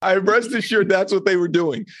I rest assured that's what they were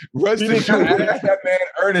doing. Rest He didn't assured. ask that man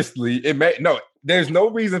earnestly. There's no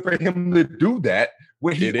reason for him to do that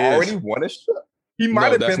when he already won a ship. He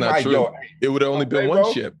might have that's been not like, true. yo, It would have only been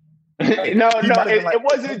one ship. It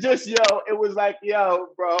wasn't just yo. It was like, yo,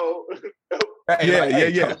 bro.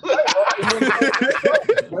 Yeah.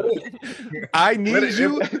 I need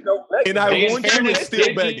you, and I want you to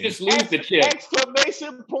still begging. Just lose the chip.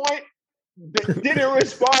 Exclamation point. Didn't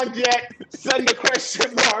respond yet. Send the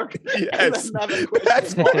question mark. Yes,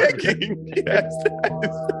 that's begging. Yes, that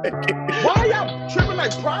is begging. Why y'all tripping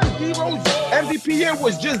like Prime D-Rose MVP year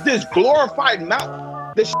was just this glorified mountain?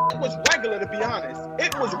 The shit was regular, to be honest.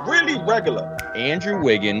 It was really regular. Andrew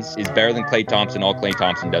Wiggins is better than Klay Thompson. All Klay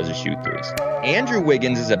Thompson does is shoot threes. Andrew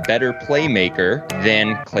Wiggins is a better playmaker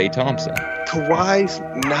than Klay Thompson. Kawhi's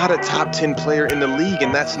not a top 10 player in the league,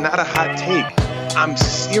 and that's not a hot take. I'm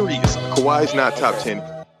serious. Kawhi's not top 10.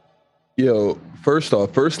 Yo, first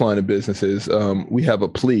off, first line of business is we have a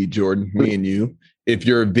plea, Jordan, me and you. If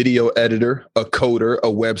you're a video editor, a coder, a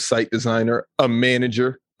website designer, a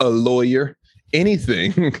manager, a lawyer,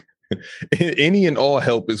 anything, any and all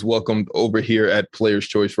help is welcomed over here at Players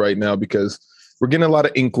Choice right now, because we're getting a lot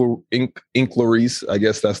of inquiries, I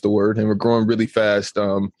guess that's the word, and we're growing really fast.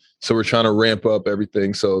 So we're trying to ramp up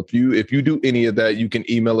everything. So if you do any of that, you can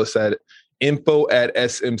email us at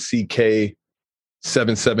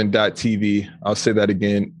info@smck77.tv. I'll say that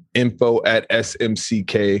again,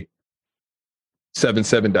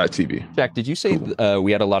 info@smck77.tv. Jack, did you say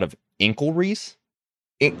we had a lot of inquiries?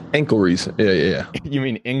 Inquiries. Yeah. You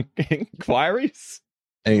mean inquiries?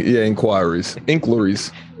 Inquiries.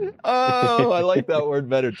 Inquiries. Oh, I like that word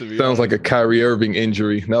better, to be Sounds like a Kyrie Irving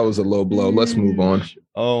injury. That was a low blow. Let's move on.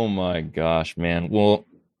 Oh my gosh, man. Well,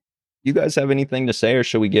 you guys have anything to say, or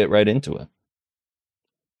should we get right into it?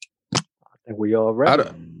 I think we all ready.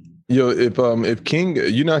 If King,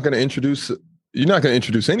 you're not going to introduce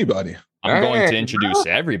anybody. I'm going to introduce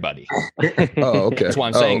everybody. Oh, okay. That's why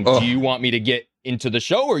I'm saying, do you want me to get into the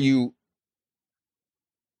show, or you?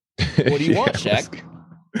 What do you want, Shaq?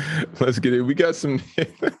 Let's get it. We got some.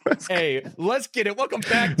 Hey, let's get it. Welcome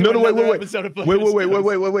back to wait. episode of Wait.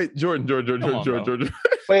 Jordan.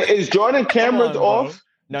 Wait, is Jordan camera off?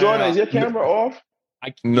 No, Jordan, is your camera off?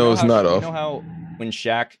 No, it's not off. You know how when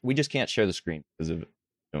Shaq, we just can't share the screen because of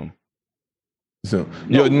Zoom.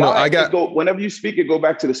 I got. Whenever you speak, it go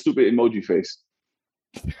back to the stupid emoji face.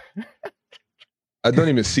 I don't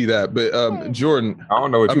even see that, but Jordan. I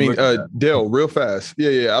don't know what you mean. Dale, real fast.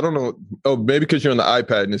 Yeah. I don't know. Oh, maybe because you're on the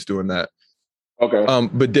iPad and it's doing that. Okay.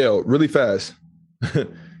 But Dale, really fast.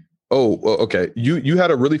 Okay. You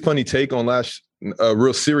had a really funny take on a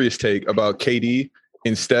real serious take about KD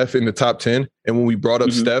and Steph in the top 10. And when we brought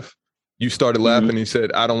up Steph, you started laughing and you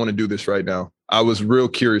said, I don't want to do this right now. I was real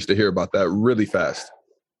curious to hear about that really fast.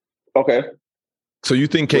 Okay. So you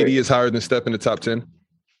think KD is higher than Steph in the top 10?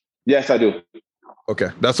 Yes, I do. Okay.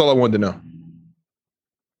 That's all I wanted to know.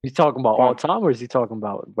 He's talking about all time, or is he talking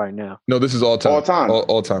about right now? No, this is all time. All time.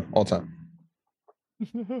 All time.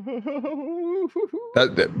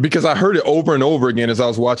 Because I heard it over and over again as I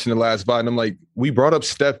was watching the last fight, and I'm like, we brought up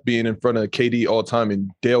Steph being in front of KD all time, and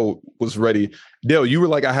Dale was ready. Dale, you were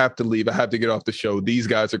like, I have to leave. I have to get off the show. These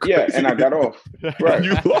guys are crazy. Yeah, and I got off. Right.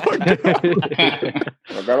 You logged out.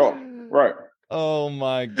 I got off. Right. Oh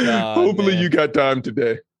my God. Hopefully man. you got time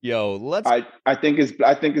today. Yo, let's. I think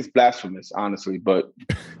it's blasphemous, honestly, but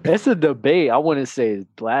it's a debate. I wouldn't say it's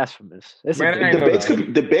blasphemous.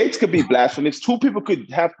 Debates could be blasphemous. Two people could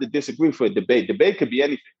have to disagree for a debate. Debate could be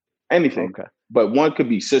anything. Okay. But one could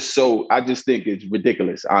be just so. I just think it's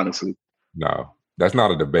ridiculous, honestly. No, that's not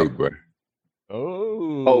a debate, bro.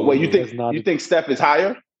 Oh, wait, you think Steph is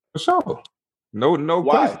higher? For sure. No.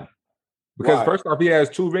 Why? Question. Because first off, he has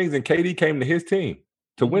 2 rings, and KD came to his team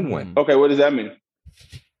to win one. Okay, what does that mean?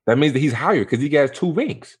 That means that he's higher because he has 2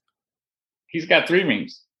 rings. He's got 3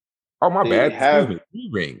 rings. Oh, my bad. Excuse me. 3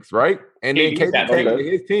 rings, right? And then KD came to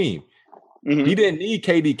his team. Mm-hmm. He didn't need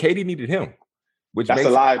KD. KD needed him. That's a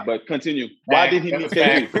lie, but continue. Why did he need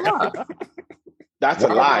KD? That's a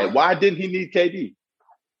lie. Why didn't he need KD?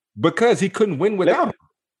 Because he couldn't win without him.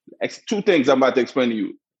 2 things I'm about to explain to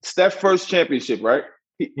you. Steph's first championship, right?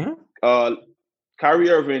 Kyrie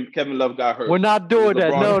Irving, Kevin Love got hurt. We're not doing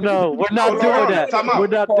that. No, we're not doing that. We're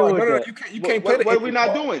not doing that. You can't play that. What are we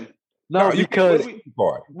not doing? No, because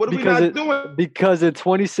what are we not doing? Because in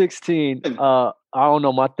 2016, I don't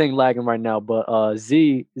know, my thing lagging right now, but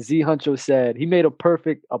Z Huncho said he made a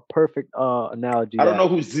perfect analogy. I don't know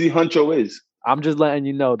who Z Huncho is. I'm just letting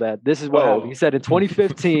you know that this is what happened. He said in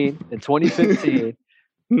 2015,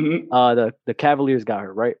 the Cavaliers got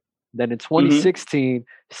hurt, right? Then in 2016,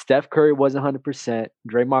 Steph Curry wasn't 100%.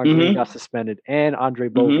 Draymond Green got suspended, and Andre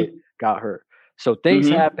Bogut got hurt. So things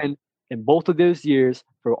happened in both of those years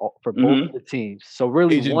for both of the teams. So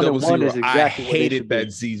really, Agent 1-1 is exactly I what hated they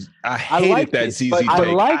that should be. ZZ. I hated that ZZ take.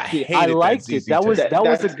 I liked it. I liked it. That was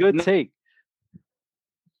a good take.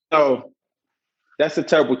 No, that's a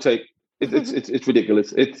terrible take. It's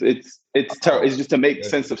ridiculous. It's terrible. It's just to make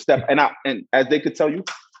sense of Steph. And as they could tell you,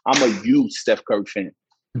 I'm a huge Steph Curry fan.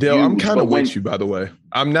 Dale, I'm kind of with you, by the way.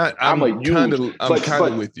 I'm kind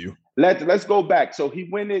of with you. Let's go back. So he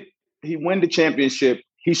won the championship.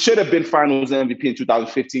 He should have been Finals MVP in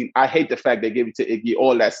 2015. I hate the fact they gave it to Iggy,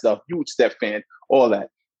 all that stuff. Huge Steph fan, all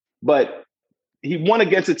that. But he won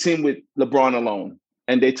against a team with LeBron alone,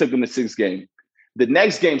 and they took him to 6 games. The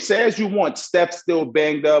next game, say as you want, Steph still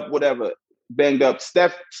banged up, whatever, banged up.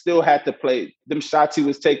 Steph still had to play. Them shots he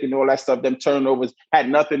was taking, all that stuff, them turnovers had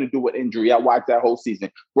nothing to do with injury. I watched that whole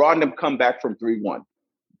season. Brought them come back from 3-1.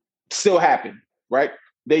 Still happened, right?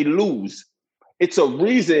 They lose. It's a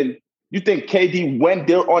reason. You think KD went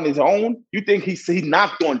there on his own? You think he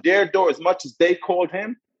knocked on their door as much as they called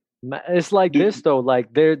him? It's like this though.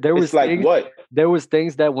 Like there was like things, what? There was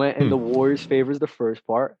things that went in the Warriors' favors the first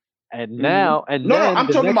part, and now no, I'm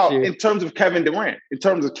talking about in terms of Kevin Durant, in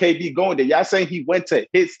terms of KD going there. Y'all saying he went to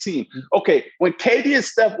his team? Okay, when KD and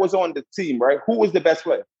Steph was on the team, right? Who was the best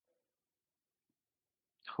player?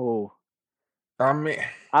 Oh. I mean,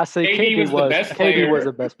 I say KD was the best player. KD was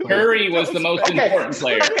the best player. Curry was the most important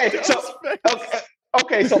player.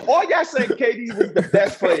 Okay, so all y'all saying KD was the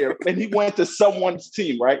best player and he went to someone's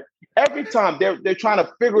team, right? Every time they're trying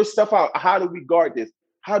to figure stuff out. How do we guard this?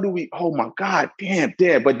 How do we? Oh my God, damn.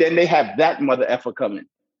 But then they have that mother effer coming.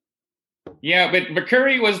 Yeah, but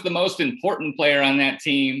Curry was the most important player on that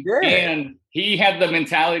team, and he had the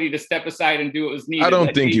mentality to step aside and do what was needed. I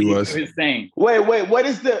don't think he was. His thing. Wait. What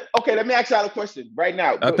is the? Okay, let me ask y'all a question right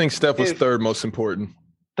now. I think Steph was third most important.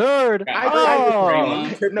 Third? No,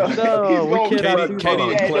 KD and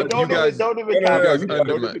Klay.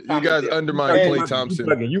 You guys undermine Klay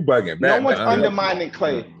Thompson. You bugging. No one's undermining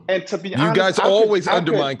Klay. And to be honest, you guys always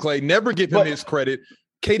undermine Klay. Never give him his credit.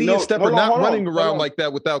 KD and Steph are not running around like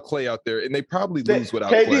that without Klay out there, and they probably lose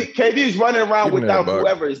without Klay. KD's running around without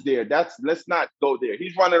whoever is there. Let's not go there.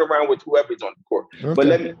 He's running around with whoever's on the court. Okay.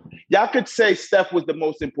 But y'all could say Steph was the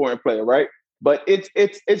most important player, right? But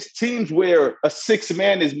it's teams where a 6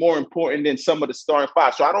 man is more important than some of the starting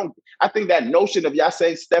 5. So I think that notion of y'all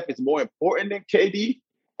saying Steph is more important than KD.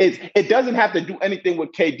 It doesn't have to do anything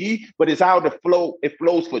with KD, but it's how it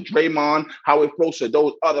flows for Draymond, how it flows for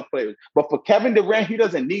those other players. But for Kevin Durant, he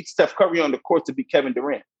doesn't need Steph Curry on the court to be Kevin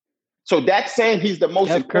Durant. So that's saying he's the most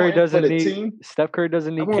important for the team. Steph Curry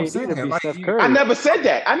doesn't need KD to be Steph Curry. I never said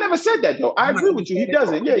that though. I agree with you. He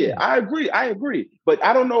doesn't. Yeah. I agree. But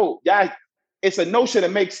I don't know. Y'all, it's a notion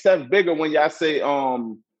that makes Steph bigger when y'all say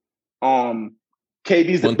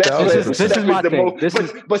KD's the best player. This is my thing.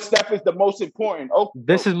 But Steph is the most important. Oh,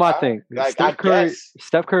 this is my thing. Steph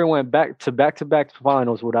Curry went back to back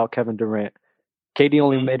finals without Kevin Durant. KD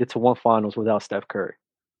only made it to 1 finals without Steph Curry.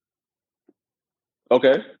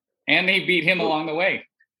 Okay. And he beat him along the way.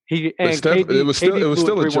 It was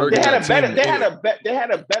still a jerk. They had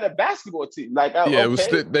a better basketball team.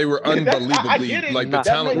 They were unbelievably the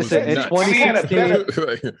talent was nuts. Are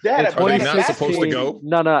they not supposed to go?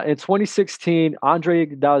 No. In 2016, Andre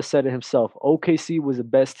Iguodala said it himself. OKC was the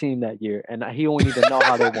best team that year, and he only need to know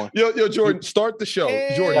how they won. Yo, Jordan, start the show.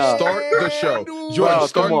 Jordan, start the show. Jordan,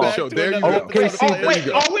 start the show. There you go.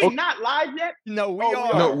 OKC. Are we not live yet? No, we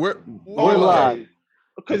are. No, we're live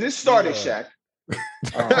because it started, Shaq.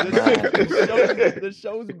 The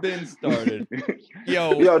show's been started.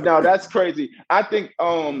 Yo, no, that's crazy. I think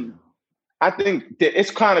that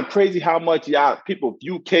it's kind of crazy how much people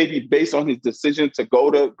view KD based on his decision to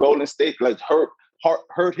go to Golden State. Like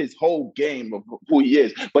hurt his whole game of who he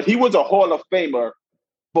is. But he was a Hall of Famer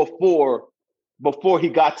before he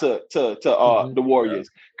got to the Warriors.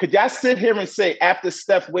 Could y'all sit here and say after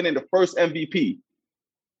Steph winning the first MVP,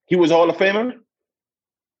 he was a Hall of Famer?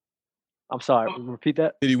 I'm sorry, repeat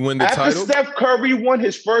that. Did he win the title? After Steph Curry won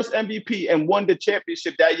his first MVP and won the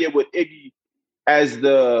championship that year with Iggy as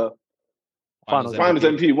the Finals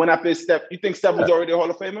MVP. When after Steph, you think Steph was already a Hall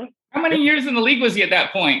of Famer? How many years in the league was he at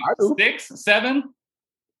that point? 6, 7?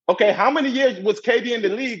 Okay, how many years was KD in the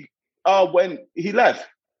league when he left?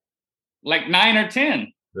 Like 9 or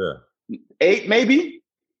 10. Yeah. 8 maybe?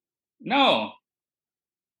 No.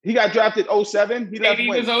 He got drafted 07. He left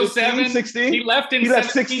when? 07. 16? He left in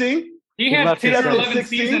 16? He had 10 or 11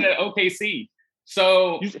 season at OKC.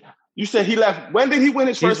 So you said he left. When did he win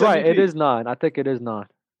his first MVP? It is 9. I think it is 9.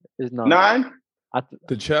 It's 9. 9?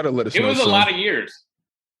 The chat will let us know. It was a lot of years.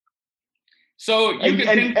 So you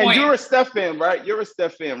and you're a Steph fan, right? You're a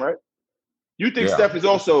Steph fan, right? You think Steph is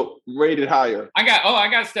also rated higher? I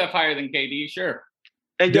got Steph higher than KD, sure.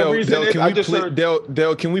 And your reason is, I just heard...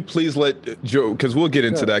 Dale, can we please let Joe, because we'll get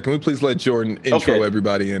into that. Can we please let Jordan intro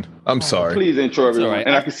everybody in? I'm sorry. Please intro everyone. Right.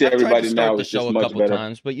 And I can see everybody now. The show a couple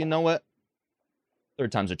times, but you know what?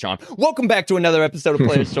 Third time's a charm. Welcome back to another episode of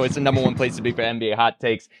Player's Choice, the number one place to be for NBA hot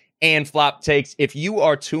takes and flop takes. If you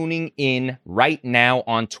are tuning in right now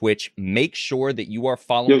on Twitch, make sure that you are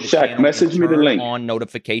following the channel. Message me the link on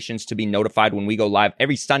notifications to be notified when we go live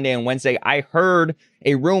every Sunday and Wednesday. I heard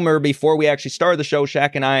a rumor before we actually started the show.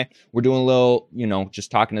 Shaq and I were doing a little,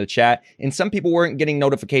 just talking to the chat, and some people weren't getting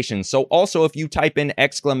notifications. So also, if you type in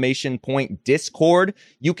 !Discord,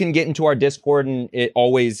 you can get into our Discord, and it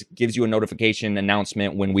always gives you a notification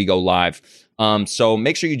announcement when we go live. So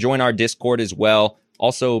make sure you join our Discord as well.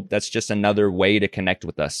 Also, that's just another way to connect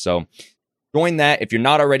with us. So join that if you're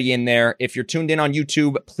not already in there. If you're tuned in on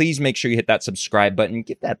YouTube, please make sure you hit that subscribe button.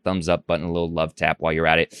 Give that thumbs up button a little love tap while you're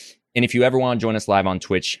at it. And if you ever want to join us live on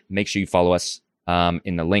Twitch, make sure you follow us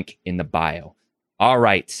in the link in the bio. All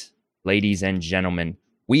right, ladies and gentlemen,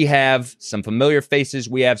 we have some familiar faces.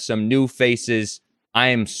 We have some new faces. I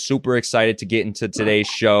am super excited to get into today's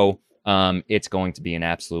show. It's going to be an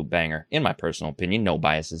absolute banger, in my personal opinion. No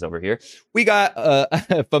biases over here. We got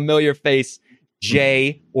a familiar face,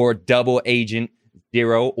 J or Double Agent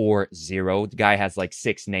 0 or 0. The guy has like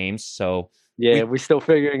 6 names, so yeah, we're still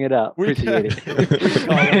figuring it out. Appreciate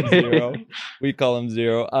it. We call him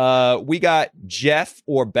 0. We got Jeff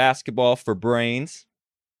or Basketball for Brains.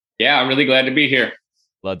 Yeah, I'm really glad to be here.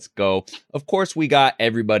 Let's go. Of course, we got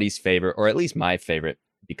everybody's favorite, or at least my favorite,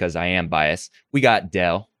 because I am biased. We got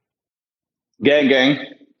Dell. Gang.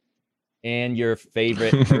 And your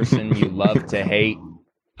favorite person you love to hate,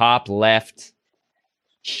 top left,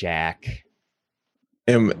 Shaq.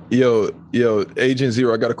 And yo, Agent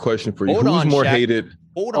 0, I got a question for you. Who's more hated?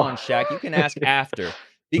 Hold on, Shaq. You can ask after.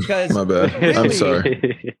 Because my bad. Really, I'm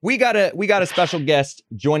sorry. We got a special guest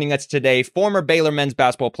joining us today. Former Baylor men's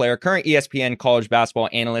basketball player, current ESPN college basketball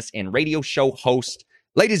analyst, and radio show host.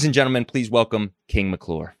 Ladies and gentlemen, please welcome King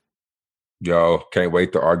McClure. Yo, can't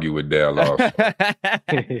wait to argue with Dale off.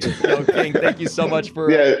 Yo, King, thank you so much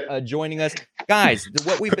for joining us. Guys,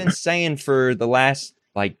 what we've been saying for the last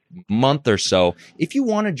month or so, if you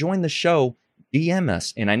want to join the show, DM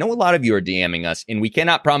us. And I know a lot of you are DMing us, and we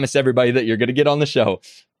cannot promise everybody that you're going to get on the show.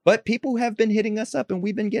 But people have been hitting us up, and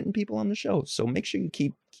we've been getting people on the show. So make sure you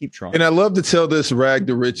keep trying. And I love to tell this Rag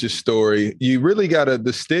the Richest story. You really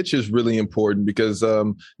the stitch is really important because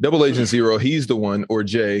Double Agent 0, he's the one, or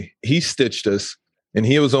Jay, he stitched us. And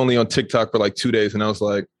he was only on TikTok for like 2 days. And I was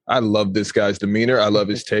like, I love this guy's demeanor. I love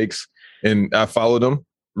his takes. And I followed him,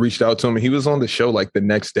 reached out to him. And he was on the show like the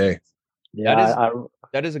next day. Yeah,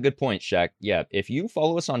 that is a good point, Shaq. Yeah, if you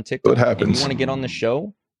follow us on TikTok and you want to get on the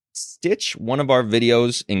show, stitch one of our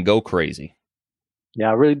videos and go crazy. Yeah,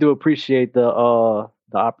 I really do appreciate the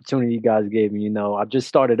opportunity you guys gave me. I just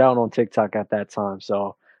started out on TikTok at that time,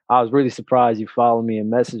 so I was really surprised you followed me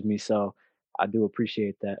and messaged me. So I do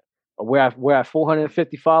appreciate that. We're at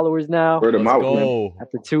 450 followers now. Let's go.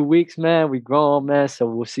 After 2 weeks, man, we grown, man. So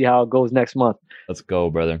we'll see how it goes next month. Let's go,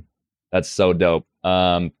 brother. That's so dope.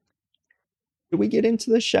 Did we get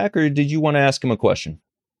into this, Shaq, or did you want to ask him a question?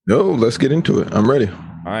 No, let's get into it. I'm ready.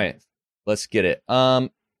 All right, let's get it. I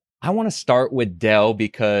want to start with Dell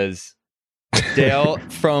because Dale,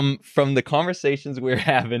 from the conversations we're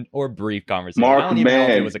having, or brief conversations,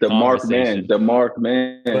 the Mark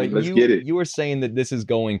Man. Let's get it. You were saying that this is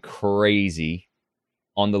going crazy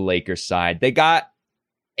on the Lakers side. They got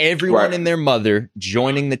everyone and their mother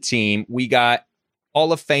joining the team. We got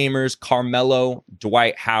Hall of Famers, Carmelo,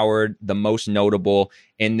 Dwight Howard, the most notable,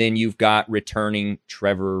 and then you've got returning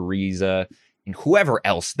Trevor Ariza and whoever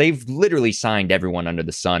else. They've literally signed everyone under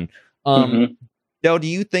the sun. Del, do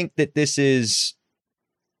you think that this is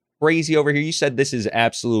crazy over here? You said this is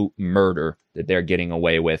absolute murder that they're getting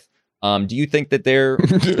away with. Do you think that they're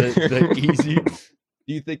easy?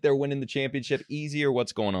 Do you think they're winning the championship easy, or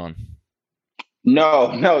what's going on?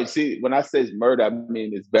 No. See, when I say murder, I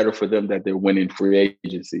mean it's better for them that they're winning free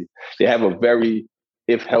agency. They have a very,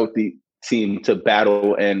 if healthy, team to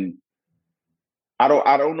battle, and I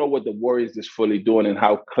don't know what the Warriors is fully doing and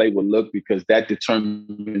how Clay will look, because that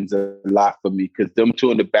determines a lot for me. Because them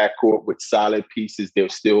two in the backcourt with solid pieces, they're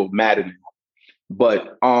still maddening.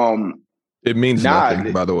 But it means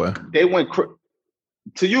nothing, by the way. They went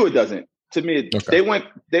to you. It doesn't. To me, okay.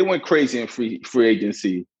 They went crazy in free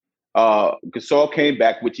agency. Gasol came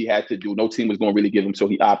back, which he had to do. No team was going to really give him, so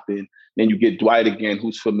he opted in. Then you get Dwight again,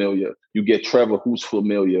 who's familiar. You get Trevor, who's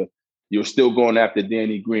familiar. You're still going after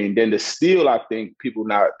Danny Green. Then the steal, I think people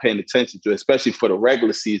not paying attention to, especially for the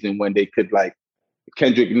regular season when they could, like,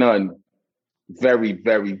 Kendrick Nunn, very,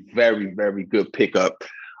 very, very, very good pickup.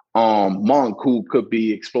 Monk, who could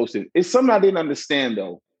be explosive. It's something I didn't understand,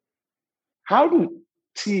 though. How do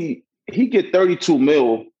he get 32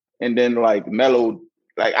 mil and then, like, Melo,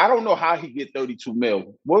 like, I don't know how he get 32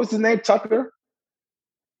 mil. What was his name? Tucker?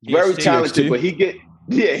 Very talented, but he get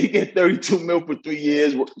 32 mil for 3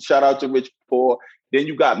 years. Shout out to Rich Paul. Then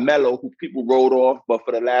you got Melo, who people wrote off, but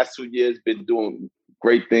for the last 2 years been doing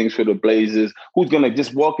great things for the Blazers, who's going to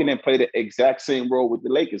just walk in and play the exact same role with the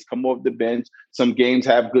Lakers. Come off the bench. Some games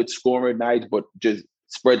have good scoring nights, but just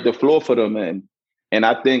spread the floor for them. And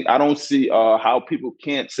I think I don't see how people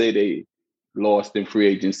can't say they lost in free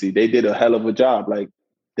agency. They did a hell of a job. Like,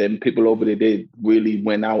 them people over there, they really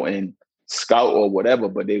went out and scout or whatever,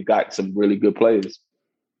 but they've got some really good players.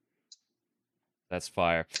 That's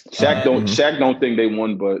fire. Shaq don't think they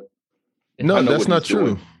won, but no, that's not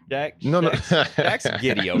true. Shaq's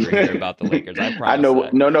giddy over here about the Lakers. I promise. I know.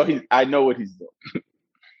 That. No, I know what he's doing.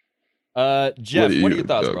 Jeff, what are your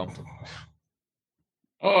thoughts, bro?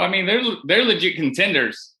 Oh, I mean, they're legit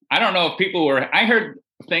contenders. I don't know if people were. I heard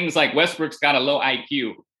things like Westbrook's got a low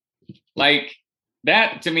IQ. Like,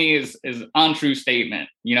 that to me is an untrue statement.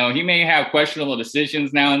 You know, he may have questionable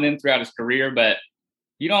decisions now and then throughout his career, but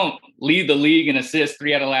you don't lead the league in assists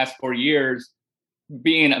 3 out of the last 4 years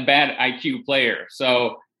being a bad IQ player.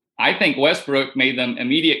 So I think Westbrook made them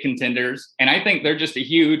immediate contenders, and I think they're just a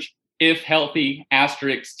huge, if healthy,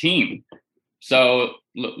 asterisk team. So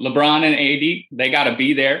LeBron and AD, they got to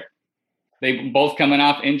be there. They both coming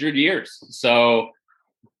off injured years. So,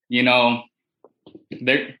 you know,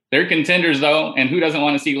 they're contenders, though, and who doesn't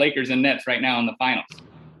want to see Lakers and Nets right now in the finals?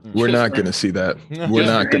 We're not going to see that. We're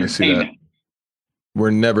not going to see that.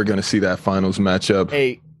 We're never going to see that finals matchup.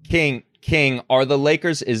 Hey, King, are the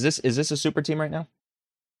Lakers? Is this a super team right now?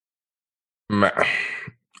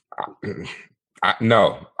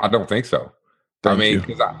 No, I don't think so.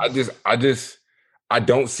 Because I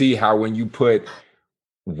don't see how when you put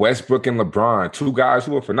Westbrook and LeBron, two guys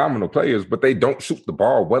who are phenomenal players, but they don't shoot the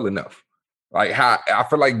ball well enough. Like, how I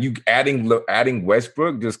feel like you adding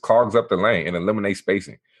Westbrook just clogs up the lane and eliminates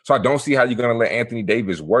spacing. So I don't see how you're going to let Anthony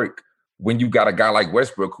Davis work when you got a guy like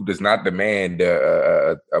Westbrook who does not demand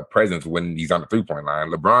a presence when he's on the 3-point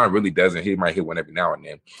line. LeBron really doesn't. He might hit one every now and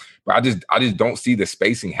then, but I just don't see the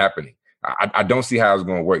spacing happening. I don't see how it's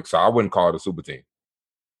going to work. So I wouldn't call it a super team.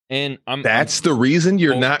 And that's the reason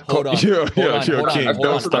you're not. Hold on. King,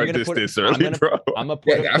 don't start this early, bro.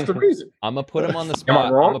 That's the reason. I'm gonna put him on the spot.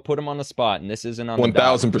 I'm gonna put him on the spot, and this isn't on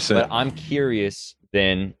 1,000%. But I'm curious.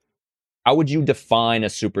 Then, how would you define a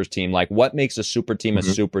super team? Like, what makes a super team a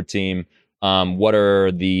super team? What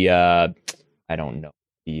are the? I don't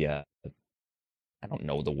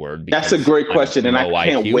know the word. That's a great question, and I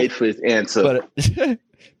can't wait for his answer. But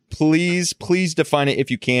please define it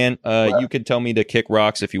if you can. You can tell me to kick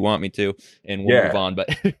rocks if you want me to, and we'll move on. But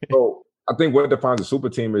so I think what defines a super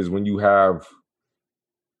team is when you have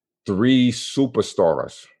 3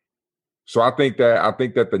 superstars. So I think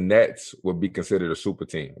that the Nets would be considered a super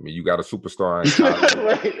team. I mean, you got a superstar in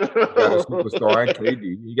Kyrie, you got a superstar in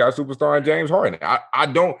KD, you got a superstar in James Harden. I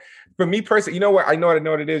don't. For me personally, you know what? I know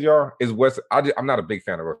what it is, y'all. Is I'm not a big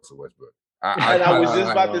fan of Russell Westbrook. I was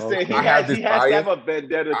just about to say he has to have a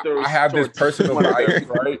vendetta. I have this personal bias,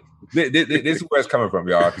 right? This is where it's coming from,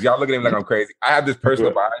 y'all. Because y'all looking at me like I'm crazy. I have this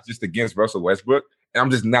personal bias just against Russell Westbrook, and I'm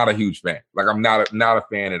just not a huge fan. Like, I'm not a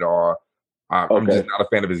fan at all. I'm just not a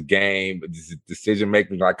fan of his game, his decision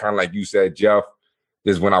making. Like, kind of like you said, Jeff.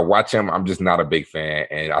 Just when I watch him, I'm just not a big fan,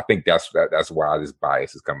 and I think that's why this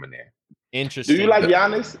bias is coming in. Interesting. Do you like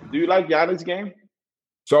Giannis? Do you like Giannis' game?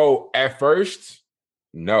 So at first,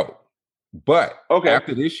 no. But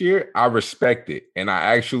after this year, I respect it, and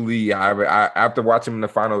I actually, after watching him in the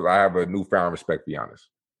finals, I have a newfound respect for Giannis.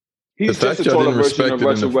 He's just a taller version of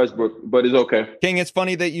Russell Westbrook, but it's okay. King, it's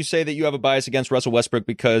funny that you say that you have a bias against Russell Westbrook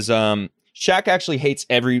because Shaq actually hates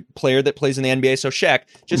every player that plays in the NBA. So Shaq,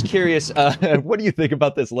 just curious, what do you think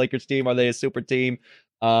about this Lakers team? Are they a super team?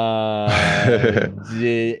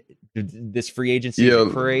 This free agency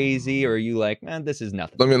is crazy, or are you like, man, this is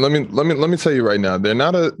nothing? Let me tell you right now, they're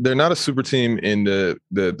not a super team in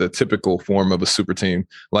the typical form of a super team,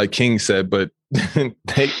 like King said, but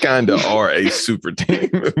they kind of are a super team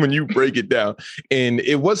when you break it down. And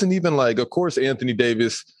it wasn't even like, of course, Anthony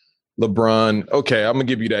Davis, LeBron. Okay, I'm gonna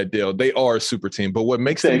give you that deal. They are a super team, but what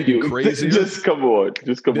makes them even crazier? Just come on.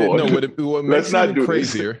 No, what makes them even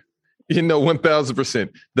crazier You know, 1,000%.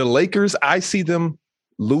 The Lakers, I see them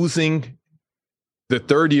losing the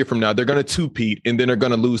third year from now. They're going to two-peat, and then they're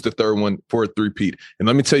going to lose the third one for a three-peat. And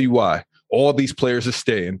let me tell you why. All these players are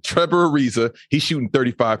staying. Trevor Ariza, he's shooting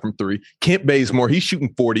 35 from three. Kent Bazemore, he's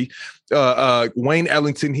shooting 40. Wayne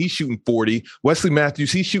Ellington, he's shooting 40. Wesley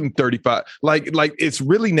Matthews, he's shooting 35. Like it's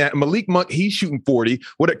really not. Malik Monk, he's shooting 40.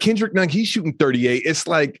 Kendrick Nunn, he's shooting 38. It's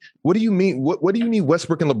like, what do you mean? What do you need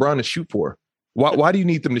Westbrook and LeBron to shoot for? Why do you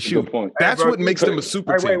need them to shoot? That's what makes them a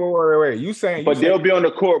super team. Wait. You saying? But they'll be on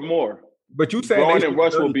the court more. But you saying LeBron and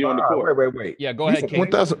Russ will be on the court. Wait. Yeah, go ahead, King.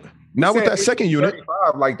 1,000. Not with that second unit.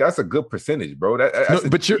 Like that's a good percentage, bro. That's a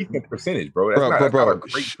decent percentage, bro. That's not a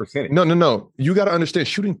great percentage. No. You got to understand,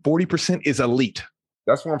 shooting 40% is elite.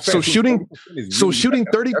 That's what I'm saying. Shooting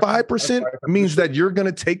 35% means that you're going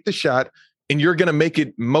to take the shot and you're going to make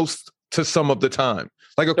it most to some of the time.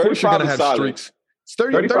 Like, of course, you're going to have streaks.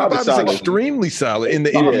 35 is extremely solid in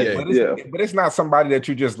the NBA. But it's not somebody that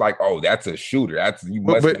you just like, oh, that's a shooter. You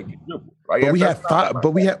must make it dribble. Like, but we have five.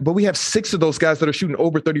 But we have 6 of those guys that are shooting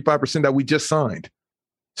over 35% that we just signed.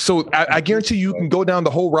 So I guarantee you can go down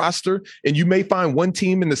the whole roster, and you may find one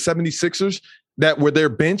team in the 76ers that where their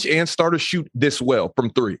bench and starters shoot this well from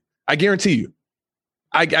three. I guarantee you.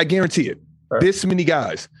 I guarantee it. Right. This many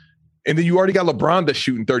guys. And then you already got LeBron that's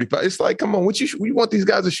shooting 35. It's like, come on, you want these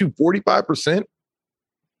guys to shoot 45%?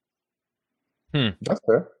 That's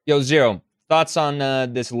fair. Yo, Zero, thoughts on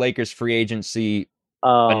this Lakers free agency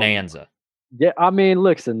bonanza? Yeah, I mean,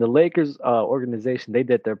 listen, the Lakers organization, they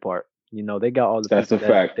did their part. You know, they got all the people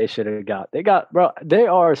that they should have got. They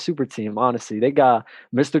are a super team, honestly. They got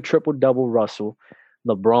Mr. Triple-Double Russell,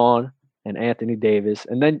 LeBron, and Anthony Davis.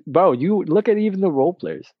 And then, bro, you look at even the role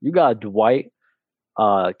players. You got Dwight,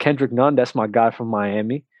 Kendrick Nunn, that's my guy from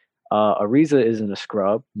Miami. Ariza isn't a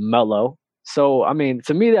scrub. Melo. So, I mean,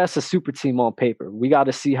 to me, that's a super team on paper. We got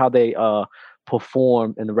to see how they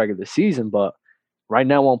perform in the regular season. But right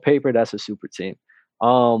now on paper, that's a super team.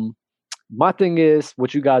 My thing is,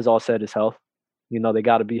 what you guys all said is health. You know, they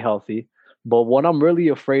got to be healthy. But what I'm really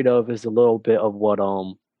afraid of is a little bit of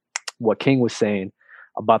what King was saying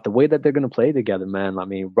about the way that they're going to play together, man. I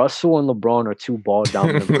mean, Russell and LeBron are two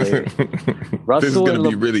ball-dominant players. This is going to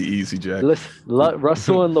be really easy, Jack. Listen,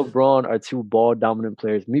 Russell and LeBron are two ball-dominant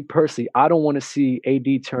players. Me personally, I don't want to see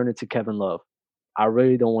AD turn into Kevin Love. I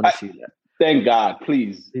really don't want to see that. Thank God,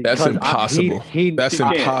 please. That's impossible. That's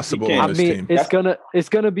impossible on this team. It's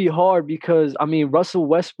gonna be hard because Russell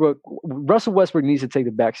Westbrook needs to take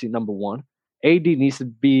the backseat, number one. AD needs to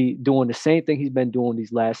be doing the same thing he's been doing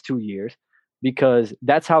these last 2 years, because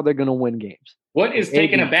that's how they're gonna win games. What is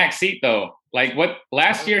taking a back seat though? Like what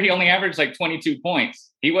last year he only averaged like 22 points.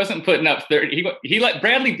 He wasn't putting up 30. He let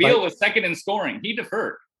Bradley Beal was second in scoring. He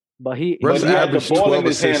deferred. But he had the ball in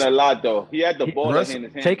his hand a lot, though. He had the ball in his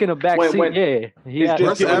hand. Taking a back seat, yeah. He's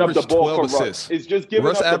just giving up the ball for Russ. It's just giving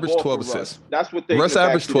up the ball 12 assists. That's what they Russ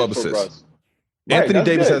averaged 12 assists. Anthony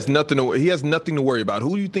Davis has nothing to worry about.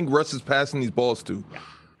 Who do you think Russ is passing these balls to?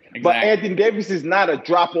 Exactly. But Anthony Davis is not a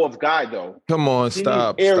drop-off guy, though. Come on,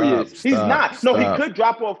 stop. He's not. No, he could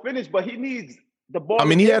drop off finish, but he needs the ball. I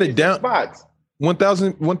mean, he had it down.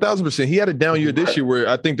 1,000%. He had a down year this year where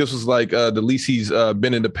I think this was like the least he's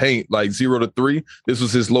been in the paint, like 0 to 3. This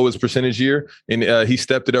was his lowest percentage year. And he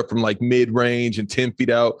stepped it up from like mid-range and 10 feet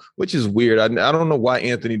out, which is weird. I don't know why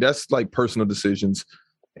Anthony, that's like personal decisions.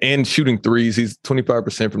 And shooting threes, he's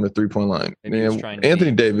 25% from the three-point line. Man,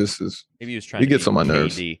 Anthony Davis is. Maybe he was trying. He gets on my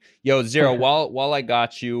nerves. Yo, Zero. While I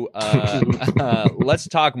got you, let's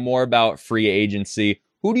talk more about free agency.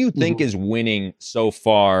 Who do you think is winning so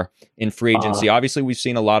far in free agency? Obviously, we've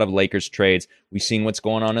seen a lot of Lakers trades. We've seen what's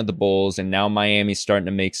going on at the Bulls, and now Miami's starting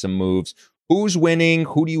to make some moves. Who's winning?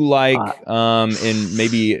 Who do you like? And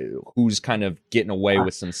maybe who's kind of getting away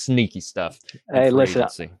with some sneaky stuff? Hey, listen,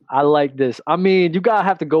 I like this. I mean, you gotta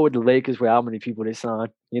have to go with the Lakers with how many people they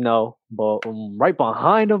signed, you know. But right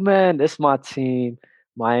behind them, man, this is my team,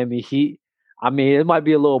 Miami Heat. I mean, it might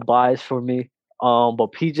be a little biased for me.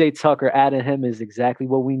 But PJ Tucker, adding him is exactly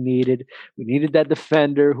what we needed. We needed that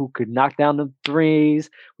defender who could knock down the threes.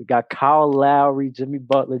 We got Kyle Lowry, Jimmy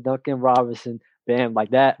Butler, Duncan Robinson. Bam, like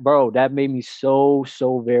that, bro. That made me so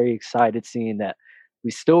very excited seeing that.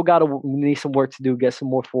 We need some work to do, get some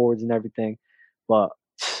more forwards and everything. But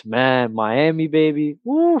man, Miami, baby,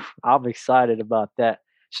 woo, I'm excited about that.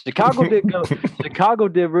 Chicago did go. Chicago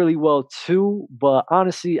did really well too, but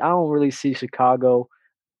honestly, I don't really see Chicago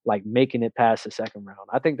like making it past the second round.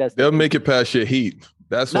 I think they'll make it past your Heat.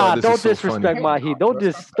 That's why this don't is so disrespect funny. My Heat. Don't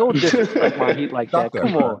disrespect my Heat like that.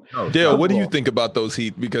 Come on, Dale. What do you think about those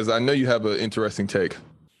Heat? Because I know you have an interesting take.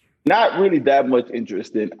 Not really that much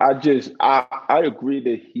interesting. I agree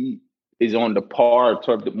the Heat is on the par in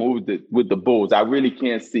terms of moves with the Bulls. I really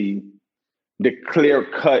can't see the clear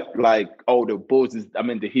cut, like, oh,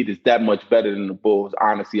 the Heat is that much better than the Bulls.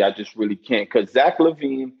 Honestly, I just really can't. Because Zach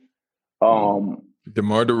LaVine,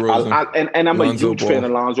 DeMar DeRozan, and I'm Lonzo a huge fan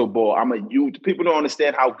of Lonzo Ball. People don't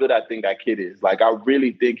understand how good I think that kid is. Like, I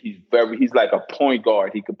really think he's like a point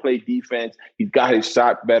guard. He can play defense. He's got his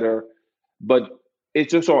shot better, but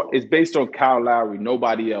it's based on Kyle Lowry,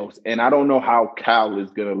 nobody else. And I don't know how Kyle is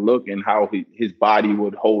going to look and how his body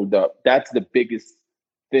would hold up. That's the biggest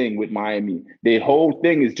thing with Miami. The whole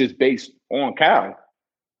thing is just based on Kyle.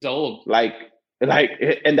 It's old.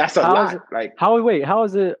 And that's a lot. How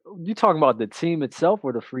is it? You talking about the team itself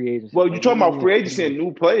or the free agency? Well, you're talking about free agency and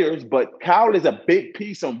new players, but Kyle is a big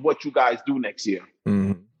piece on what you guys do next year.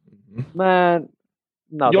 Mm-hmm. Man,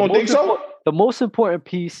 no. You don't think so? The most important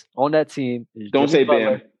piece on that team is don't say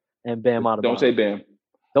Bam and Bam Adebayo. Don't say Bam.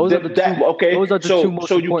 Those are the two. Okay, those are the two most important.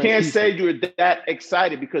 So you can't pieces. say you're that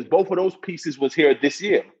excited because both of those pieces was here this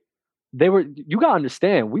year. They were. You gotta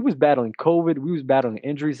understand. We was battling COVID. We was battling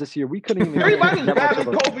injuries this year. We couldn't even. Everybody was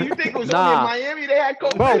battling COVID. You think it was only in Miami they had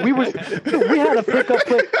COVID? Bro, we had to pick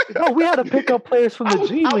up. We had to pick up players from the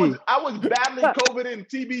G League. I was battling COVID in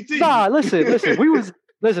TBT. Nah, listen.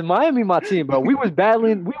 Listen, Miami, my team, bro. We was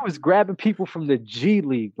grabbing people from the G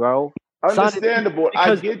League, bro. Understandable.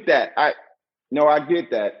 I get that. I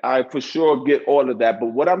get that. I for sure get all of that. But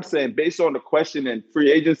what I'm saying, based on the question and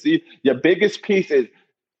free agency, your biggest piece is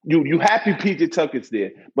you happy PJ Tucker's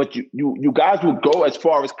there, but you guys will go as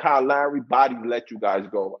far as Kyle Lowry body to let you guys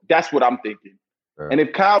go. That's what I'm thinking. Yeah. And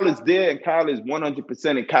if Kyle is there and Kyle is 100%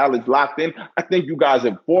 and Kyle is locked in, I think you guys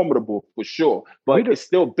are formidable for sure. But it's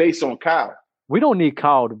still based on Kyle. We don't need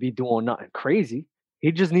Kyle to be doing nothing crazy.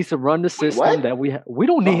 He just needs to run the system that we have. We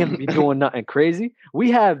don't need him to be doing nothing crazy. We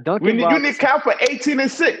have Duncan Robinson. You need Kyle for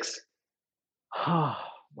 18-6. Oh,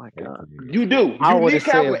 my God. You do. You need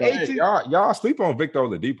Kyle for 18. Y'all sleep on Victor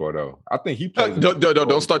Oladipo, though. I think he plays.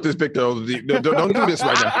 Don't start this Victor Oladipo. Don't do this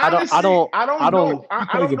right now. I don't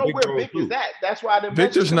know where Vic is at. That's why I didn't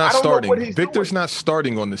Victor's not starting. Victor's not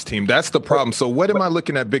starting on this team. That's the problem. So what am I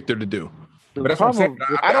looking at Victor to do? But that's what I'm saying.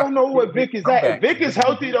 I don't know where Vic is at. If Vic is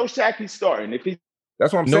healthy, though, Shaq, he's starting.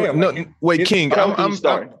 That's what I'm saying. No, wait, King. I'm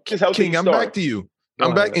back to you.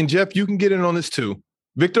 I'm back, and Jeff, you can get in on this too.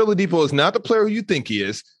 Victor Oladipo is not the player who you think he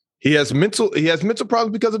is. He has mental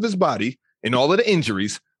problems because of his body and all of the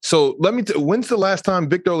injuries. So let me when's the last time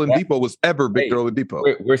Victor Oladipo was ever Victor Oladipo?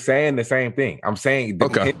 We're saying the same thing. I'm saying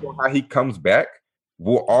depending on how he comes back,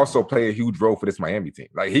 will also play a huge role for this Miami team.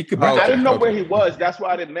 Like he could be. I didn't know where he was. That's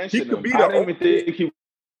why I didn't mention him. I didn't even think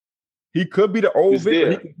he could be the old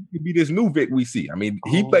Vic. He could be this new Vic we see. I mean,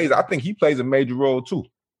 he plays. I think he plays a major role too.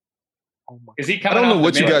 Is he coming? I don't know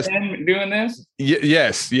what you guys doing this.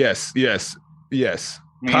 Yes.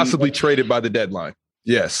 Possibly traded by the deadline.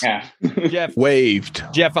 Yes. Yeah. Jeff waived.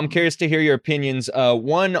 Jeff, I'm curious to hear your opinions.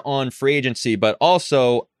 One on free agency, but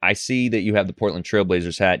also I see that you have the Portland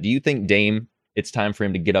Trailblazers hat. Do you think Dame? It's time for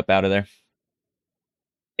him to get up out of there?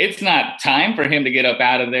 It's not time for him to get up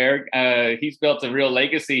out of there. He's built a real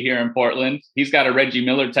legacy here in Portland. He's got a Reggie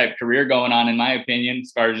Miller type career going on, in my opinion,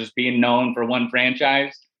 as far as just being known for one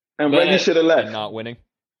franchise. And Reggie should have left. And not winning.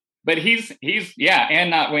 But he's and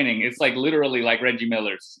not winning. It's like literally like Reggie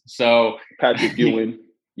Miller's. So Patrick Ewing.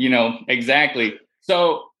 Exactly.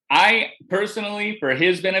 So I personally, for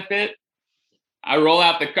his benefit, I roll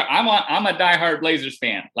out I'm a diehard Blazers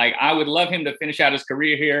fan. Like I would love him to finish out his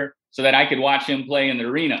career here so that I could watch him play in the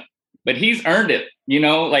arena. But he's earned it.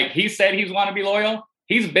 Like he said he's want to be loyal.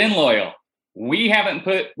 He's been loyal. We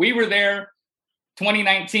were there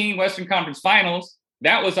 2019 Western Conference Finals.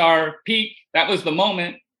 That was our peak. That was the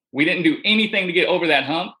moment. We didn't do anything to get over that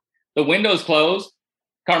hump. The window's closed.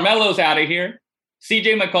 Carmelo's out of here.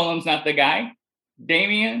 CJ McCollum's not the guy.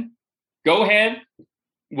 Damian, go ahead.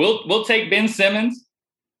 We'll take Ben Simmons,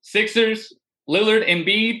 Sixers, Lillard,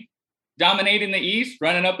 Embiid, dominating the East,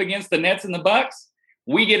 running up against the Nets and the Bucks.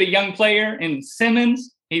 We get a young player in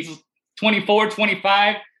Simmons. He's 24,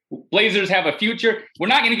 25. Blazers have a future. We're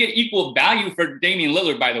not going to get equal value for Damian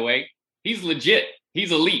Lillard, by the way. He's legit.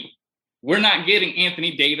 He's elite. We're not getting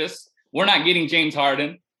Anthony Davis. We're not getting James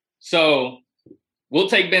Harden. So we'll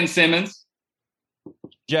take Ben Simmons.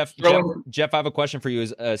 Jeff, I have a question for you.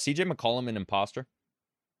 Is CJ McCollum an imposter?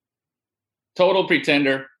 Total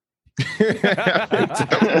pretender.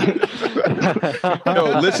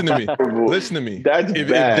 No, listen to me.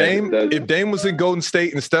 If Dame was in Golden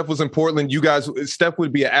State and Steph was in Portland, Steph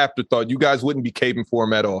would be an afterthought. You guys wouldn't be caving for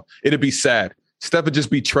him at all. It'd be sad. Steph would just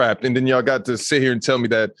be trapped. And then y'all got to sit here and tell me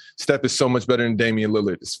that Steph is so much better than Damian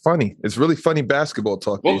Lillard. It's funny. It's really funny basketball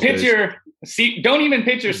talk. Well, See, don't even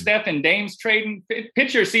picture Steph and Dame's trading.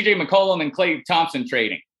 Picture CJ McCollum and Klay Thompson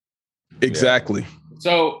trading. Exactly.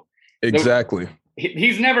 So exactly.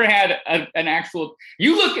 He's never had an actual.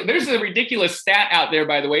 You look. There's a ridiculous stat out there,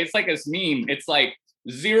 by the way. It's like this meme. It's like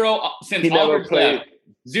 0 since Aldridge left.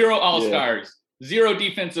 0 All-Stars, 0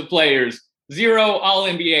 defensive players, 0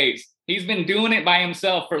 All-NBAs. He's been doing it by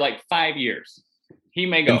himself for like 5 years. He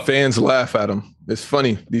may go. And fans laugh at him. It's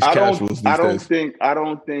funny. These casuals these days. I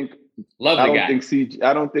don't think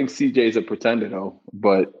CJ is a pretender though,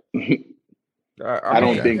 but I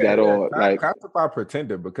don't think at all. Like classify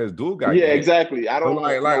pretender because dude got exactly. I don't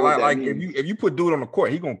like if you put dude on the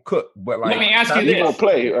court, he gonna cook. But like, let me ask you this: gonna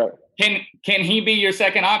play. Can he be your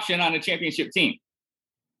second option on a championship team?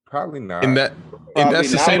 Probably not. And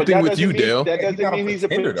that's the same thing with you, Dale. That doesn't mean he's a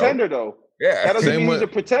pretender though. Yeah, that doesn't mean he's a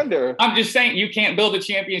pretender. I'm just saying you can't build a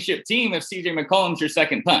championship team if CJ McCollum's your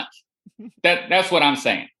second punch. That's what I'm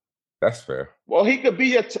saying. That's fair. Well, he could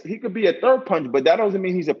be a third punch, but that doesn't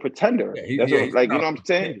mean he's a pretender. Yeah, you know what I'm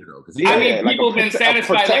saying? People have been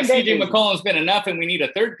satisfied like CJ McCollum's been enough, and we need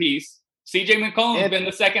a third piece. CJ McCollum's been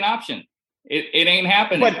the second option. It ain't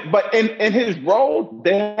happening. But in his role,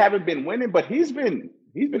 they haven't been winning. But he's been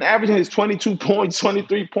averaging his 22 points,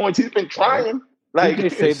 23 points. He's been trying. Like he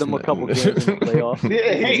saved them a couple games in the playoffs.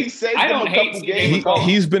 Yeah, he saved them a couple games.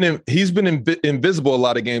 He's been invisible a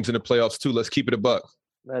lot of games in the playoffs too. Let's keep it a buck.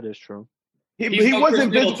 That is true. He was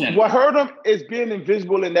invisible. What hurt him is being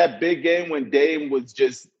invisible in that big game when Dame was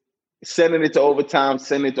just sending it to overtime.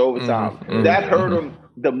 That hurt him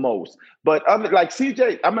the most. But like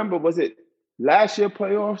CJ, I remember, was it last year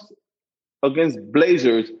playoffs against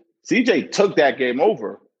Blazers? CJ took that game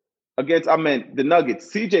over. The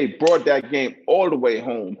Nuggets. CJ brought that game all the way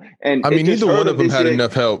home. And neither one of them had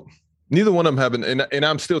enough help. Neither one of them having, and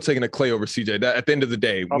I'm still taking a Klay over CJ. That at the end of the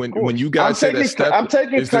day, when you guys say that Steph, I'm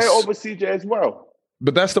taking Klay over CJ as well.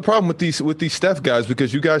 But that's the problem with these Steph guys,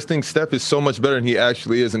 because you guys think Steph is so much better than he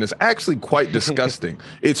actually is, and it's actually quite disgusting.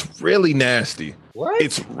 It's really nasty. What?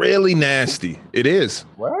 It's really nasty. It is.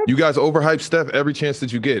 What? You guys overhype Steph every chance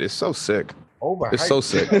that you get. It's so sick. It's so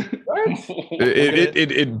sick.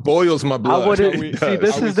 It boils my blood.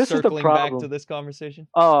 This is the problem. Back to this conversation.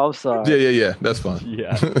 Oh, I'm sorry. Yeah. That's fine.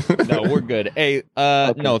 Yeah. No, we're good. Hey,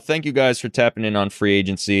 no, thank you guys for tapping in on free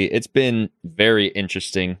agency. It's been very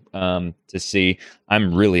interesting to see.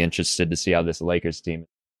 I'm really interested to see how this Lakers team is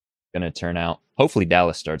going to turn out. Hopefully,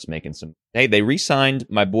 Dallas starts making some. Hey, they re-signed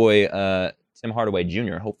my boy Tim Hardaway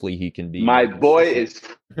Jr. Hopefully, he can be. My boy is.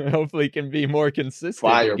 Hopefully, he can be more consistent.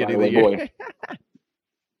 Fire, my boy.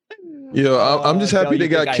 I'm just happy they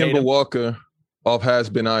got Kemba Walker off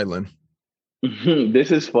Has-Been Island.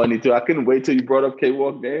 This is funny too. I couldn't wait till you brought up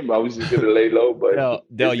K-Walk game. I was just gonna lay low, but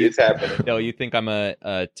it's happening. Del, you think I'm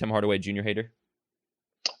a Tim Hardaway Jr. hater?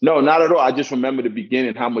 No, not at all. I just remember the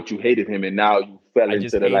beginning how much you hated him, and now you fell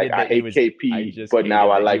into the I hate KP, but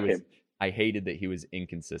now I like him. I hated that he was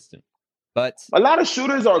inconsistent. But a lot of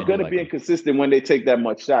shooters are going to be inconsistent when they take that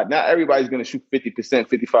much shot. Not everybody's going to shoot 50%,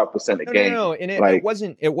 55% a game. No, and it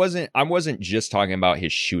wasn't. I wasn't just talking about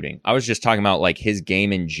his shooting. I was just talking about like his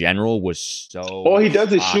game in general was so. All he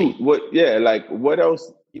does is shoot. What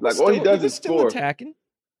else? All he does is score. Attacking.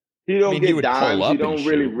 He don't get dimes. He don't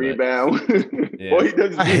really rebound. Yeah. All he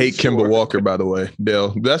does is I hate score. Kemba Walker, by the way,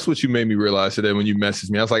 Dale. That's what you made me realize today when you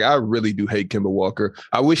messaged me. I was like, I really do hate Kemba Walker.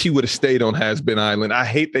 I wish he would have stayed on Has-Been Island. I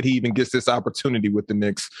hate that he even gets this opportunity with the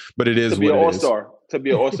Knicks, but it is what it is. To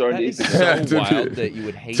be an all-star. That is so wild that you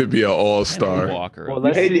would hate to be an all-star. Walker. Well,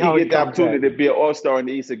 you hate that he get the opportunity to be an all-star in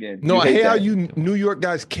the East again. No, I hate how you New York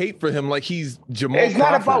guys cape for him like he's Jamal It's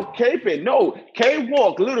Crawford. not about caping. No,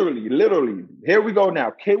 K-Walk literally. Here we go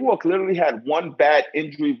now. K-Walk literally had one bad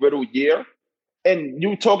injury-riddled year, and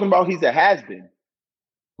you talking about he's a has-been.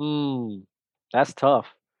 That's tough.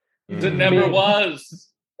 It never was.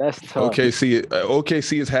 That's tough.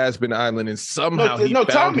 OKC is Has-Been Island, and somehow he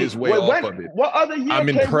found his way off of it. What other year I'm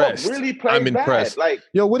impressed. Really played I'm impressed. Bad?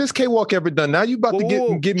 What has K-Walk ever done? Now you about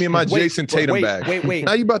to get me in my Jason Tatum bag. Wait.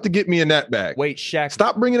 Now you about to get me in that bag. Wait, Shaq.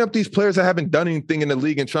 Stop bringing up these players that haven't done anything in the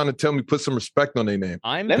league and trying to tell me put some respect on their name.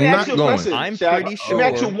 Let me ask you a question. I'm pretty sure.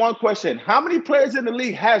 Let me ask you one question. How many players in the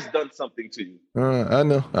league has done something to you? I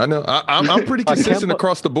know. I'm pretty consistent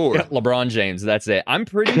across the board. LeBron James, that's it. I'm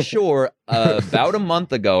pretty sure about a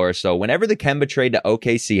month ago or so, whenever the Kemba trade to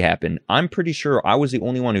OKC happened, I'm pretty sure I was the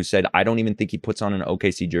only one who said, I don't even think he puts on an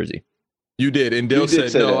OKC jersey. You did. And Dale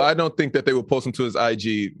said, no, I don't think that they will post him to his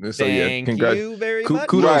IG. So, Thank you very much.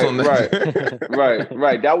 Kudos on that.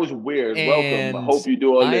 Right. That was weird. Welcome. I hope you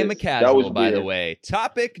do all this. I am a casual, by the way.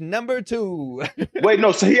 Topic number 2. Wait,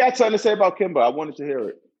 no. So he had something to say about Kemba. I wanted to hear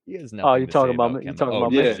it. He has nothing. You're talking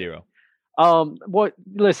about me. Zero. Well,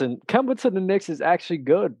 listen, Kemba to the Knicks is actually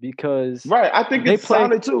good because right. I think it's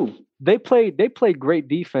solid too. They played great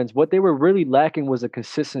defense. What they were really lacking was a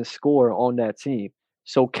consistent score on that team.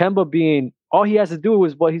 So Kemba being all he has to do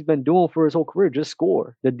is what he's been doing for his whole career, just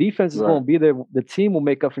score. The defense is going to be there. The team will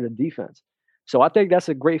make up for the defense. So I think that's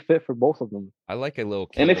a great fit for both of them. I like a little.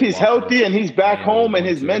 And if he's healthy and he's back home and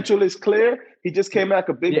his mental is clear, he just came back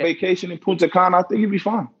a big vacation in Punta Cana. I think he'll be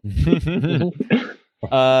fine.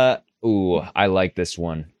 I like this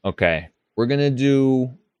one. Okay, we're gonna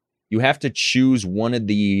do. You have to choose one of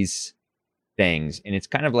these things, and it's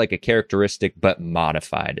kind of like a characteristic but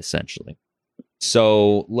modified, essentially.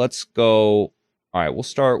 So let's go. All right, we'll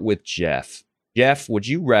start with Jeff. Jeff, would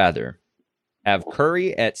you rather have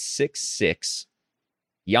Curry at 6'6",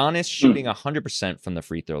 Giannis shooting 100% from the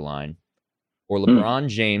free throw line, or LeBron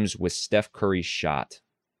James with Steph Curry's shot?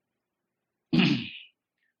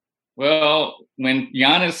 Well, when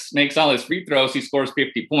Giannis makes all his free throws, he scores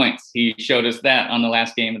 50 points. He showed us that on the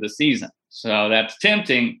last game of the season. So that's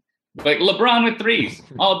tempting. But LeBron with threes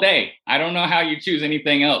all day. I don't know how you choose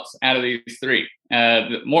anything else out of these three.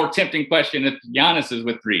 The more tempting question if Giannis is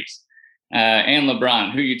with threes. And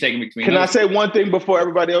LeBron, who are you taking between? Can I say one thing before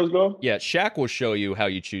everybody else go? Yeah, Shaq will show you how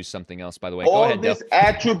you choose something else, by the way. All go ahead, this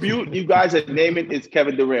attribute you guys are naming is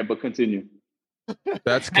Kevin Durant, but continue.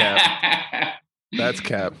 That's cap. That's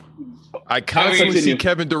cap. I constantly see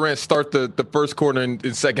Kevin Durant start the first quarter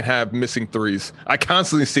in second half missing threes. I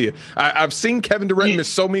constantly see it. I've seen Kevin Durant miss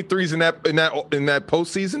so many threes in that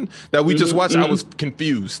postseason that we just watched. I was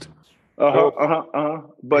confused.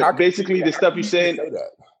 But basically, the stuff you're saying.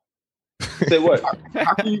 Say what?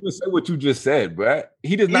 How can you even say what you just said, bro?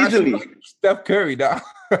 He does not shoot like Steph Curry now.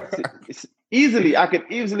 Easily, I could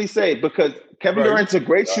easily say it because Kevin Durant's a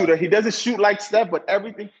great shooter. He doesn't shoot like Steph, but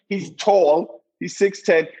everything. He's tall. He's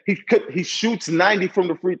 6'10". He shoots 90 from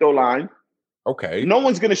the free throw line. Okay. No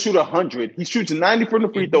one's gonna shoot 100. He shoots 90 from the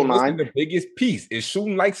free throw line. The biggest piece is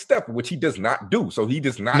shooting like Steph, which he does not do. So he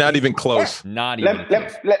does not. Not even close. Not even.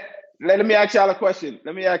 Let me ask y'all a question.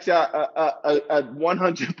 Let me ask y'all a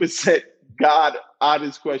 100% God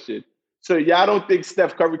honest question. So y'all don't think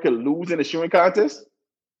Steph Curry could lose in a shooting contest?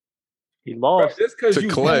 He lost to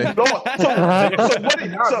Clay. So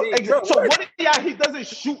what he doesn't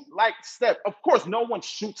shoot like Steph. Of course, no one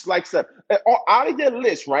shoots like Steph. Out of your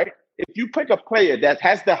list, right? If you pick a player that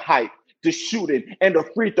has the height, the shooting, and the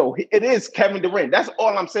free throw, it is Kevin Durant. That's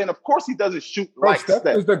all I'm saying. Of course, he doesn't shoot like Steph.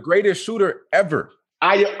 Steph is the greatest shooter ever.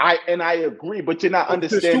 I agree, but you're not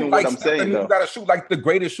understanding what I'm saying. You got to shoot like the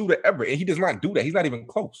greatest shooter ever, and he does not do that. He's not even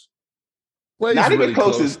close. Well, not even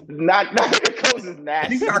close is not even close is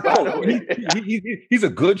nasty. He's not close. He's a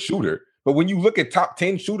good shooter, but when you look at top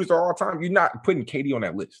 10 shooters of all time, you're not putting KD on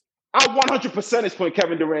that list. I 100% is putting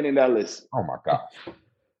Kevin Durant in that list. Oh my god,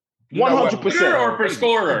 100%. Or for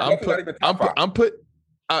scorer. I'm put.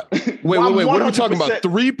 Wait. What are we talking about?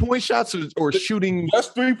 3-point shots or shooting?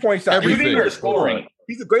 Just 3-point shots. Everything. Or scoring.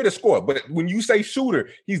 He's the greatest scorer, but when you say shooter,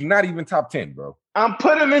 he's not even top 10, bro. I'm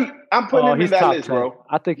putting him in that list, 10. bro.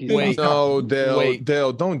 I think he's no,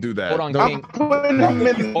 Dale, don't do that. Hold on, I'm putting him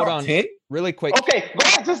in. Hold on, 10? Really quick. Okay, go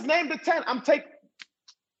ahead, just name the 10. I'm taking.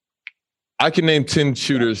 I can name 10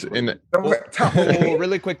 shooters in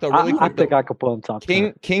really quick though. I think I could put him top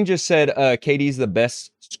 10. King just said KD's the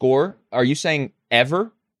best scorer. Are you saying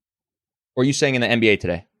ever? Or are you saying in the NBA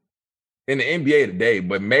today? In the NBA today,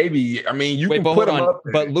 but maybe you can put him up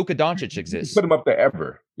there. But Luka Doncic exists. Put him up there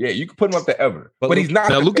ever. Yeah, you can put him up there ever. But he's not.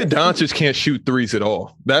 Now Luka Doncic can't shoot threes at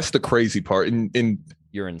all. That's the crazy part. And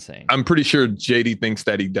you're insane. I'm pretty sure JD thinks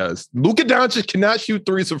that he does. Luka Doncic cannot shoot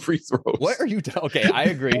threes or free throws. What are you? Okay, I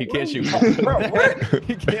agree. He can't shoot.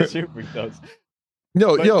 He can't shoot free throws.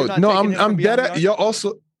 No, I'm dead at yo.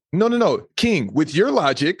 Also, no, King. With your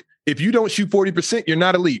logic, if you don't shoot 40%, you're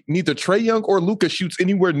not elite. Neither Trae Young or Luka shoots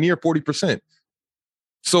anywhere near 40%.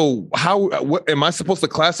 So what am I supposed to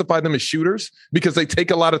classify them as shooters because they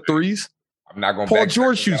take a lot of threes? I'm not going. Paul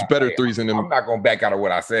George shoots better threes than them. I'm not going to back out of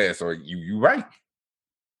what I said. So you right.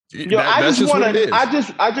 Yo, I just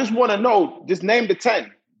want to know. Just name the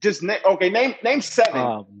 10. Just name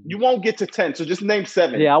 7. You won't get to 10, so just name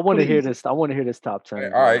 7. Yeah, I want to hear this. I want to hear this top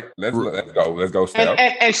 10. All right, let's go. Let's go.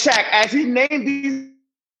 And Shaq, as he named these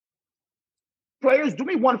players, do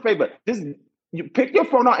me one favor. You pick your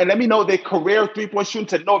phone out and let me know their career 3-point shooting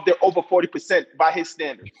to know if they're over 40% by his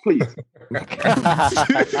standards, please.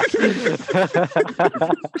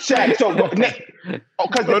 Shaq, so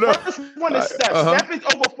because the first one is Steph. Steph is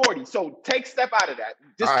over 40, so take Steph out of that.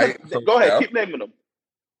 Just go ahead, keep naming them.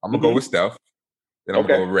 I'm gonna go with Steph. Then I'm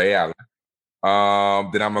gonna go with Ray Allen.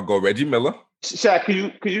 Then I'm gonna go Reggie Miller. Shaq,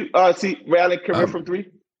 could you see Ray Allen career from 3?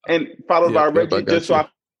 and followed by Reggie. I got Just so you. I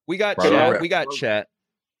We got Right, chat. right. We got chat.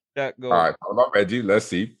 Chat go. All right, how about Reggie? Let's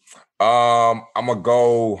see. I'm gonna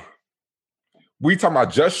go. We talking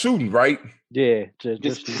about just shooting, right? Yeah,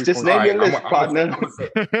 just three-point name your Alright, list, partner.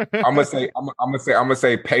 I'm gonna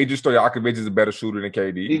say Peja Stojakovic is a better shooter than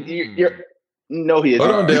KD. No, he is.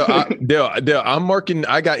 Hold on, Dale. Dale, I'm marking.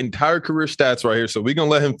 I got entire career stats right here, so we're gonna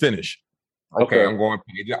let him finish. Okay, I'm going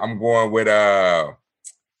Peja. I'm going with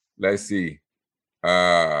let's see.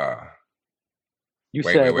 You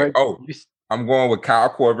Wait, said wait. Oh, I'm going with Kyle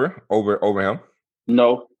Korver over him.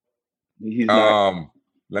 No, he's not.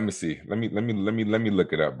 Let me see. Let me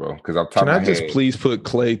look it up, bro. Because I'm Can talking. I just please put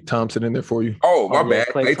Klay Thompson in there for you? Oh, my yeah, bad.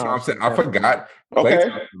 Klay Thompson. I definitely. forgot. Okay. Klay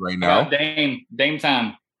Thompson right now. Dame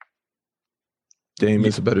time. Dame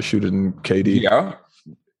is a better shooter than KD. Yeah.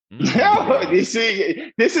 You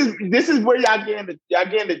see, this is where y'all getting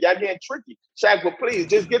tricky. Shaq, but please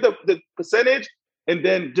just get the percentage and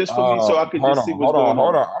then just for me so I can just see what's going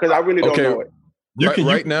on. Because I really don't know it. You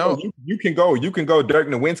can go Dirk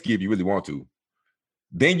Nowitzki if you really want to.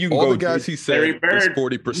 Then you can all go the guys he said is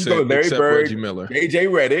 40% except Bird, Reggie Miller. JJ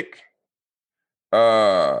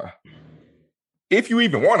Redick. If you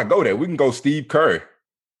even want to go there, we can go Steve Kerr.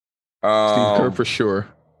 Steve Kerr for sure.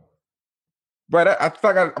 But I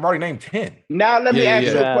thought I've already named 10. Now let me ask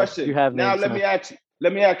you a question.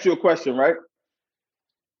 Let me ask you a question, right?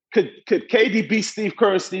 Could KD beat Steve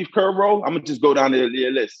Kerr and Steve Kerr roll? I'm gonna just go down the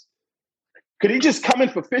list. Could he just come in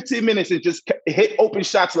for 15 minutes and just hit open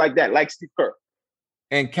shots like that, like Steve Kerr?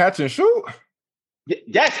 And catch and shoot?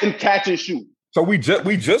 Yes, and catch and shoot. So we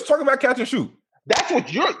just talking about catch and shoot. That's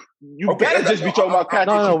what you better just be talking about catch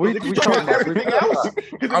and shoot. No, we talking about everything else.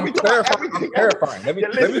 I'm clarifying. Let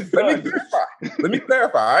me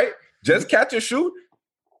clarify. All right? Just catch and shoot?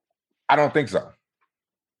 I don't think so.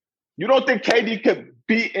 You don't think KD could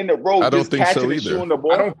be in the role just catching and shooting the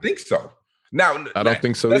ball? I don't think so. Now, I don't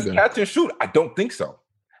think so either. Catch and shoot? I don't think so.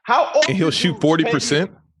 How often and he'll shoot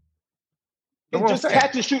 40%? And just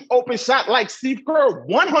catch and shoot open shot like Steve Kerr,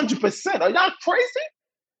 100%. Are y'all crazy?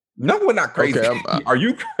 No, we're not crazy. Okay, are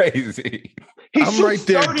you crazy? He shoots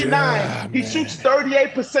 39. He shoots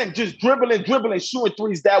 38%, just dribbling, shooting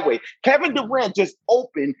threes that way. Kevin Durant just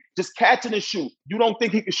open, just catching and shoot. You don't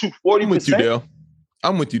think he can shoot 40%?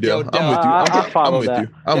 I'm with you, Dale. I'm with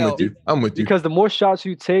you. Because the more shots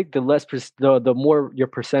you take, the less the more your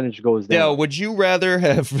percentage goes down. Dale, would you rather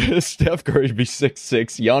have Steph Curry be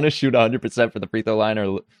 6'6", Giannis shoot 100% for the free throw line,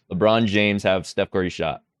 or LeBron James have Steph Curry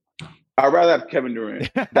shot? I'd rather have Kevin Durant.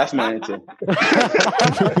 That's my answer.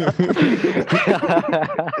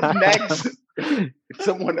 Next,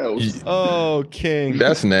 someone else. Oh, King.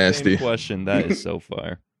 That's nasty. Question. That is so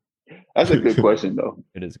fire. That's a good question, though.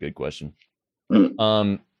 It is a good question.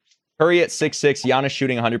 Curry at 6'6", Giannis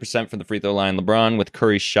shooting 100% from the free throw line. LeBron with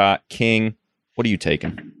Curry shot. King, what are you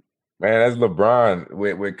taking? Man, that's LeBron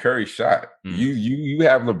with Curry shot. You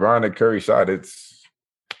have LeBron at Curry shot. It's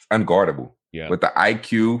unguardable. Yeah. With the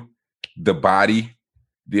IQ, the body,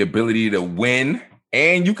 the ability to win,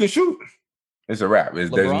 and you can shoot. It's a wrap.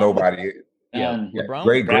 There's nobody. LeBron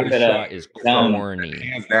great shot is corny.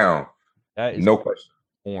 Hands down. That is no question.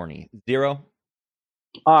 Corny. Zero.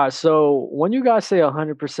 All right, so when you guys say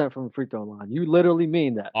 100% from the free throw line, you literally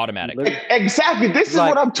mean that. Automatic. Exactly. This is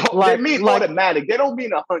what I'm talking. They mean automatic. They don't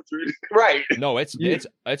mean 100. Right. No, it's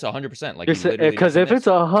 100%. Like, because if it's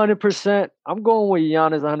 100%, I'm going with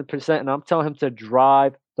Giannis 100%, and I'm telling him to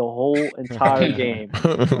drive the whole entire game.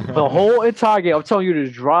 The whole entire game. I'm telling you to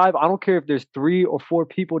drive. I don't care if there's 3 or 4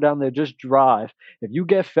 people down there. Just drive. If you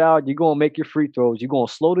get fouled, you're going to make your free throws. You're going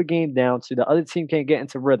to slow the game down so the other team can't get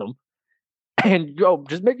into rhythm. And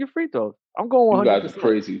just make your free throws. I'm going 100%. You guys are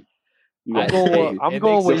crazy. I'm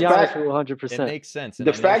going with Giannis for 100%. It makes sense.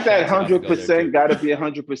 The fact that 100% got to be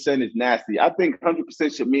 100% is nasty. I think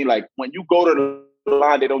 100% should mean like when you go to the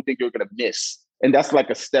line, they don't think you're going to miss. And that's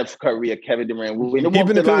like a Steph Curry or Kevin Durant.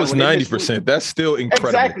 Even if it was 90%, that's still incredible.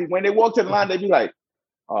 Exactly. When they walk to the line, they'd be like,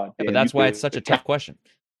 oh, damn, but that's why it's such a tough question.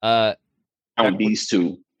 On these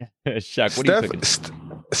two. Shaq, what are you picking?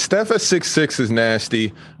 Steph at 6'6" is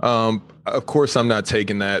nasty. Of course, I'm not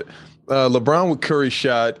taking that. LeBron with Curry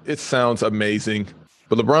shot, it sounds amazing.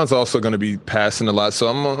 But LeBron's also going to be passing a lot. So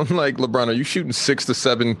I'm like, LeBron, are you shooting 6 to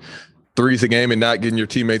 7 threes a game and not getting your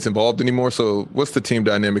teammates involved anymore? So what's the team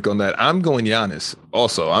dynamic on that? I'm going Giannis.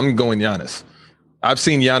 I'm going Giannis. I've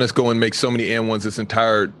seen Giannis go and make so many and ones this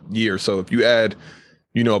entire year. So if you add,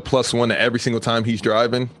 a +1 to every single time he's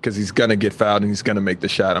driving, because he's going to get fouled and he's going to make the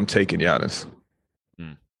shot, I'm taking Giannis.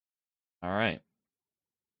 All right.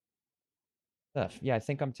 Yeah, I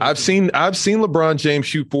think I'm taking... I've seen LeBron James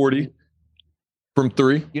shoot 40. from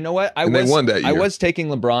 3. You know what? They won that year. I was taking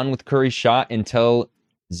LeBron with Curry's shot until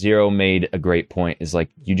Zero made a great point. Is like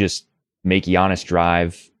you just make Giannis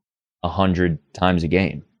drive 100 times a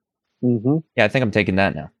game. Mm-hmm. Yeah, I think I'm taking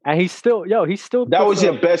that now. And he's still. That was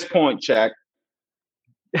your best point, Shaq.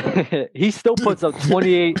 He still puts up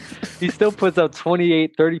 28. He still puts up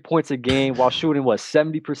 28, 30 points a game while shooting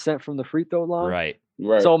 70% from the free throw line.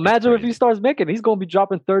 Right. So imagine if he starts making, he's going to be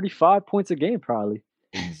dropping 35 points a game probably.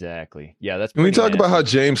 Exactly. Yeah, that's. Can we talk nasty. about how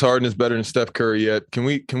James Harden is better than Steph Curry yet? Can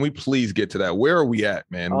we please get to that? Where are we at,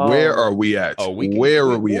 man? Where are we at? Where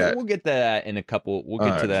are we at? We'll get to that in a couple. We'll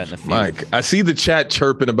get to that in a few. Mike, I see the chat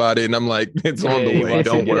chirping about it, and I'm like, it's on the way.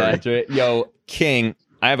 Don't worry. Yo, King,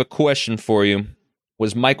 I have a question for you.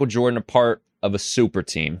 Was Michael Jordan a part of a super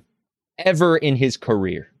team ever in his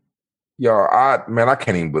career? Yo, I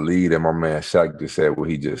can't even believe that my man Shaq just said what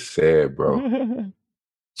he just said, bro.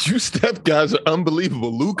 You Steph guys are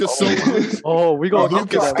unbelievable. Lucas Silva. We gonna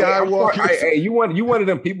Lucas Skywalker. Hey, you one of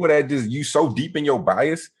them people that just you so deep in your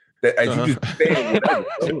bias that you just saying whatever.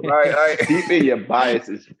 Deep in your bias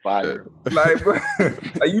is fire. Like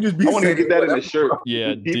you just be. I want to get that in the shirt.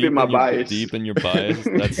 Yeah, deep in my bias. Deep in your bias.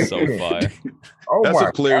 That's so fire. That's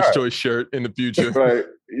a player's choice shirt in the future. Right.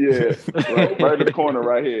 Yeah. Right in the corner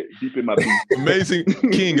right here. Deep in my beat.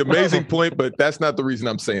 Amazing point, but that's not the reason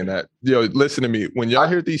I'm saying that. Yo, listen to me. When y'all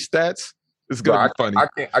hear these stats, it's gonna be funny.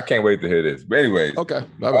 I can't wait to hear this. But anyways. Okay.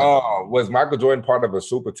 Was Michael Jordan part of a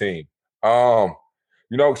super team?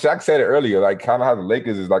 Shaq said it earlier, like kind of how the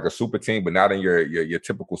Lakers is like a super team, but not in your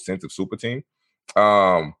typical sense of super team.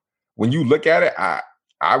 When you look at it,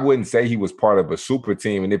 I wouldn't say he was part of a super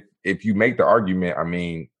team. And if you make the argument, I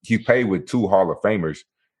mean, he played with 2 Hall of Famers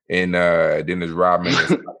in Dennis Rodman.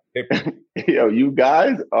 Yo, you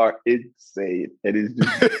guys are insane. It is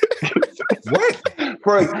just what?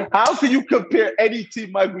 First, how can you compare any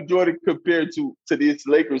team Michael Jordan compared to this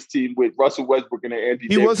Lakers team with Russell Westbrook and Anthony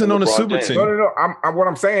Davis? He wasn't on a super team. No. What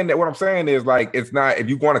I'm saying is like it's not. If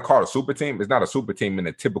you want to call it a super team, it's not a super team in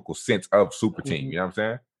the typical sense of super team. You know what I'm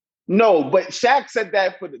saying? No, but Shaq said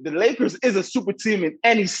that for the Lakers is a super team in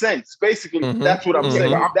any sense. Basically, that's what I'm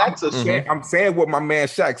saying. I'm saying what my man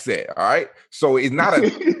Shaq said. All right, so it's not a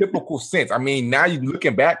typical sense. I mean, now you're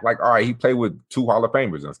looking back, like, all right, he played with 2 Hall of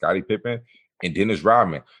Famers, and Scottie Pippen and Dennis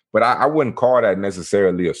Rodman. But I wouldn't call that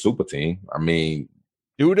necessarily a super team. I mean,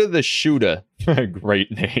 Duda the Shooter,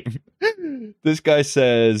 great name. This guy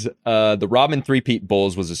says the Rodman 3-peat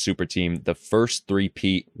Bulls was a super team. The first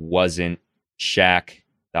 3-peat wasn't. Shaq.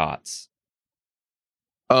 Thoughts?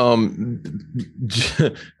 My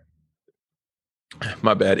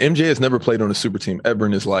bad. MJ has never played on a super team ever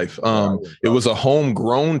in his life. It was a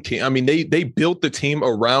homegrown team. I mean, they built the team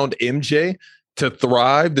around MJ to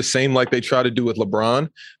thrive, the same like they try to do with LeBron.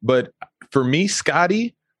 But for me,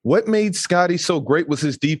 Scotty, what made Scotty so great was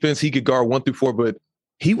his defense. He could guard 1 through 4, but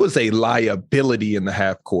he was a liability in the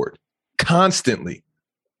half court constantly.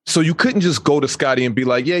 So you couldn't just go to Scotty and be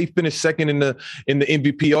like, yeah, he finished second in the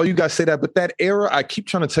MVP. All you guys say that, but that era, I keep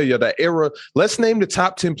trying to tell you that era. Let's name the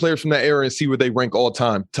top 10 players from that era and see where they rank all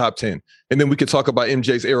time, top 10. And then we could talk about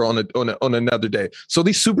MJ's era on another day. So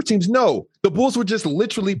these super teams, no, the Bulls were just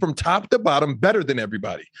literally from top to bottom better than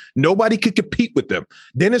everybody. Nobody could compete with them.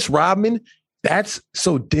 Dennis Rodman is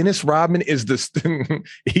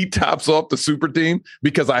he tops off the super team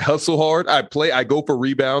because I hustle hard. I go for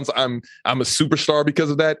rebounds. I'm a superstar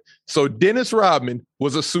because of that. So Dennis Rodman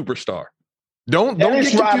was a superstar. Don't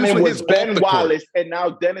Dennis get Rodman with was Ben Wallace, and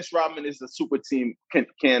now Dennis Rodman is a super team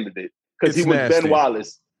candidate because he was nasty. Ben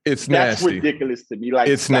Wallace. That's nasty. Ridiculous to me. Like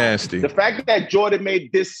it's nasty. The fact that Jordan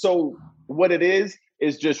made this so what it is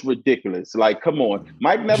just ridiculous. Like, come on,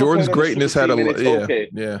 Mike never. Jordan's greatness had a okay.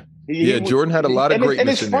 Jordan had a lot of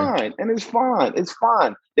greatness and it's fine. It's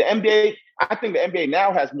fine. The NBA, I think the NBA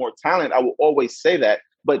now has more talent. I will always say that,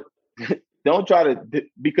 but don't try to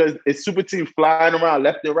because it's super teams flying around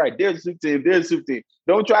left and right. There's a super team. There's a super team.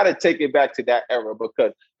 Don't try to take it back to that era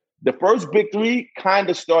because the first big 3 kind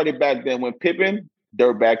of started back then when Pippen,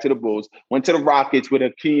 they're back to the Bulls, went to the Rockets with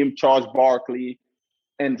Hakeem, Charles Barkley,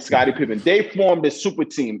 and Scottie Pippen. They formed a super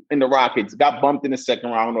team in the Rockets, got bumped in the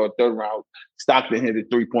second round or third round. Stockton hit a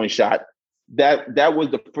 3-point shot. That was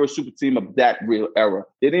the first super team of that real era.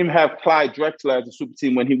 They didn't even have Clyde Drexler as a super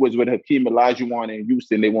team when he was with Hakeem Olajuwon in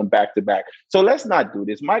Houston. They went back to back. So let's not do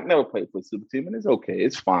this. Mike never played for a super team, and it's okay.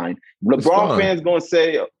 It's fine. LeBron fans going to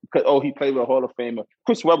say, he played with a Hall of Famer.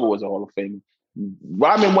 Chris Webber was a Hall of Famer.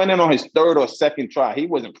 Rodman went in on his 3rd or 2nd try. He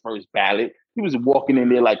wasn't first ballot. He was walking in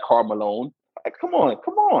there like Karl Malone. Like, come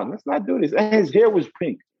on. Let's not do this. And his hair was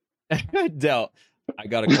pink. Del, I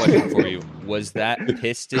got a question for you. Was that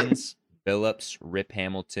Pistons, Phillips, Rip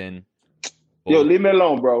Hamilton Yo, leave me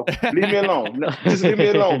alone, bro. Leave me alone. No, just leave me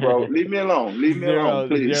alone, bro. Leave me alone. Leave me alone,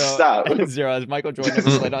 please. Stop. Zero. As Michael Jordan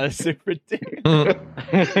never played on a super team.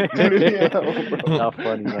 Leave me alone, bro. Not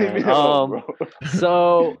funny, man. Leave me alone, bro.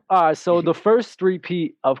 So, all right. So the first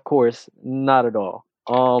three-peat, of course, not at all.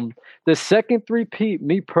 The second three-peat,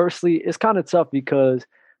 me personally, it's kind of tough because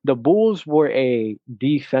the Bulls were a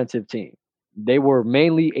defensive team. They were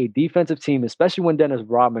mainly a defensive team, especially when Dennis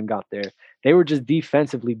Rodman got there. They were just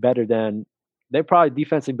defensively better than they're probably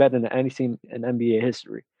defensively better than any team in NBA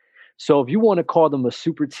history. So if you want to call them a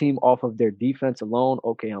super team off of their defense alone,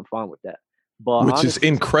 okay, I'm fine with that. But which is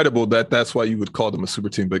incredible that's why you would call them a super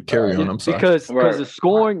team. But carry on. I'm sorry. Because the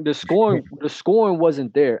scoring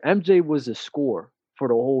wasn't there. MJ was a scorer for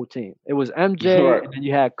the whole team. It was MJ, and then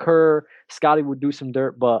you had Kerr. Scotty would do some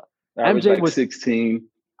dirt, but MJ was 16.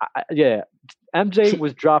 MJ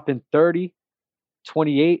was dropping 30,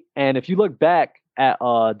 28, and if you look back at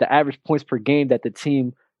the average points per game that the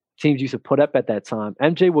teams used to put up at that time,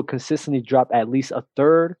 MJ would consistently drop at least a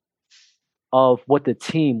third of what the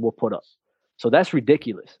team will put up. So that's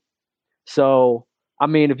ridiculous. So, I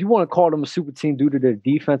mean, if you want to call them a super team due to their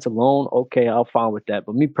defense alone, okay, I'm fine with that.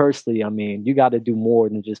 But me personally, I mean, you got to do more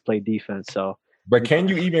than just play defense. So, but can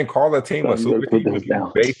you even call a team a super team if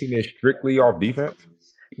you're basing it strictly off defense?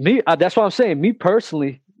 That's what I'm saying. Me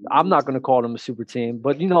personally, I'm not going to call them a super team.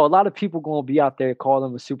 But, you know, a lot of people going to be out there calling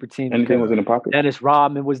them a super team. Anything was in the pocket. Dennis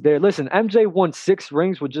Rodman was there. Listen, MJ won 6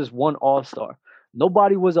 rings with just one All-Star.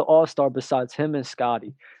 Nobody was an All-Star besides him and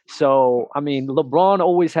Scotty. So, I mean, LeBron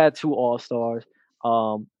always had 2 All-Stars.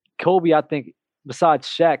 Kobe, I think, besides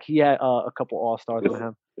Shaq, he had a couple All-Stars with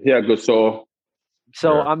him. Yeah, Gasol.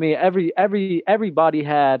 So, I mean, everybody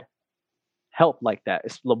had help like that.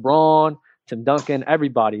 It's LeBron, Tim Duncan,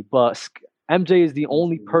 everybody. But MJ is the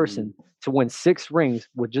only person to win 6 rings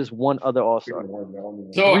with just one other All-Star.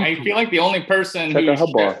 So I feel like the only person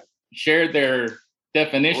who shared their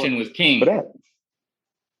definition was King.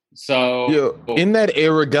 So in that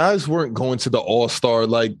era, guys weren't going to the All-Star.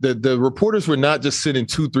 Like the reporters were not just sending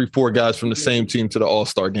 2, 3, 4 guys from the same team to the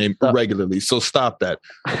All-Star game regularly. So stop that.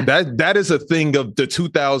 That is a thing of the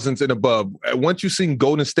 2000s and above. Once you've seen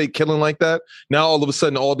Golden State killing like that, now all of a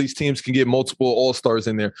sudden all these teams can get multiple All-Stars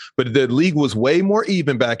in there. But the league was way more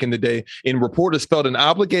even back in the day, and reporters felt an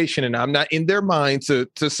obligation, and I'm not in their mind to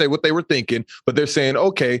say what they were thinking, but they're saying,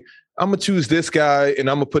 okay, I'm going to choose this guy and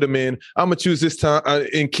I'm going to put him in. I'm going to choose this time.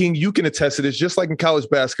 And King, you can attest to this. Just like in college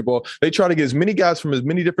basketball, they try to get as many guys from as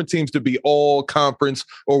many different teams to be all conference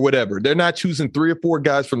or whatever. They're not choosing 3 or 4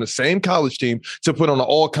 guys from the same college team to put on an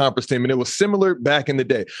all conference team. And it was similar back in the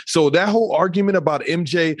day. So that whole argument about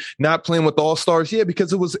MJ not playing with all-stars,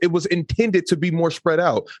 because it was intended to be more spread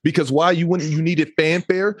out. Because why you needed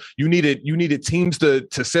fanfare, you needed teams to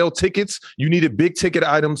sell tickets, you needed big ticket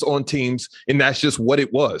items on teams, and that's just what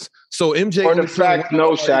it was. So MJ, or the fact,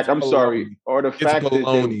 no, Shaq, I'm sorry, or the fact that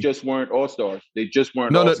they just weren't all-stars. They just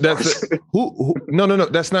weren't. No, all-stars. that's who? No,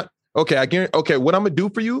 that's not. Okay, I guarantee. Okay, what I'm gonna do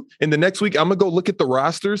for you in the next week, I'm gonna go look at the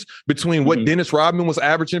rosters between what Dennis Rodman was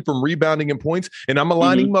averaging from rebounding and points, and I'm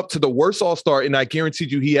aligning him up to the worst all-star, and I guarantee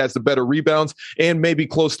you he has the better rebounds and maybe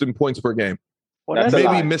close to points per game. Well,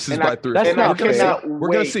 maybe he misses by 3. We're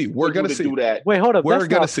gonna see. We're gonna see. Wait, hold up. We're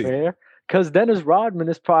gonna see. Because Dennis Rodman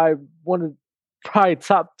is probably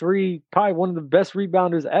top 3, probably one of the best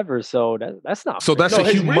rebounders ever. So that's not. So that's a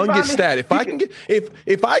humongous stat. If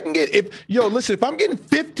I'm getting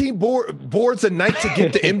 15 boards a night to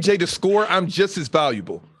get to MJ to score, I'm just as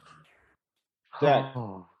valuable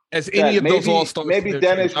as any of those all-stars. Maybe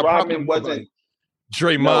Dennis Rodman wasn't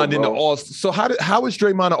Draymond in the All-Star. So how is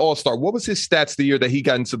Draymond an All-Star? What was his stats the year that he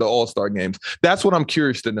got into the All-Star games? That's what I'm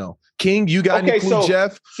curious to know. King, you got any clue,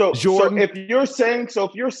 Jeff? Jordan? So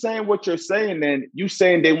if you're saying what you're saying, then you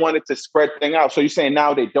saying they wanted to spread things out. So you're saying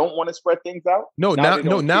now they don't want to spread things out? Now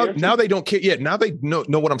they don't care. Yeah, now they know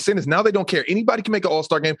what I'm saying is now they don't care. Anybody can make an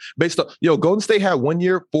All-Star game based on Golden State had 1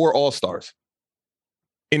 year 4 All-Stars.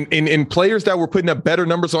 In players that were putting up better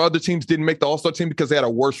numbers on other teams didn't make the All-Star team because they had a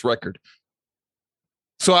worse record.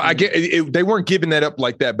 So I get it, they weren't giving that up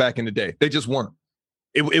like that back in the day. They just weren't.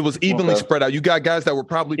 It was evenly spread out. You got guys that were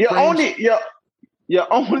probably your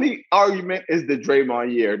only argument is the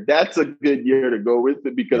Draymond year. That's a good year to go with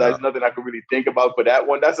it because there's nothing I can really think about for that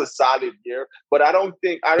one. That's a solid year, but I don't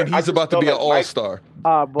think he's about to be an all-star.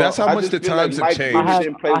 That's how much the times have changed.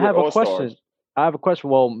 I have a question.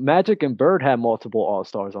 Well, Magic and Bird had multiple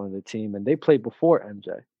all-stars on the team, and they played before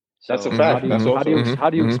MJ. So that's a fact. How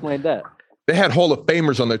do you explain that? They had Hall of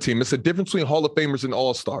Famers on their team. It's a difference between Hall of Famers and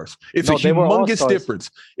All-Stars. It's a they were humongous All-Stars.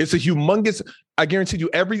 difference. It's a humongous. I guarantee you,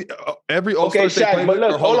 every Okay, All-Stars they Shaq, play but with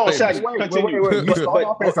are look, Hall hold on, of Famers. Shaq. Wait. Continue. You start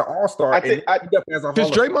off as an all-star. I think-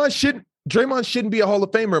 Because Draymond shouldn't be a Hall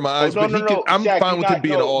of Famer in my eyes, no, but I'm Shaq, fine with him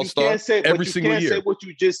being an All-Star every single year. You can't say what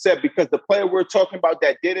you just said because the player we're talking about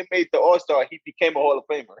that didn't make the All-Star, he became a Hall of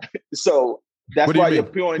Famer. So that's What do you why mean? you're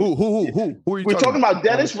pure. Who are you We're talking about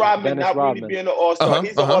Dennis Rodman Dennis not Rodman. really being an All-Star.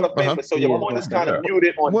 He's a Hall of Famer. So your Yeah. point is kind of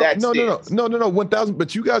muted on that stance. No, 1,000.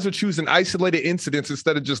 But you guys are choosing isolated incidents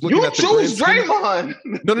instead of just looking You at the choose grand scheme.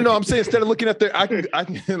 Draymond. No. I'm saying instead of looking at I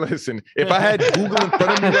can listen. If I had Google in front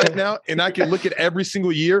of me right now and I can look at every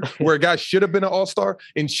single year where a guy should have been an All-Star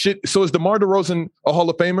and shit. So is DeMar DeRozan a Hall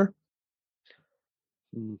of Famer?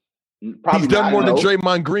 Probably He's done not, more than no.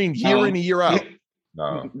 Draymond Green year in and year out,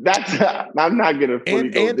 No. I'm not gonna fully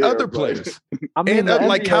go and there, other but- players. I mean, And the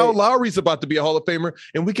like NBA Kyle Lowry's about to be a Hall of Famer,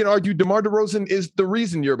 and we can argue DeMar DeRozan is the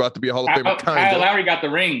reason you're about to be a Hall of Famer. Kyle Lowry got the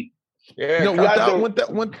ring. Yeah. No, Kyle-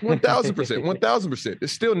 1,000%. 1,000%.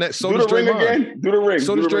 It's still net. So Do does the ring Draymond. again. Do the ring.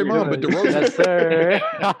 So Do does the ring Draymond, again. but DeRozan, Yes, sir.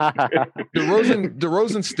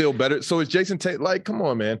 DeRozan's still better. So is Jason Tate. Like, come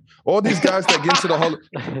on, man. All these guys that get into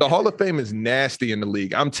the Hall of Fame is nasty in the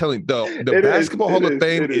league. I'm telling you, the It is. Basketball Hall It of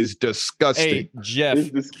Fame is. is disgusting. Hey, Jeff,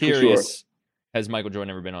 This is for curious. Has Michael Jordan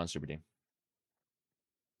ever been on a super team?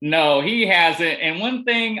 No, he hasn't. And one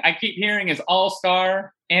thing I keep hearing is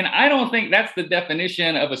all-star. And I don't think that's the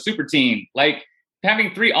definition of a super team. Like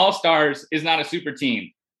having 3 all-stars is not a super team.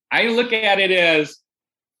 I look at it as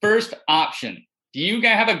first option. Do you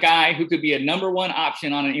have a guy who could be a number 1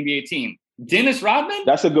 option on an NBA team? Dennis Rodman?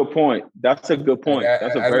 That's a good point. That's a good point.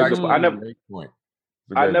 That's a very good point.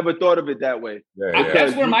 I never thought of it that way. Yeah.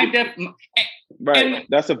 That's where my Right. And-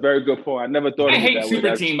 That's a very good point. I never thought I of it hate that way.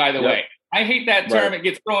 super team, by the way. I hate that term. Right. It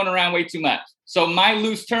gets thrown around way too much. So my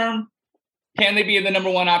loose term, can they be the number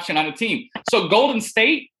 1 option on a team? So Golden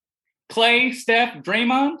State, Clay, Steph,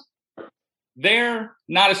 Draymond, they're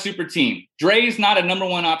not a super team. Dre's not a number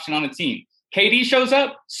 1 option on a team. KD shows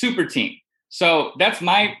up, super team. So that's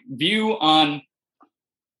my view on.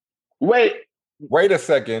 Wait a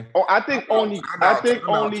second. Oh, I think only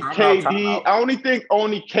KD. I only think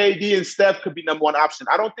only KD and Steph could be number 1 option.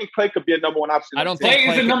 I don't think Clay could be a number 1 option. I don't Clay think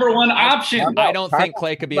is the number 1 option. I don't think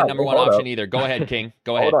Clay could be a number 1 Hold option up. either. Go ahead, King.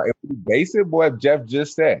 Go ahead. Hold on. If we base it, what Jeff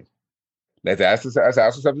just said, let's ask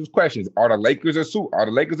ourselves these questions. Are the Lakers a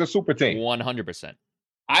super team? 100%.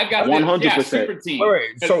 I've got 100%. Yeah, super team.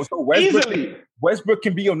 Wait. So Easily. Westbrook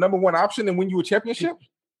can be your number 1 option and win you a championship?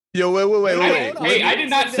 Yo, wait. Hey, I did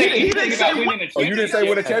not say He didn't anything say about winning a championship. Oh, you didn't say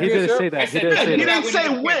win a He championship? didn't say that. I He said didn't say He that. didn't say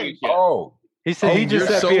winning a win. championship. Oh. He said he just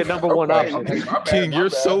you're said be a so- number 1 okay. option. My bad, King, my you're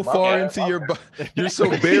bad, so my far bad, into my your bad. you're so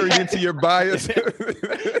buried into your bias. He's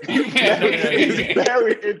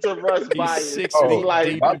very into Russ bias. 6 Oh, feet like,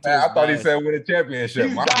 deep My into bad. his I thought he bias. said win a championship.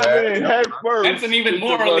 He's My diving in bad. head first. That's an even into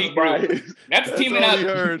more Russ elite group. bias. That's teaming all up he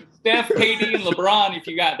heard. Steph, KD, and LeBron if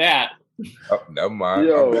you got that. Oh, never mind. My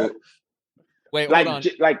Yo, bad. Wait, hold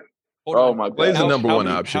like, on. oh Hold on. my Clay's god, the number How 1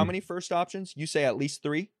 many- option. How many first options? You say at least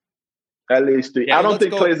 3? at least 3. Yeah, I don't let's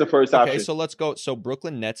think go- Clay's the first Okay, option. so let's go. So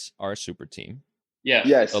Brooklyn Nets are a super team. Yes.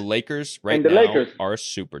 Yes, The Lakers right And the now Lakers. are a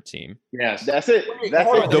super team. Yes. that's it. That's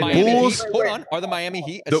hold Are it. the The Miami Bulls- Heat, hold on. Are the Miami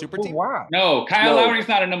Heat a The- super team? Why? No, Kyle No. Lowry's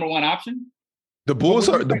not a number 1 option. The Bulls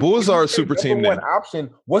are a super team Number now. 1 option.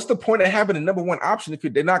 What's the point of having a number 1 option if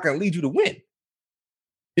they're not going to lead you to win?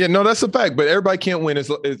 Yeah, no, that's a fact. But everybody can't win. Is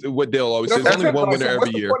what Dale always says. That's Only it. one So winner what's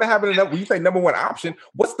every the year. point of having when you say number 1 option?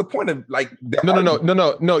 What's the point of like?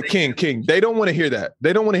 No, King. They don't want to hear that.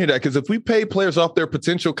 They don't want to hear that because if we pay players off their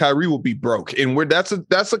potential, Kyrie will be broke, and that's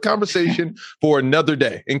a conversation for another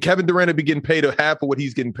day. And Kevin Durant would be getting paid half of what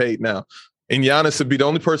he's getting paid now, and Giannis would be the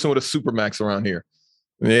only person with a supermax around here.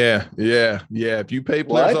 Yeah. If you pay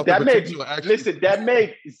players off their potential, that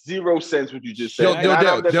makes 0 sense what you just said. Yo, And I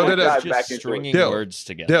don't Dale, dive Just back into it. stringing Dale, words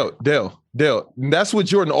together. Dale. That's what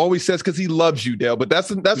Jordan always says because he loves you, Dale. But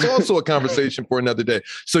that's also a conversation for another day.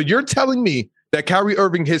 So you're telling me that Kyrie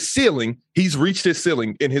Irving, he's reached his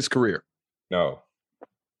ceiling in his career. No.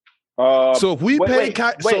 So if we pay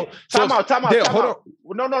time out. Dale, hold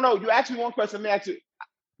on. No. You asked me one question. Let me ask you.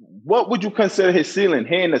 What would you consider his ceiling?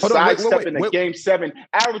 Hitting a Hold on, sidestep in a wait. game 7,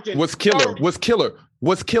 averaging Was killer.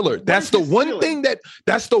 That's the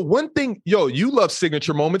one thing. Yo, you love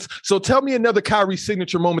signature moments. So tell me another Kyrie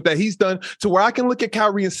signature moment that he's done to where I can look at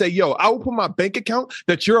Kyrie and say, yo, I will put my bank account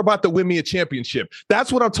that you're about to win me a championship.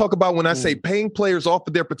 That's what I'm talking about when I say paying players off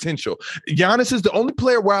of their potential. Giannis is the only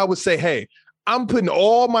player where I would say, hey, I'm putting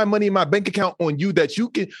all my money in my bank account on you that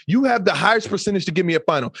you have the highest percentage to give me a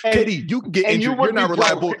final. KD, you can get injured. You're not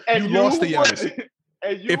reliable. You lost to Giannis.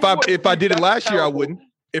 If I did it last year, I wouldn't.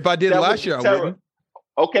 If I did it last year, I wouldn't.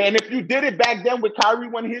 Okay, and if you did it back then with Kyrie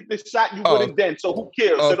when he hit the shot, you wouldn't then. So who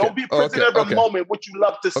cares? So don't be prisoner of the moment, what you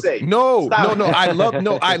love to say. No. I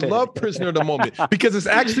love prisoner of the moment because it's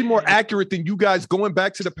actually more accurate than you guys going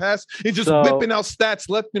back to the past and just whipping out stats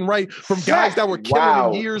left and right from guys that were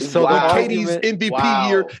killing in years. So KD's MVP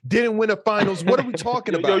year didn't win a finals. What are we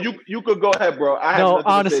talking about? You could go ahead, bro.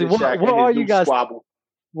 Honestly, what are you guys?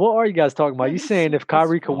 What are you guys talking about? You saying if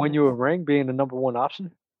Kyrie could win you a ring, being the number one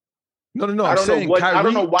option? No. I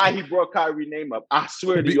don't know why he brought Kyrie's name up. I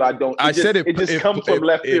swear to you, I don't. It just comes from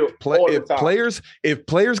left field all the time. If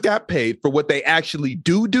players got paid for what they actually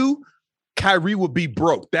do, Kyrie would be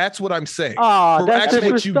broke. That's what I'm saying. Oh, that's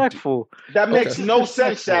disrespectful. That makes no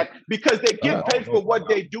sense, Shaq, because they get paid for what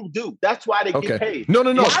they do. That's why they get paid. No.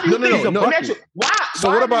 Why? So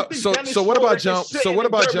what about John? This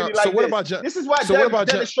is why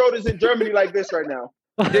Dennis Schroeder's in Germany like this right now.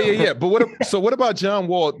 Yeah. But what about John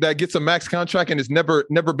Wall that gets a max contract and has never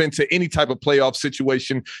been to any type of playoff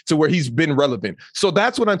situation to where he's been relevant? So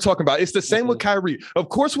that's what I'm talking about. It's the same with Kyrie. Of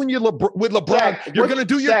course, when you're with LeBron, Jack, you're going to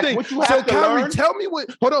do your thing. So Kyrie, tell me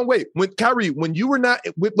what. Hold on, wait. When you were not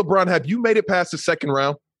with LeBron, have you made it past the second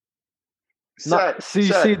round? See,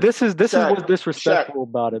 this is what's disrespectful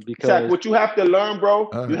about it because what you have to learn, bro.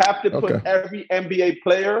 You have to put every NBA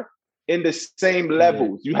player in the same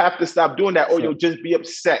levels. You have to stop doing that or you'll just be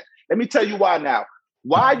upset. Let me tell you why now.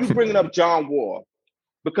 Why are you bringing up John Wall?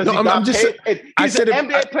 Because he got paid. He's an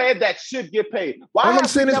NBA player that should get paid. Why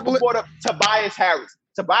have you never brought up Tobias Harris?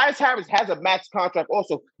 Tobias Harris has a max contract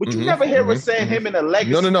also, but you never hear us saying him in a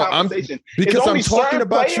legacy conversation. Because I'm talking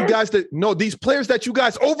about you guys these players that you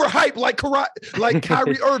guys overhype like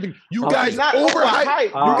Kyrie Irving. You guys overhype.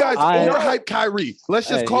 You guys overhype Kyrie. Let's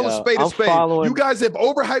just call a spade a spade. You guys have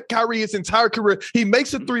overhyped Kyrie his entire career. He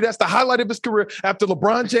makes a three. That's the highlight of his career. After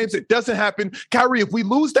LeBron James, it doesn't happen. Kyrie, if we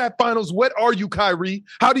lose that finals, what are you, Kyrie?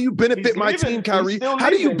 How do you benefit my team, Kyrie? How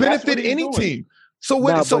do you benefit any team?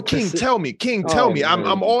 So King, tell me.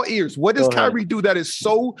 I'm all ears. What does Kyrie do that is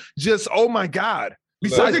so just, oh my God?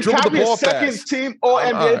 Besides dribble the ball second fast. Team All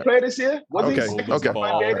NBA player this year? Okay.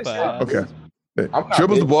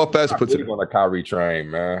 Dribbles the ball fast. Puts it on a Kyrie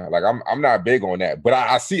train, man. Like I'm not big on that, but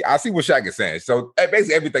I see what Shaq is saying. So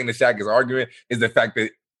basically, everything that Shaq is arguing is the fact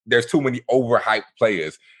that there's too many overhyped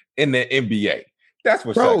players in the NBA. That's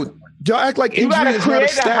what. Bro, y'all act like injury is not a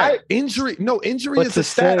stat. Injury is a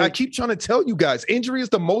stat. I keep trying to tell you guys, injury is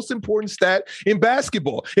the most important stat in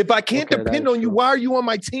basketball. If I can't depend on you, why are you on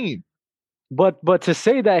my team? But to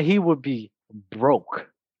say that he would be broke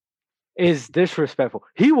is disrespectful.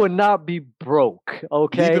 He would not be broke.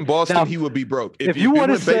 Okay, leaving Boston, now, he would be broke. If you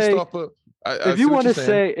want to say,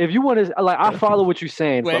 if you want to, like, I follow what you're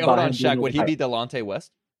saying. Wait, hold on, Shaq. Would he be Delonte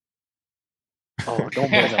West? Oh, don't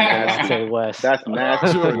bring up Delonte West. That's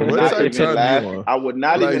nasty. Jordan, what type time you on? I would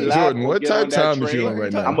not even laugh. Jordan, what type time is you on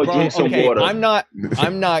right now? I'm gonna drink some water.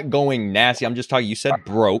 I'm not going nasty. I'm just talking. You said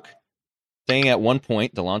broke. Saying at one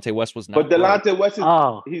point Delonte West was not. But Delonte West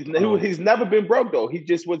is he's never been broke though. He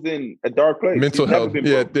just was in a dark place. Mental health.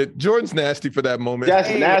 Yeah, Jordan's nasty for that moment. That's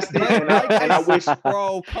nasty. And I wish,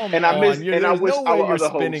 bro, come on. I wish no our other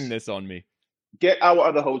spinning this on me. Get our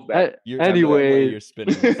other host back. Anyways,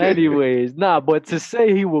 but to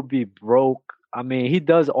say he will be broke, I mean, he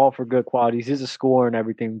does offer good qualities. He's a scorer and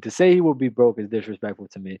everything. To say he will be broke is disrespectful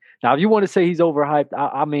to me. Now, if you want to say he's overhyped,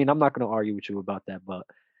 I mean, I'm not going to argue with you about that. But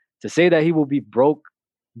to say that he will be broke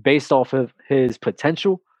based off of his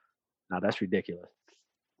potential, that's ridiculous.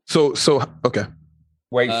 So okay.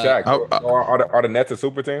 Wait, Shaq, are the Nets a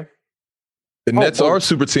super team? The Nets are a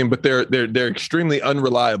super team, but they're extremely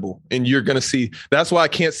unreliable, and you're going to see. That's why I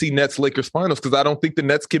can't see Nets Lakers finals because I don't think the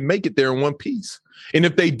Nets can make it there in one piece. And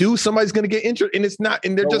if they do, somebody's going to get injured, and it's not,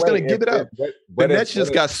 and they're just going to give it up. The Nets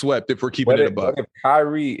just got swept. If we're keeping it a buck, if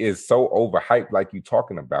Kyrie is so overhyped, like you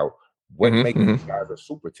talking about, what makes these guys a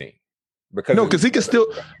super team? Because he can still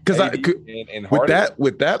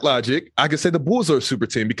with that logic, I could say the Bulls are a super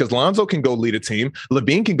team because Lonzo can go lead a team,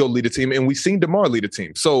 LaVine can go lead a team, and we've seen DeMar lead a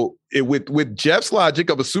team. So with Jeff's logic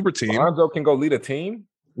of a super team, Lonzo can go lead a team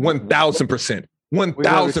 1,000%.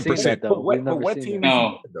 1,000%. But what team?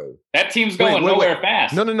 No, that team's going nowhere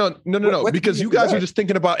fast. No. Because you guys are just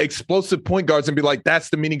thinking about explosive point guards and be like,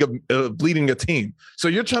 that's the meaning of leading a team. So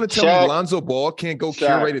you're trying to tell me Lonzo Ball can't go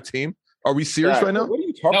curate a team? Are we serious right now? What are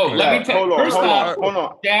you talking about? Let me tell you. First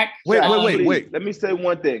off, Jack. Wait. Let me say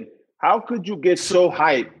one thing. How could you get so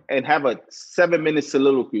hyped and have a 7-minute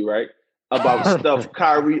soliloquy, right, about stuff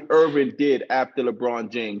Kyrie Irving did after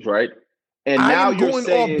LeBron James, right? And now you're going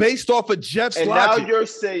saying all based off of Jeff's logic. Now you're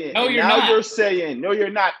saying, no,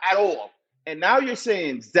 you're not at all. And now you're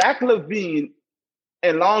saying Zach LaVine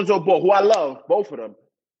and Lonzo Ball, who I love, both of them,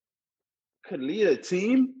 could lead a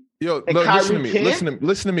team. Yo, and look, listen to Kyrie me. can't?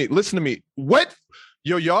 Listen to me. What?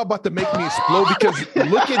 Yo, y'all about to make me explode because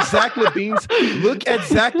look at Zach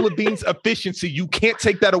LaVine's efficiency. You can't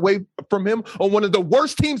take that away from him on one of the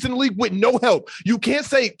worst teams in the league with no help. You can't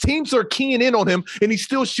say teams are keying in on him and he's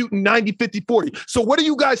still shooting 90, 50, 40. So what are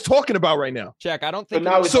you guys talking about right now? Check. I don't think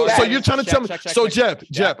now it's So Zach. you're trying to tell me. So Jeff,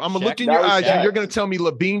 I'm gonna look in your That was eyes and Zach. you're gonna tell me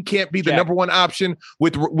LaVine can't be the Jack. number one option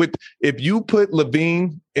with if you put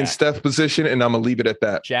LaVine in Jack. Steph's position, and I'm gonna leave it at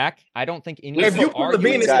that. Jack, I don't think anyone If you would put argue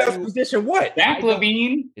LaVine in with Steph's you. position, what? Zach LaVine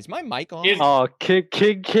Is my mic on? is Oh, King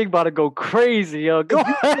about to go crazy, yo. Go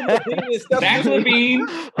ahead. Zach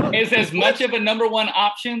LaVine is as much of a number one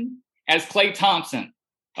option as Klay Thompson.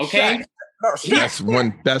 Okay. That's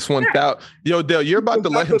one thought. Yo, Dale, you're about to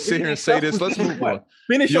let him sit here and say this. Let's move on.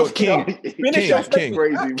 Finish Yo, your King, Finish your King,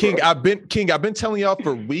 statement. King, I've been telling y'all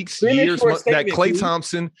for weeks, Finish years, your months, that statement, Klay King.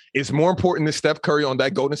 Thompson is more important than Steph Curry on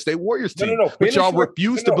that Golden State Warriors team. No. But Finish y'all your-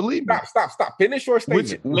 refuse to believe me. Stop. Finish your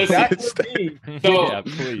statement. Which- Zach which- LaVine So- Yeah,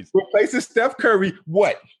 please. replaces Steph Curry.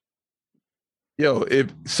 What? Yo,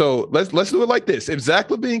 let's do it like this. If Zach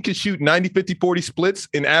LaVine can shoot 90, 50, 40 splits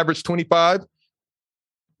and average 25,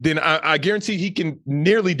 then I guarantee he can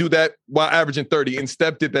nearly do that while averaging 30. And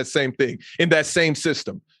Steph did that same thing in that same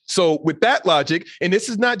system. So with that logic, and this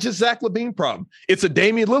is not just Zach LaVine problem, it's a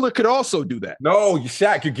Damian Lillard could also do that. No,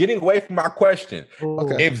 Shaq, you're getting away from my question.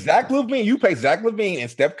 Okay. If Zach LaVine, you play Zach LaVine in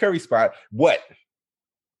Steph Curry spot, what?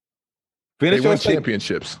 They Finish your win statement.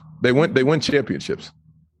 championships. They win championships.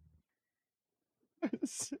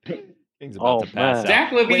 King's about to pass man. out.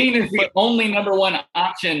 Zach LaVine Wait, is the only number one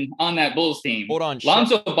option on that Bulls team. Hold on,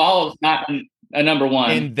 Lonzo Ball is not a number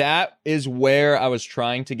one. And that is where I was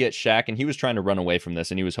trying to get Shaq, and he was trying to run away from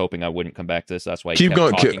this, and he was hoping I wouldn't come back to this. That's why he Keep kept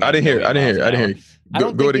going. talking I didn't hear. at a million miles an hour. you. I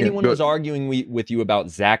don't Go think again. anyone was arguing with you about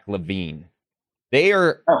Zach LaVine. They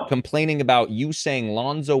are Oh. complaining about you saying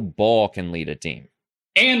Lonzo Ball can lead a team.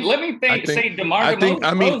 And let me I think- say DeMar I think-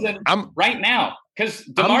 I mean, DeRozan I'm right now. Because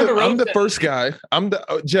DeMar I'm DeRozan the first guy.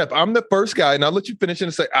 Jeff. I'm the first guy, and I'll let you finish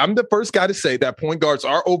and say I'm the first guy to say that point guards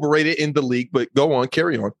are overrated in the league. But go on,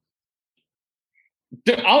 carry on.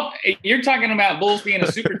 You're talking about Bulls being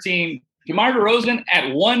a super team. DeMar DeRozan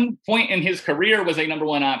at one point in his career was a number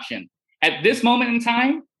one option. At this moment in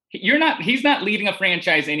time, he's not leading a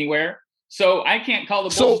franchise anywhere. So I can't call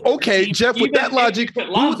the Bulls. So okay, team, Jeff, with even that if logic, you put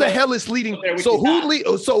who Lonzo the hell is leading? there, which So is who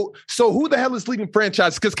not. so who the hell is leading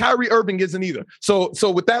franchise? Because Kyrie Irving isn't either. So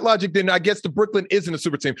with that logic, then I guess the Brooklyn isn't a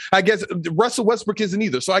super team. I guess Russell Westbrook isn't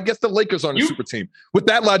either. So I guess the Lakers aren't a super team. With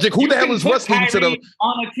that logic, who You the hell can is put Russ leading to the? Kyrie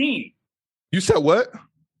on a team? You said what?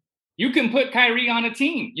 You can put Kyrie on a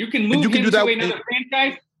team. You can move you can him do to that- another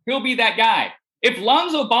franchise. He'll be that guy. If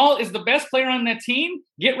Lonzo Ball is the best player on that team,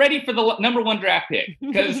 get ready for the number one draft pick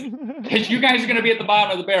because you guys are going to be at the bottom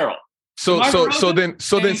of the barrel. So DeMar then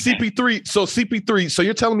DeRozan and- CP3. So CP3. So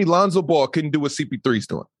you're telling me Lonzo Ball couldn't do what CP3's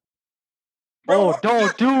doing? Oh,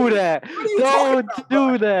 don't do that. Don't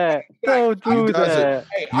do that. Don't do You guys are- that.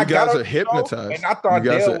 Hey, You I guys got are on the show, hypnotized. And I thought You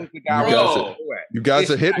guys Dale are- was the guy. you guys who are- was doing You guys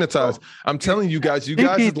It's are hypnotized. I'm telling you guys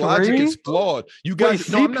CP3? logic is flawed. You guys,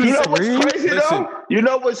 Wait, no, I'm not You know saying- what's crazy Listen. though? You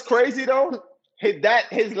know what's crazy though?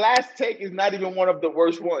 His last take is not even one of the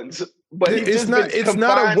worst ones. But he's It's just not. been It's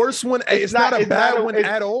not a confined- worse one. It's not a bad one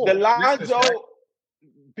it's- at all. The Lonzo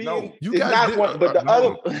being No, you is guys not did- one, but the no,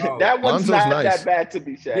 other no. that one's Lonzo's not nice. that bad to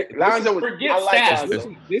be Shaq. This- Lonzo, forget I like stats.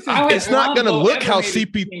 Lonzo. This is How has It's not gonna Lonzo look ever how made his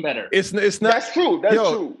CP team better? It's not. That's true. That's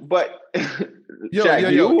Yo. true. But Yo, Shaq, yo,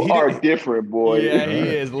 you he are didn't- different, boy. Yeah, he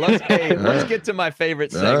is. Let's get to my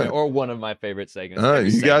favorite segment, Alright. or one of my favorite segments. All right, Every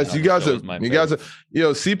you segment guys, on you the guys show are, is my you guys are,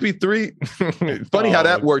 favorite. CP3. Funny how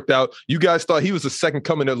that worked out. You guys thought he was the second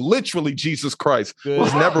coming of literally Jesus Christ. Good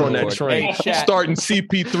Was never on that Lord. train. Hey, chat. Starting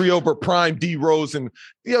CP3 over Prime D Rose and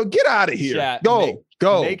get out of here. Chat,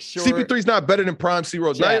 Go. make sure- CP3's not better than Prime C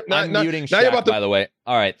Rose. Chat, I'm muting now you're Shaq, about to by the way.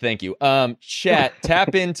 All right, thank you. Chat,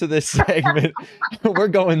 tap into this segment. We're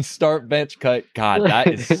going start, bench, cut. God, that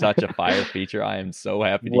is such a fire feature. I am so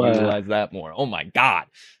happy to Wow. utilize that more. Oh my God.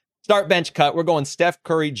 Start, bench, cut. We're going Steph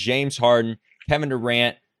Curry, James Harden, Kevin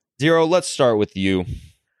Durant. Zero, let's start with you.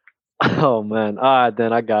 Oh man. All right,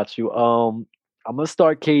 then I got you. I'm gonna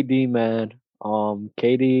start KD, man.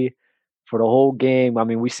 KD for the whole game. I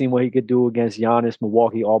mean, we seen what he could do against Giannis,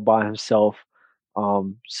 Milwaukee, all by himself.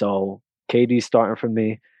 So KD starting for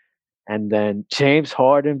me. And then James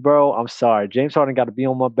Harden, bro. I'm sorry. James Harden got to be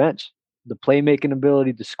on my bench. The playmaking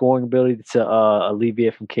ability, the scoring ability to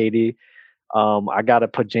alleviate from KD. I got to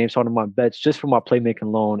put James Harden on my bench just for my playmaking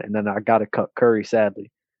alone. And then I got to cut Curry, sadly.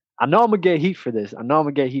 I know I'm gonna get heat for this.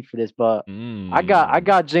 But I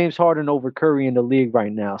got James Harden over Curry in the league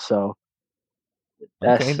right now. So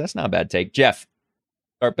that's not a bad take. Jeff,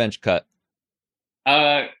 start bench cut.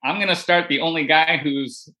 I'm gonna start the only guy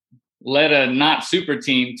who's led a not super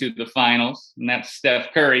team to the finals, and that's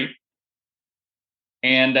Steph Curry.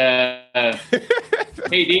 And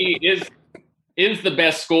KD is the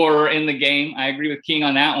best scorer in the game. I agree with King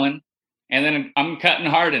on that one. And then I'm cutting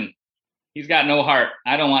Harden. He's got no heart.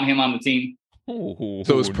 I don't want him on the team. So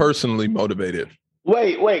it's personally motivated.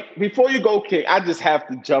 Wait. Before you go, King, I just have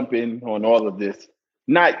to jump in on all of this.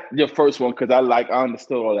 Not your first one, because I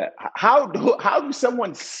understood all that. How do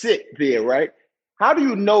someone sit there, right? How do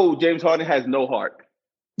you know James Harden has no heart?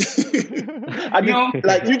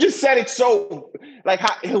 Like you just said it so like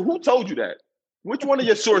who told you that? Which one of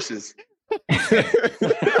your sources? I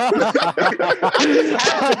just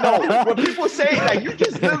have to know. When people say like you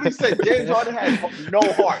just literally said James Harden has no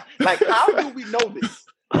heart. Like how do we know this?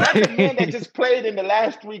 That's a man that just played in the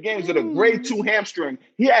last 3 games with a grade 2 hamstring.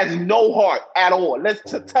 He has no heart at all.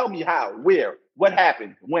 Tell me how, where, what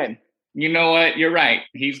happened, when. You know what? You're right.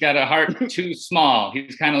 He's got a heart too small.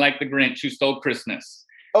 He's kind of like the Grinch who stole Christmas.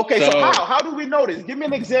 Okay, so how do we know this? Give me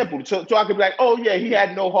an example so I can be like, oh yeah, he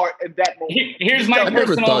had no heart at that moment. Here's my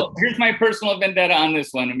personal vendetta on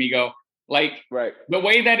this one, amigo. Like the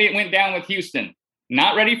way that it went down with Houston,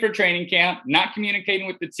 not ready for training camp, not communicating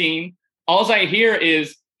with the team. All I hear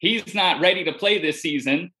is he's not ready to play this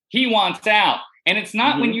season. He wants out. And it's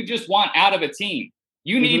not when you just want out of a team.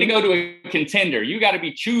 You need to go to a contender. You got to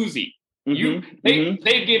be choosy. They've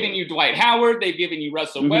given you Dwight Howard. They've given you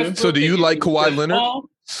Russell Westbrook. So do you like Kawhi Leonard?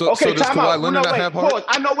 So does Kawhi Leonard not have heart? Pause.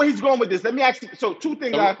 I know where he's going with this. Let me ask you. So 2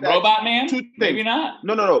 things. Robot Man? 2 things. Maybe not.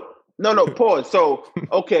 No. Pause. So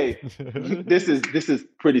okay, this is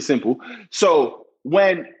pretty simple. So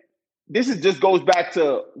when just goes back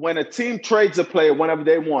to when a team trades a player whenever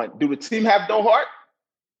they want, do the team have no heart?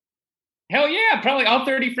 Hell yeah, probably all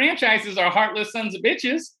 30 franchises are heartless sons of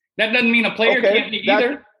bitches. That doesn't mean a player can't be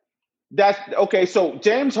either. That's okay. So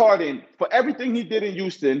James Harden, for everything he did in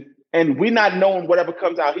Houston, and we not knowing whatever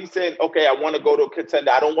comes out, he said, okay, I want to go to a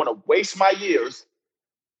contender. I don't want to waste my years.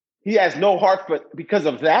 He has no heart because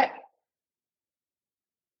of that.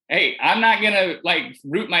 Hey, I'm not going to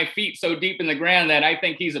root my feet so deep in the ground that I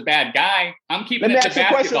think he's a bad guy. I'm keeping it to basketball.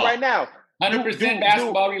 Let me ask you a question right now. 100%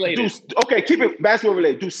 basketball related. Okay, keep it basketball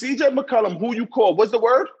related. Do CJ McCollum, who you call, what's the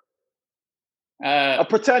word? A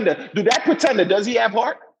pretender. Does he have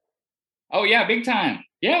heart? Oh, yeah, big time.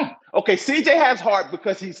 Yeah. Okay, CJ has heart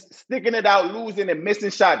because he's sticking it out, losing and missing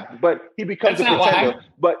shots, but he becomes a pretender.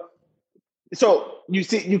 But so you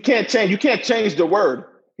see, you can't change the word.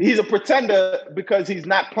 He's a pretender because he's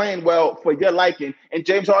not playing well for your liking. And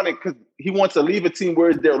James Harden, because he wants to leave a team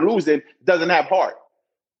where they're losing, doesn't have heart.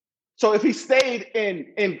 So if he stayed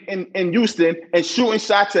in Houston and shooting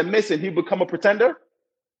shots and missing, he'd become a pretender?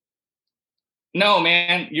 No,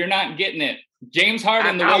 man, you're not getting it. James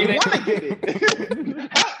Harden, I want to get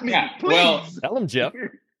it. Help me, please. Well, tell him, Jeff.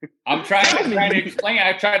 I'm trying to explain.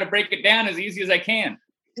 I try to break it down as easy as I can.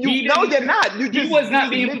 You're not. He was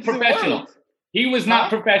not being professional. He was not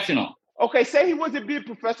professional. Okay, say he wasn't being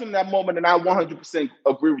professional in that moment, and I 100%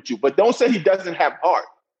 agree with you. But don't say he doesn't have heart.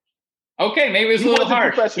 Okay, maybe it's a little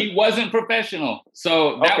harsh. He wasn't professional.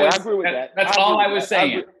 So I agree with that. That's all I was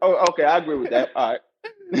saying. Okay, I agree with that. All right.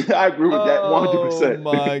 I agree with that 100%.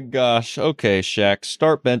 Oh my gosh. Okay, Shaq.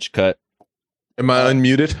 Start bench cut. Am I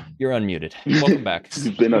unmuted? You're unmuted. Welcome back.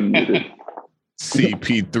 You've been unmuted.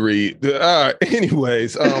 CP3. All right.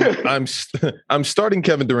 Anyways, I'm starting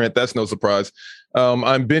Kevin Durant. That's no surprise.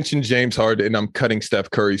 I'm benching James Harden and I'm cutting Steph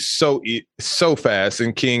Curry so fast.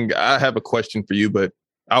 And King, I have a question for you, but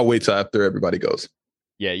I'll wait till after everybody goes.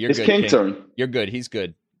 Yeah, you're good. It's King's turn. You're good. He's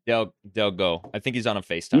good. They'll go. I think he's on a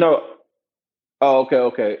FaceTime. No. Oh,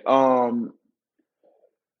 okay. I'm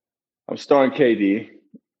starting KD.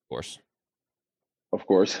 Of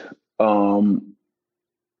course. I'm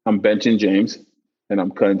benching James and I'm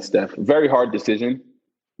cutting Steph. Very hard decision.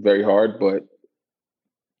 Very hard, but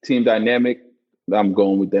team dynamic, I'm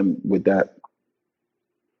going with them with that.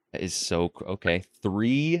 That is so okay.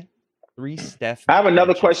 Three Steph. I have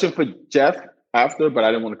another question for Jeff after, but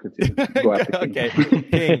I didn't want to continue. Go after. Okay.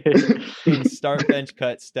 King, start bench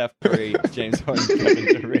cut Steph Curry, James Harden,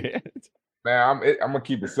 Kevin Durant. Man, I'm gonna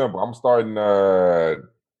keep it simple. I'm starting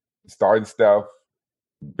Steph,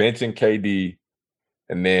 benching KD,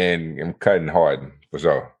 and then I'm cutting Harden for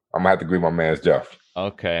sure. I'm gonna have to agree with my man's Jeff.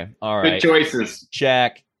 Okay, all right. Good choices.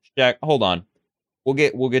 Shaq, hold on. We'll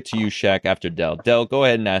get to you, Shaq, after Dell. Dell, go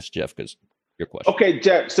ahead and ask Jeff because your question. Okay,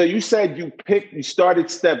 Jeff. So you said you started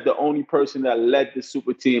Steph, the only person that led the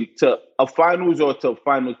super team to a finals or to a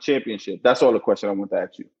final championship. That's all the question I want to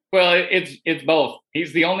ask you. Well, it's both.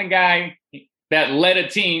 He's the only guy that led a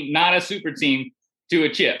team, not a super team, to a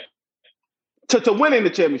chip. To winning the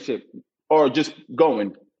championship or just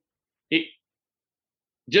going?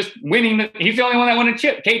 Just winning. He's the only one that won a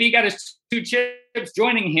chip. KD got his 2 chips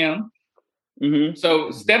joining him. Mm-hmm.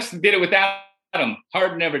 So Steph did it without him.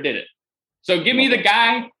 Harden never did it. So give me the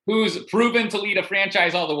guy who's proven to lead a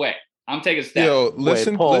franchise all the way. I'm taking Steph. Yo,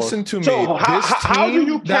 listen to me. So how do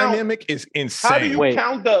you count, dynamic is insane. How do you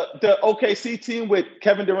count the OKC team with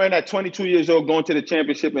Kevin Durant at 22 years old going to the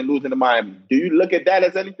championship and losing to Miami? Do you look at that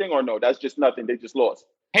as anything or no? That's just nothing. They just lost.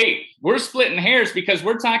 Hey, we're splitting hairs because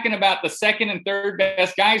we're talking about the second and third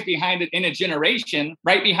best guys behind it in a generation,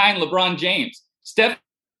 right behind LeBron James. Steph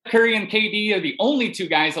Curry and KD are the only 2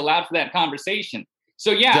 guys allowed for that conversation.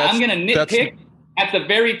 So, I'm going to nitpick at the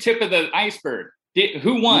very tip of the iceberg.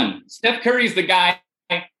 Who won? Steph Curry's the guy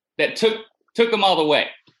that took them all the way.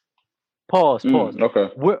 Pause. Okay.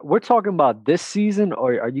 We're talking about this season,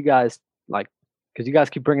 or are you guys like, because you guys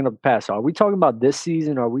keep bringing up the past. So are we talking about this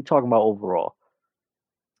season, or are we talking about overall?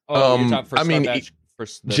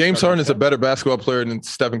 James Harden is a better basketball player than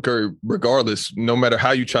Stephen Curry, regardless, no matter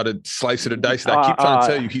how you try to slice it or dice it. I keep trying to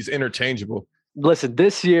tell you he's interchangeable. Listen,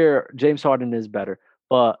 this year, James Harden is better,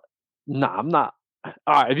 but I'm not. All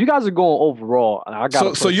right, if you guys are going overall, I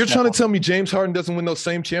got. So you're trying to tell me James Harden doesn't win those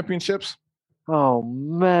same championships? Oh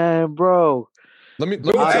man, bro. Let me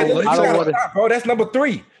bro. That's number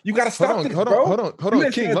 3. You gotta stop this, bro. Hold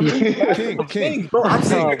on, King. King, bro. I'm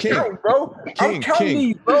saying King, bro. I'm counting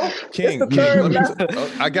these, bro. King.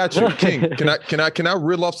 I got you, King. Can I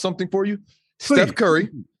reel off something for you? Please.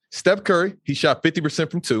 Steph Curry. He shot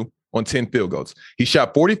 50% from 2 on 10 field goals. He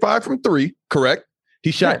shot 45 from 3. Correct.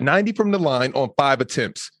 He shot 90 from the line on 5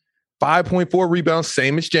 attempts. 5.4 rebounds,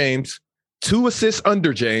 same as James. 2 assists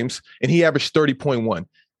under James, and he averaged 30.1.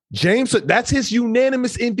 James, that's his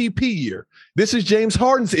unanimous MVP year. This is James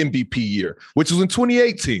Harden's MVP year, which was in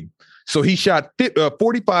 2018. So he shot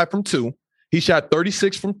 45 from 2. He shot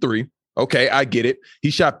 36 from 3. Okay, I get it. He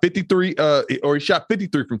shot 53, or he shot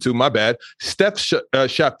 53 from 2. My bad. Steph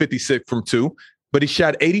shot 56 from 2, but he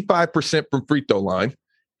shot 85% from free throw line,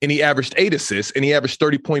 and he averaged 8 assists, and he averaged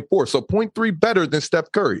 30.4. So 0.3 better than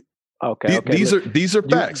Steph Curry. Okay. These are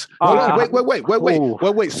facts.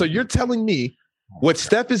 Wait. So you're telling me what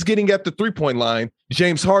Steph is getting at the 3-point line,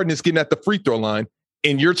 James Harden is getting at the free throw line,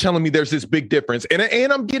 and you're telling me there's this big difference. And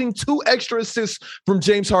I'm getting 2 extra assists from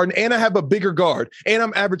James Harden, and I have a bigger guard, and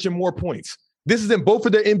I'm averaging more points. This is in both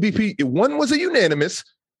of their MVP. One was a unanimous,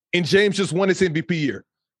 and James just won his MVP year.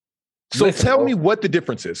 So tell me what the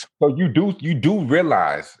difference is. So you do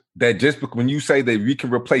realize that just when you say that we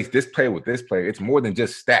can replace this player with this player, it's more than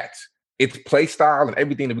just stats. It's play style and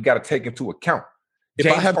everything that we got to take into account. If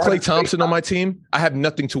I have Klay Thompson on my team, I have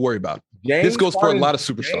nothing to worry about. This goes for a lot of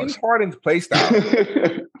superstars. James Harden's play style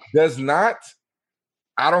does not.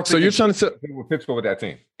 I don't. So you're trying to say with Pittsburgh with that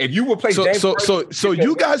team. If you replace James so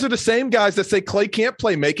you guys are the same guys that say Klay can't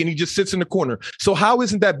play make and he just sits in the corner. So how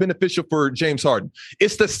isn't that beneficial for James Harden?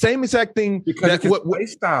 It's the same exact thing. Because it's his play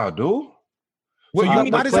style, dude.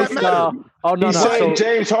 Why does that matter? He's saying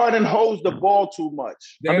James Harden holds the ball too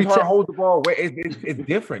much. James Harden holds the ball. It's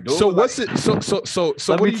different, dude. So what's it? So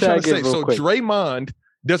what are you trying to say? So quick. Draymond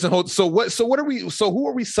doesn't hold. So what? So what are we? So who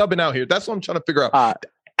are we subbing out here? That's what I'm trying to figure out.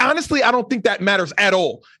 Honestly, I don't think that matters at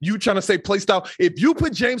all. You trying to say play style? If you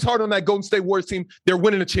put James Harden on that Golden State Warriors team, they're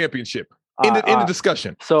winning a championship. In the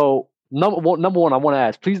discussion. So number one, I want to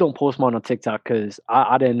ask. Please don't post mine on TikTok because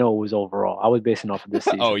I didn't know it was overall. I was basing off of this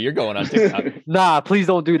season. Oh, you're going on TikTok? Nah, please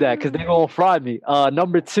don't do that because they're gonna fry me.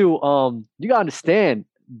 Number 2, you gotta understand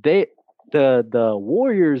the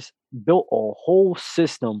Warriors built a whole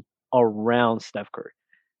system around Steph Curry.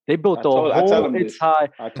 They built the whole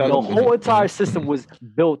entire system was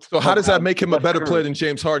built. So how does that make him a better player than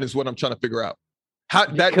James Harden is what I'm trying to figure out.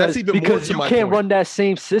 That's even more to my point. You can't run that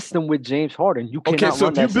same system with James Harden. You cannot okay, so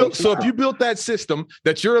run if you built that system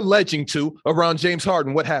that you're alleging to around James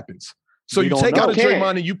Harden, what happens? So you take out a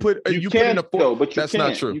Draymond and you put in a 4. But that's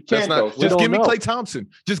not true. That's not. Just give me Klay Thompson.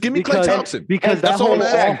 Just give me Klay Thompson. Because that's all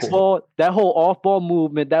that whole off-ball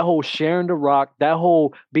movement, that whole sharing the rock, that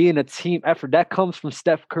whole being a team effort, that comes from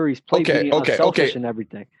Steph Curry's play being unselfish and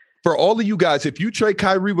everything. For all of you guys, if you trade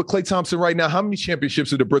Kyrie with Klay Thompson right now, how many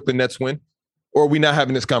championships do the Brooklyn Nets win? Or are we not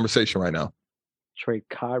having this conversation right now? Trade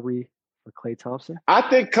Kyrie for Klay Thompson? I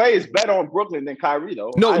think Klay is better on Brooklyn than Kyrie,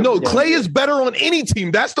 though. No, Klay is better on any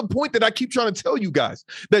team. That's the point that I keep trying to tell you guys.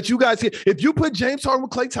 That you guys, if you put James Harden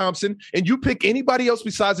with Klay Thompson and you pick anybody else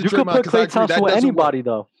besides the you Draymond, could put Klay Thompson with anybody,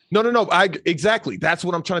 though. No. Exactly. That's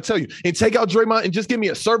what I'm trying to tell you. And take out Draymond and just give me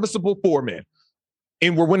a serviceable 4-man.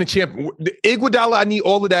 And we're winning Iguodala, I need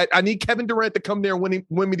all of that. I need Kevin Durant to come there and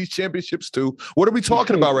win me these championships too. What are we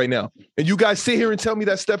talking about right now? And you guys sit here and tell me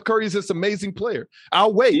that Steph Curry is this amazing player.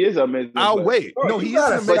 I'll wait. He is amazing. I'll wait. Bro, no, he is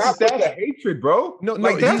amazing. Stop with the hatred, bro. No,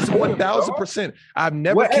 like, he's 1,000%. I've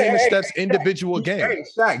never came to Steph's individual game. Hey,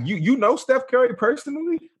 Shaq, you know Steph Curry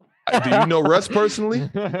personally? Do you know Russ personally?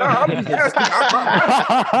 No, I'm just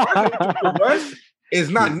asking. Russ is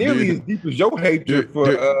not nearly as deep as your hatred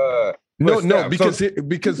for No, because you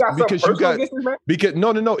got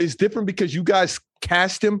it's different because you guys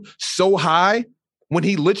cast him so high when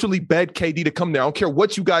he literally begged KD to come there. I don't care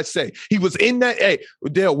what you guys say. He was in that. Hey,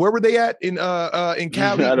 Dale, where were they at in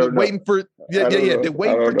Cali? Waiting for They're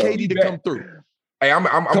waiting for KD to come through. Hey, I'm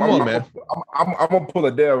gonna pull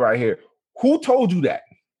a Dale right here. Who told you that?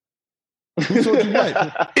 Who told you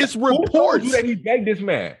what? It's reports. Who told you that he begged this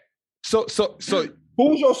man? So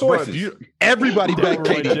who's your sources? Everybody begged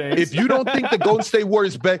KD. If you don't think the Golden State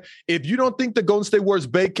Warriors beg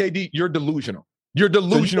KD, you're delusional. You're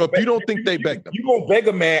delusional if you don't think they begged them. You gonna beg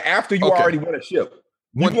a man after you already win a ship.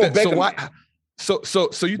 So you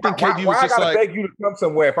think KD was just like, beg you to come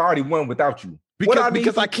somewhere if I already won without you?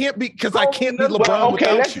 Because I can't be LeBron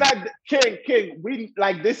without you. King. We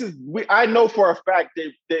like this is I know for a fact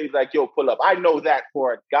they like pull up. I know that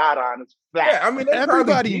for a god honest fact. Yeah, I mean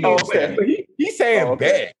everybody knows that. He's saying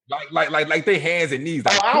beg like they hands and knees.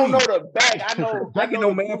 Like, I don't know the bag. I know begging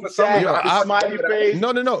no man for something. Smiley face.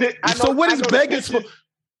 No. So what is begging for?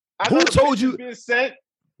 Who told you?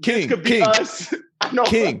 King.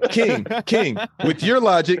 King. With your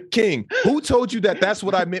logic, King. Who told you that that's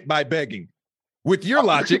what I meant by begging? With your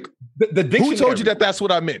logic, who told you that that's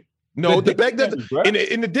what I meant? No, the beg doesn't.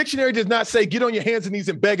 In the dictionary does not say get on your hands and knees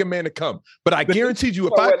and beg a man to come. But I guaranteed you,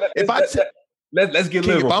 let's get King,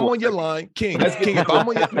 liberal. if I'm on your line, King, if I'm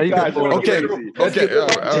on your okay. All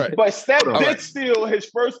right. But Steph did steal his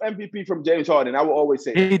first MVP from James Harden. I will always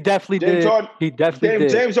say that. He definitely did.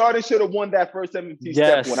 James Harden should have won that first MVP.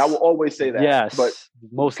 Steph won. I will always say that. Yes, but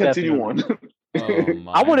most continue definitely. on.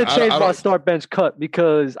 I want to change my start bench cut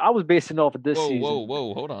because I was basing it off of this season.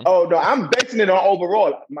 Whoa, hold on. Oh no, I'm basing it on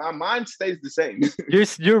overall. My mind stays the same.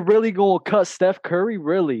 You're really going to cut Steph Curry,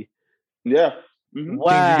 really? Yeah. Mm-hmm.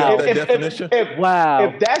 Wow. If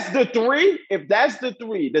that's the three,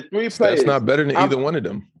 the three players. That's not better than either one of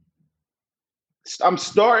them. I'm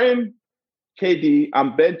starting KD.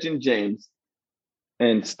 I'm benching James,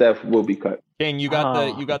 and Steph will be cut. King, you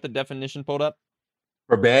got the definition pulled up?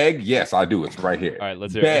 For beg, yes, I do. It's right here. All right,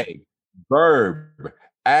 let's hear it. Beg, verb,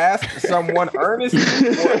 ask someone earnestly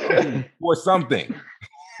for something.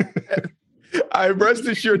 I rest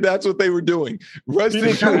assured that's what they were doing. Rest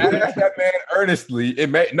assured, ask that man earnestly.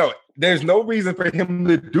 There's no reason for him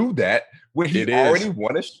to do that when he already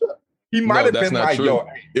won a ship. He might have been like, yo,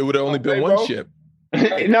 it would have only been one ship.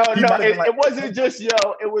 It wasn't just yo.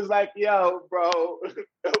 It was like yo, bro.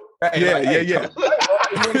 Yeah.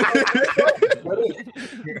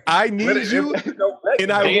 I need you,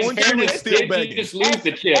 and I want you to still begging. Just lose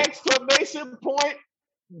the chip. Exclamation point.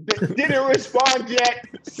 Didn't respond yet.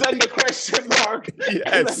 Send the question mark.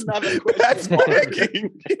 Yes, that's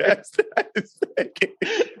begging. Yes, that is begging.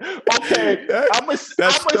 Okay, I'm gonna see,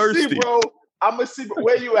 bro. I'm gonna see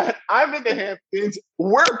where you at. I'm in the Hamptons.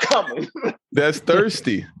 We're coming. That's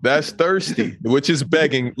thirsty. Which is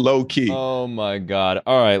begging low key. Oh my God.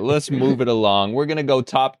 All right, let's move it along. We're gonna go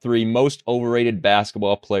top 3 most overrated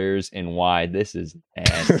basketball players and why. This is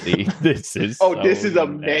nasty. This is this is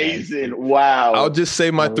amazing. Nasty. Wow. I'll just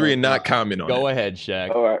say my 3 and not comment on it. Go ahead,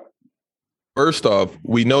 Shaq. All right. First off,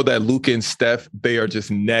 we know that Luka and Steph, they are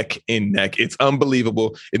just neck and neck. It's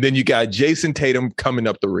unbelievable. And then you got Jason Tatum coming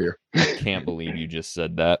up the rear. I can't believe you just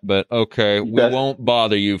said that, but okay, we won't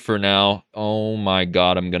bother you for now. Oh my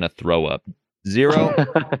God, I'm going to throw up. 0?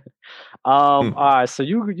 All right, so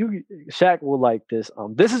you Shaq will like this.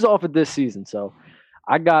 This is off of this season, so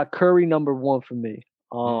I got Curry number 1 for me.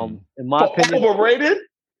 In my opinion, overrated?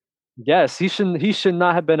 Yes, he should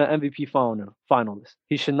not have been an MVP finalist.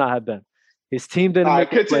 He should not have been. His team didn't make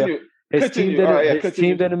the playoff. His team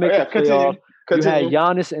didn't make the playoff. You had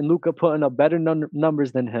Giannis and Luka putting up better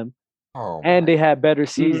numbers than him, and they had better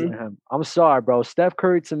seasons than him. I'm sorry, bro. Steph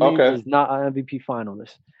Curry to me is not an MVP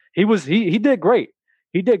finalist. He did great.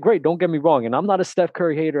 He did great. Don't get me wrong, and I'm not a Steph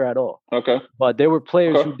Curry hater at all. Okay, but there were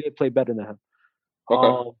players who did play better than him.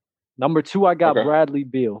 Okay. Number 2, I got Bradley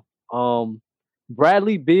Beal.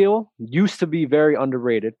 Bradley Beal used to be very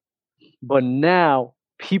underrated, but now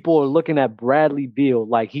people are looking at Bradley Beal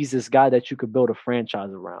like he's this guy that you could build a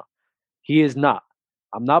franchise around. He is not.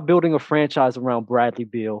 I'm not building a franchise around Bradley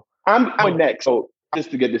Beal. I'm going next, so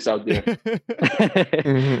just to get this out there.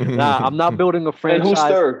 Nah, I'm not building a franchise. And who's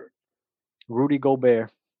third? Rudy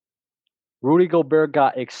Gobert. Rudy Gobert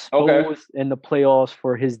got exposed in the playoffs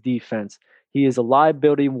for his defense. He is a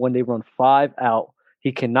liability when they run 5 out.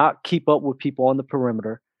 He cannot keep up with people on the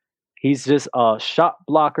perimeter. He's just a shot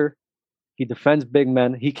blocker. He defends big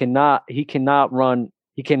men. He cannot run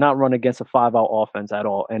against a 5-out offense at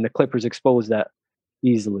all. And the Clippers exposed that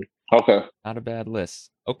easily. Okay. Not a bad list.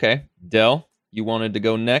 Okay. Dell, you wanted to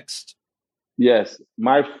go next? Yes.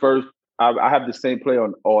 My first, I have the same play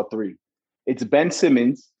on all three. It's Ben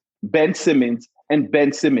Simmons, and Ben Simmons.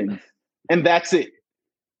 And that's it.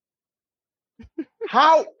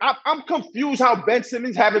 How I'm confused how Ben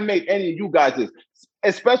Simmons haven't made any of you guys this,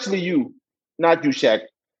 especially you, not you, Shaq.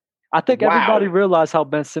 I think everybody realized how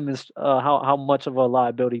Ben Simmons, how much of a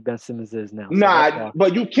liability Ben Simmons is now. So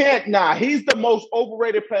but you can't. He's the most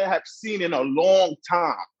overrated player I've seen in a long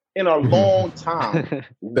time.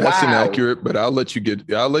 That's inaccurate, but I'll let you fill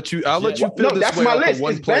this that's way my off list. of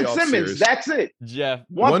one It's Ben playoff Simmons. series. That's it. Jeff.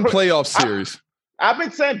 One playoff series. I've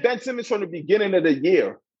been saying Ben Simmons from the beginning of the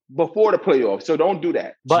year, before the playoffs, so don't do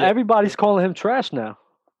that. But everybody's calling him trash now.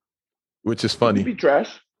 Which is funny. He'd be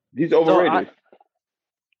trash. He's overrated.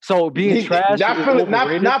 So being trash,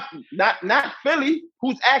 not Philly,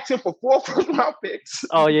 who's asking for 4 first-round picks.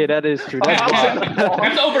 Oh yeah, that is true.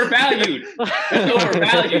 That's overvalued.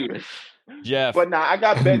 Jeff. But I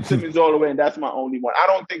got Ben Simmons all the way, and that's my only one. I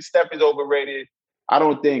don't think Steph is overrated. I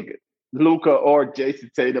don't think Luka or Jason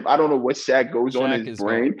Tatum. I don't know what Shaq goes on in his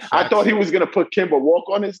brain. I thought he was going to put Kemba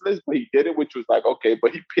Walker on his list, but he didn't, which was like, okay,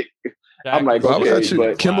 but he picked. I'm like, okay,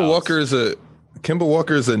 but Kemba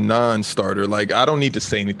Walker is a non-starter. Like, I don't need to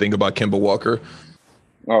say anything about Kemba Walker.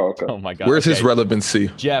 Oh, okay. Oh my God. Where's his relevancy?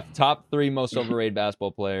 Jeff, top 3 most overrated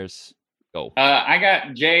basketball players. Go. I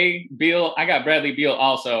got Jay Beal. I got Bradley Beal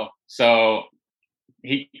also. So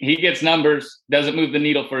he gets numbers, doesn't move the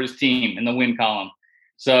needle for his team in the win column.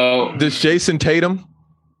 So does Jason Tatum?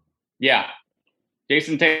 Yeah.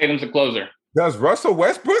 Jason Tatum's a closer. Does Russell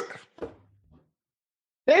Westbrook?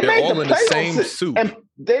 They're all in the same suit. And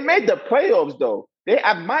they made the playoffs, though.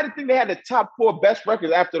 I might think they had the top 4 best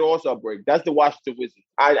records after the All-Star break. That's the Washington Wizards.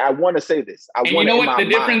 I want to say this. And you know what the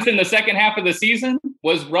difference in the second half of the season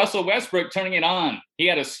was? Russell Westbrook turning it on. He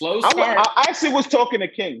had a slow start. I actually was talking to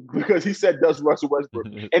King because he said, does Russell Westbrook?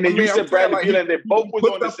 And then you said Bradley Beal, and they both was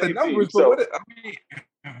on the same team. So.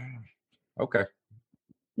 Okay.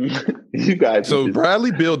 You guys. So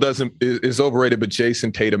Bradley Beal is overrated, but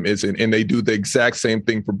Jason Tatum isn't, and they do the exact same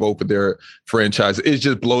thing for both of their franchises. It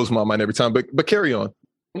just blows my mind every time. But carry on.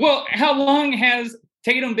 Well, how long has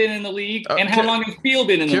Tatum been in the league, and how long has Beal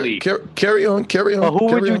been in the league? Carry on. Who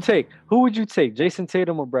would you take? Who would you take, Jason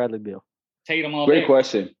Tatum or Bradley Beal? Tatum all day. Great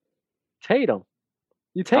question. Tatum.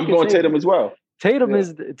 I'm going Tatum as well. Tatum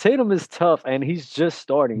is tough, and he's just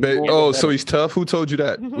starting. So he's tough. Who told you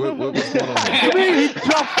that? What's going on? I mean,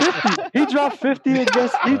 he dropped 50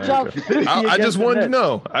 against. He dropped 50. I just wanted to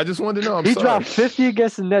know. He dropped 50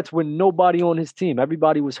 against the Nets with nobody on his team.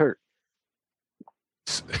 Everybody was hurt.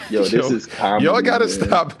 This is common. Y'all gotta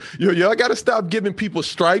stop. Y'all gotta stop giving people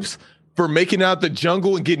stripes for making out the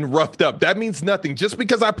jungle and getting roughed up. That means nothing. Just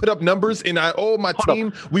because I put up numbers and my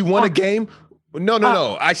team, we won a game.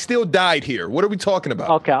 No. I still died here. What are we talking about?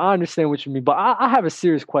 Okay, I understand what you mean, but I have a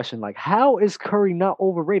serious question. Like, how is Curry not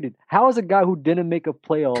overrated? How is a guy who didn't make a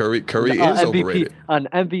playoff? Curry is overrated. An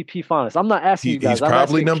MVP finalist. I'm not asking you guys. He's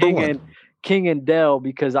probably number one. King and Dell,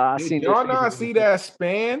 because I seen. Y'all not see that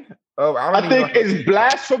span? I think it's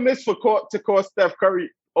blasphemous to call Steph Curry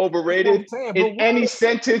overrated in any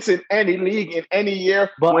sentence, in any league, in any year.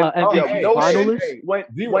 But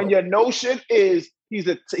when your notion is he's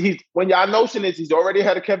already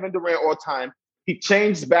ahead of Kevin Durant all time. He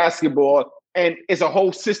changed basketball, and it's a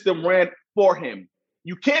whole system ran for him.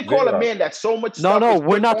 You can't call a man that so much. No,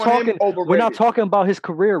 we're not talking. We're not talking about his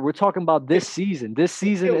career. We're talking about this season. This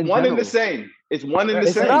season, it's one in the same. It's one in the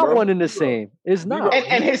same. It's not bro. one in the same. It's not.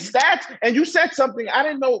 And his stats. And you said something I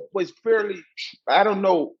didn't know was fairly. I don't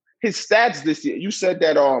know his stats this year. You said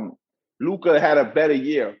that Luka had a better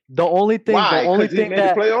year. The only thing. Why? The only Because thing he made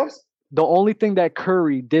that the playoffs. The only thing that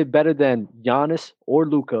Curry did better than Giannis or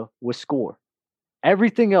Luka was score.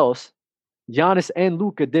 Everything else, Giannis and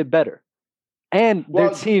Luka did better. And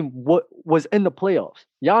their team was in the playoffs.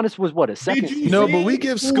 Giannis was a second? No, but we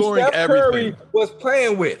give scoring Steph everything. Curry was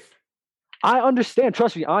playing with. I understand.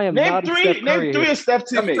 Trust me, I am not a Steph Curry. Name three of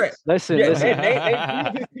Steph's teammates. Listen. Name three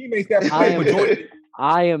of his teammates that played for Jordan.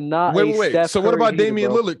 I am not Wait. Steph So what about Curry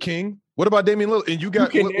Damian either, Lillard, King? What about Damian Lillard? And you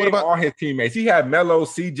got You can what name about all his teammates? He had Melo,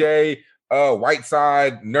 CJ,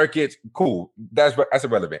 Whiteside, Nurkic. Cool. That's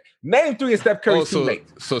irrelevant. Name three of Steph Curry's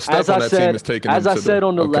teammates. So Steph on that team is taking. As I said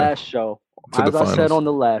on the last show, the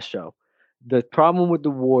problem with the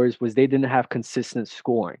Warriors was they didn't have consistent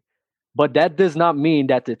scoring. But that does not mean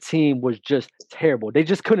that the team was just terrible. They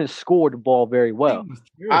just couldn't score the ball very well.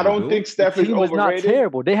 I don't think Steph is overrated. Was not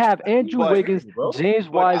terrible. They have Andrew Wiggins, James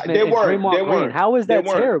Wiseman, and Draymond Green. How is that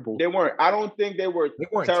terrible? They weren't. I don't think they were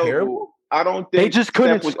terrible. I don't think they just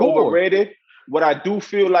couldn't Steph was score. overrated. What I do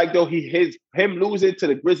feel like though, him losing to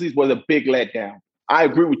the Grizzlies was a big letdown. I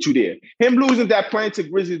agree with you there. Him losing that playing to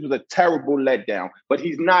Grizzlies was a terrible letdown, but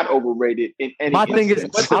he's not overrated in any My thing is,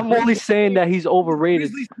 I'm only saying that he's overrated.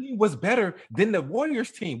 The Grizzlies team was better than the Warriors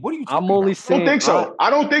team. What are you talking I'm only about? saying. I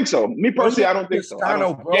don't think so. Me personally, I don't think so.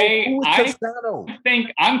 Jay, I think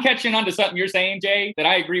I'm catching on to something you're saying, Jay, that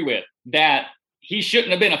I agree with, that he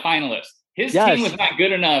shouldn't have been a finalist. His team was not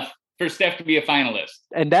good enough for Steph to be a finalist.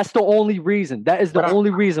 And that's the only reason. That is the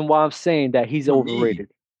only reason why I'm saying that he's overrated.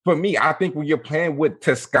 For me, I think when you're playing with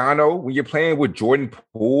Toscano, when you're playing with Jordan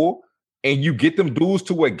Poole, and you get them dudes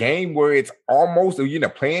to a game where it's almost a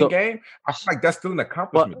playing game, I feel like that's still an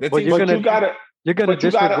accomplishment. But you gotta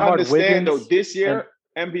understand though, this year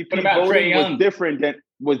MVP voting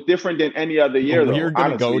was different than any other year. We're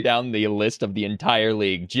gonna go down the list of the entire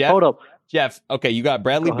league. Jeff, hold up, Jeff. Okay, you got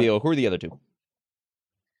Bradley Beal. Who are the other two?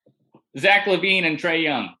 Zach LaVine and Trae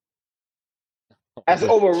Young. As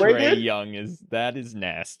overrated? Trae Young is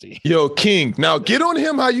nasty. Yo, King. Now get on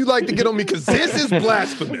him how you like to get on me, because this is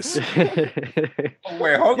blasphemous.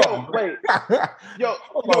 Wait, hold on.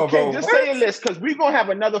 King, just say a list, because we're gonna have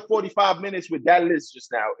another 45 minutes with that list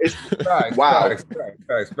just now. It's wow. Facts.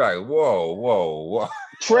 Whoa.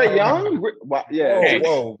 Trae Young? Yeah.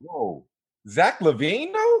 Whoa. Zach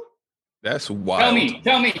LaVine though? That's wild.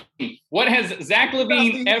 Tell me, what has Zach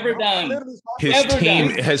LaVine ever done? His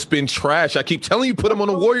team has been trash. I keep telling you, put him on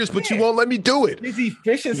the Warriors, but you won't let me do it. His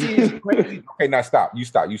efficiency is crazy. Okay, now stop. You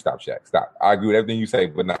stop, Shaq. Stop. I agree with everything you say,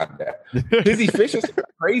 but not that. His efficiency is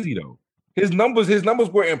crazy though. His numbers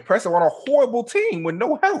were impressive on a horrible team with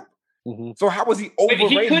no help. Mm-hmm. So how was he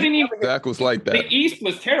overrated? He couldn't even. Zach was like that. The East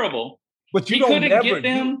was terrible. But he couldn't get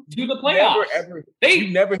them to the playoffs. They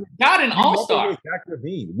never got an all-star.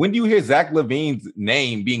 When do you hear Zach LaVine's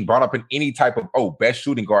name being brought up in any type of best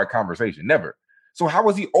shooting guard conversation? Never. So how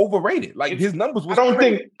was he overrated? Like his numbers was I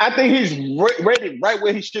think he's rated right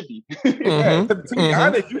where he should be. To be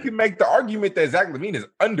honest, you can make the argument that Zach LaVine is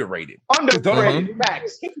underrated.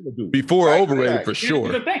 Max. Before overrated for sure.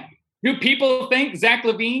 Here's the thing. Do people think Zach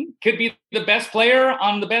LaVine could be the best player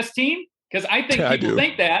on the best team? Because I think people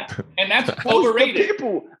think that, and that's overrated.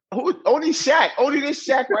 People only Shaq, only this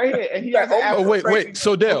Shaq right here, and he has. Wait.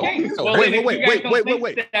 So Dale,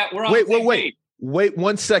 wait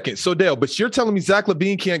 1 second. So Dale, but you're telling me Zach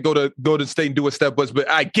LaVine can't go to Golden State and do a step bust, but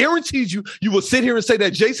I guarantee you will sit here and say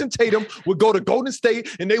that Jason Tatum would go to Golden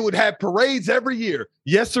State and they would have parades every year.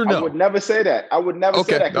 Yes or no? I would never say that. I would never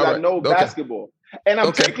say that because I know basketball, and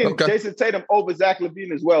I'm taking Jason Tatum over Zach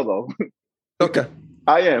LaVine as well, though. Okay.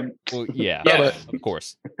 I am. Well, yeah, of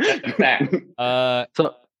course.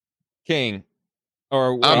 So, King,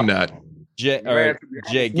 or I'm not. Jay,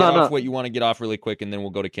 get off what you want to get off really quick, and then we'll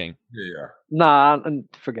go to King. Yeah. Nah,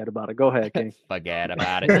 forget about it. Go ahead, King. Forget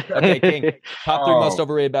about it. Okay, King. Top 3 most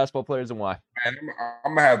overrated basketball players and why? Man,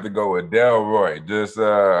 I'm gonna have to go with Delroy. Just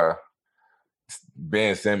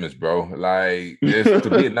Ben Simmons, bro. Like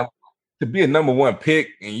to be a number 1 pick,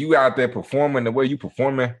 and you out there performing the way you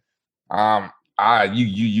performing.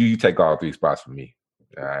 You take all 3 spots from me.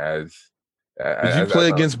 Did you play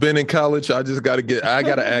against Ben in college? I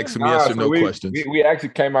gotta ask some yes or no questions. We actually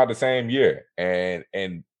came out the same year, and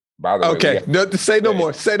by the way, say no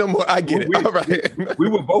more. Say no more. I get it. All right. We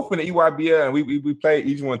were both in the EYBL, and we played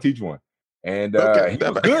each one teach one, and he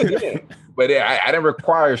was good. Yeah. But I didn't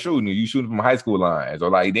require shooting. You shooting from high school line, so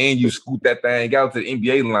like then you scoot that thing out to the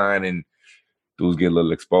NBA line, and dudes get a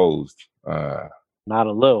little exposed. Not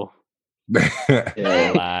a little.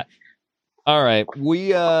 Yeah. All right,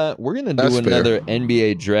 we're gonna do another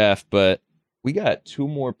NBA draft, but we got 2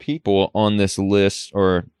 more people on this list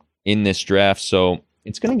or in this draft, so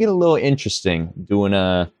it's gonna get a little interesting doing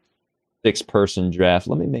a 6-person draft.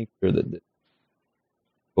 Let me make sure that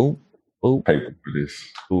paper for this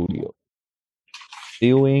studio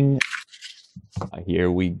doing. Here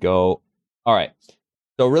we go. All right,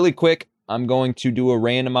 so really quick. I'm going to do a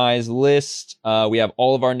randomized list. We have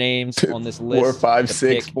all of our names on this list. 4, 5,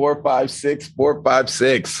 6, 4, 5, 6, 4, 5,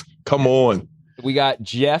 6. Come on. We got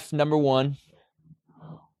Jeff number 1.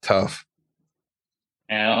 Tough.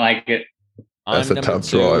 I don't like it. That's a tough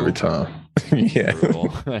draw every time. Yeah. Brutal.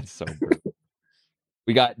 That's so brutal.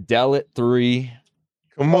 We got Dell at 3.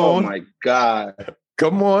 Come Oh on. my God.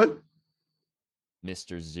 Come on.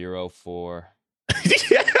 Mr. 04.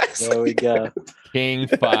 Yes. There we go. King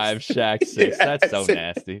 5, Shaq 6. That's so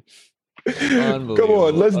nasty. Unbelievable. Come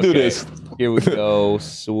on, let's do Okay, this. Here we go.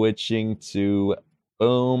 Switching to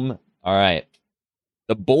boom. All right.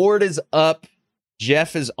 The board is up.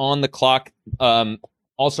 Jeff is on the clock.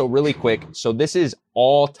 Also, really quick. So this is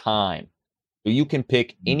all time. So you can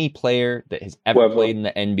pick any player that has ever played in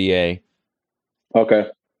the NBA. Okay.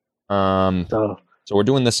 So So we're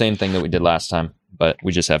doing the same thing that we did last time, but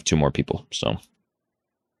we just have 2 more people. So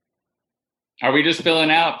Are we just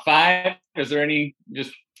filling out 5? Is there any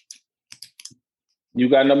just? You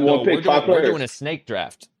got number No, one pick. Five we're players. doing a snake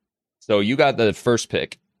draft. So you got the first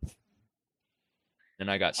pick.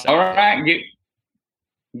 And I got second. All right,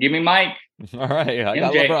 give me Mike. All right. I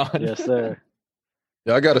got MJ. LeBron. yes, sir.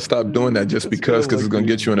 Yeah, I got to stop doing that just because it's going to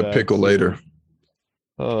get you in a pickle later.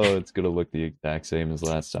 Oh, it's going to look the exact same as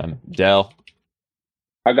last time. Dell.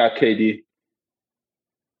 I got KD.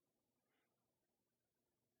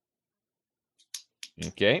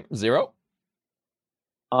 Okay. 0.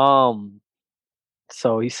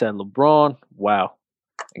 So he said LeBron. Wow.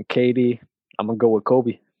 And KD. I'm gonna go with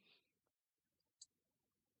Kobe.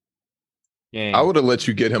 Gang. I would have let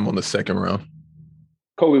you get him on the second round.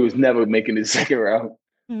 Kobe was never making the second round.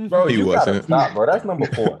 Bro, He you gotta wasn't. stop, bro. That's number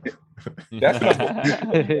 4. That's number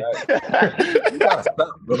 4. You gotta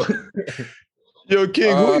stop, bro. Yo,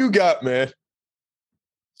 King, who you got, man?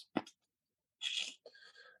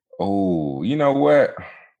 Oh, you know what?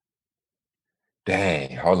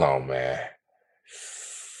 Dang, hold on, man.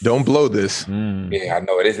 Don't blow this. Yeah, I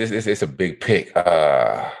know it is. It's a big pick.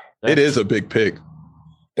 It is a big pick.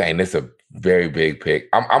 Dang, it's a very big pick.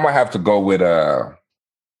 I'm gonna have to go with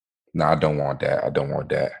No, I don't want that. I don't want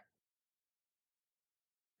that.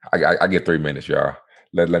 I get 3 minutes, y'all.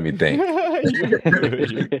 Let me think.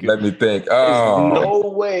 Let me think. There's Oh, no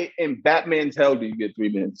way in Batman's hell do you get 3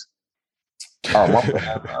 minutes. oh my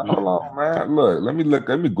bad. Hold on, man.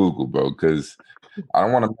 Let me Google, bro, because I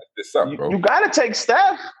don't want to mess this up, bro. You gotta take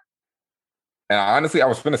Steph. And honestly, I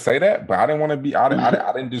was finna say that, but I didn't want to be. I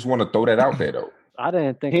didn't just want to throw that out there, though. I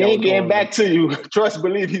didn't think He I ain't was getting going- back to you. Trust,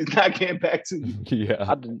 believe he's not getting back to you. Yeah.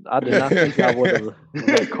 I did not think I would have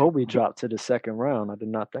let Kobe drop to the second round. I did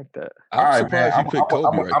not think that. I'm surprised you picked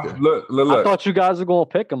Kobe right there. Look. I thought you guys were gonna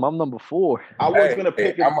pick him. I'm number 4. I was gonna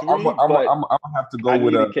pick him I'm three, gonna but have to go I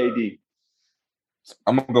with needed KD.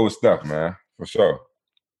 I'm gonna go with Steph, man, for sure.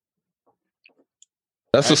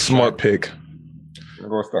 That's a smart pick. I'm gonna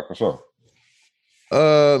go with Steph for sure.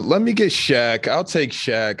 Let me get Shaq. I'll take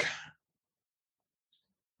Shaq.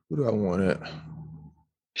 Who do I want it?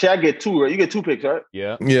 Shaq get 2, right? You get 2 picks, right?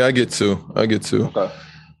 Yeah. Yeah, I get 2. Okay.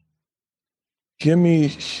 Give me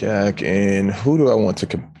Shaq, and who do I want to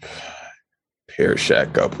compare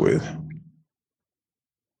Shaq up with?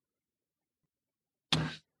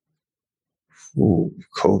 Ooh,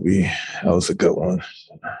 Kobe. That was a good one.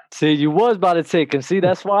 See, you was about to take him. See,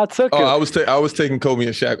 that's why I took him. I was taking Kobe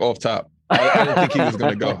and Shaq off top. I didn't think he was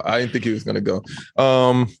gonna go. I didn't think he was gonna go.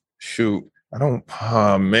 Shoot. I don't.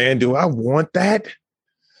 Oh man, do I want that?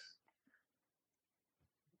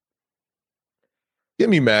 Give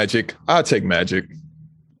me Magic. I'll take Magic.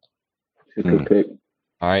 Good pick.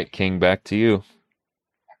 All right, King, back to you.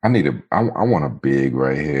 I want a big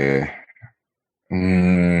right here.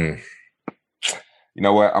 You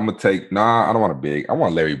know what? I'm gonna take. Nah, I don't want a big. I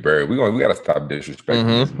want Larry Bird. We gotta stop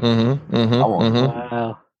disrespecting. I want.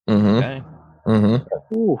 Wow. Okay.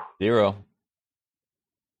 Ooh. 0.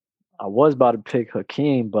 I was about to pick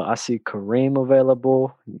Hakeem, but I see Kareem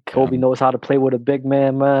available. Kobe knows how to play with a big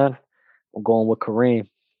man, man. I'm going with Kareem.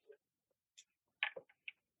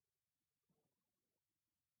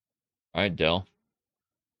 All right, Dell.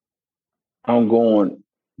 I'm going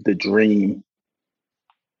the Dream.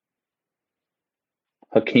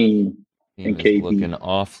 Hakeem. He And is KD. looking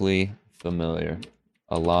awfully familiar.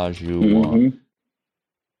 Olajuwon.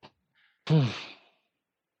 Mhm.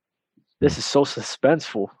 This is so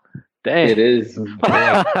suspenseful. Dang. It is.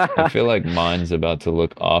 I feel like mine's about to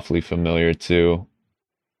look awfully familiar too.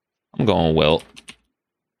 I'm going Wilt.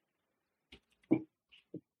 All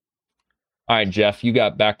right, Jeff, you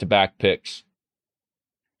got back-to-back picks.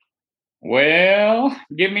 Well,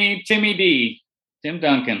 give me Timmy D. Tim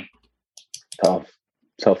Duncan. Tough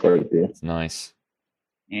right there. It's nice.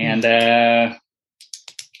 And I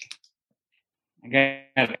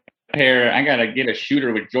gotta get a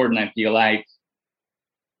shooter with Jordan, I feel like.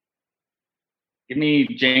 Give me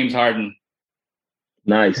James Harden.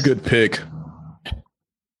 Nice. Good pick.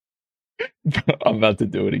 I'm about to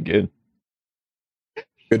do it again.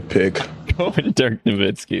 Good pick. Go with Dirk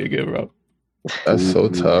Nowitzki again, bro. That's so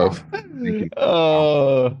tough.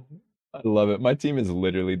 Oh, I love it. My team is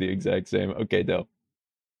literally the exact same. Okay, Del.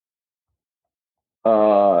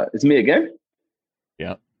 It's me again?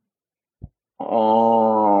 Yeah.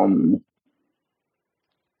 I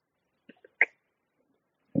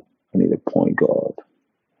need a point guard.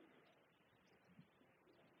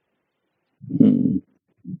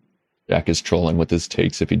 Jack is trolling with his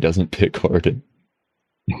takes if he doesn't pick Harden.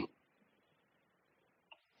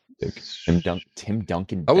 Tim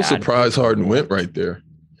Duncan. I was bad surprised pick. Harden went right there.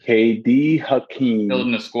 KD Hakeem.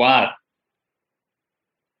 Building the squad.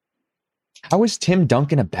 How is Tim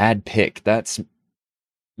Duncan a bad pick? That's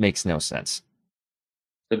makes no sense.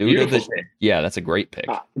 The Due to beautiful pick. Yeah, that's a great pick.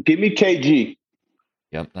 Give me KG.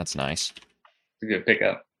 Yep, that's nice. It's a good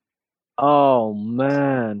pickup. Oh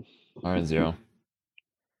man. All right, 0.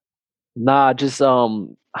 Nah, just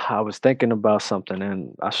I was thinking about something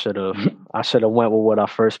and I should have went with what I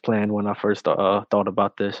first planned when I first thought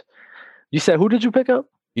about this. You said who did you pick up?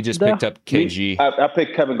 He just Del? picked up KG. I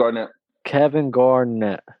picked Kevin Garnett. Kevin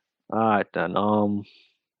Garnett. All right then.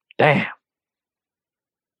 Damn.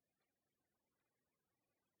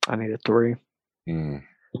 I need a 3.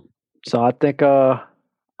 So I think I'm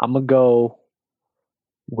gonna go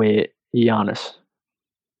with Giannis.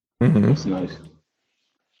 Mm-hmm. That's nice.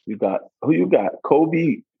 Who you got?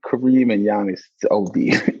 Kobe, Kareem, and Giannis. It's OD.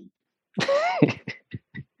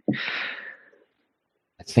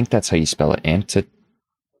 I think that's how you spell it.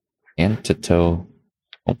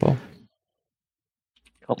 Antetokounmpo.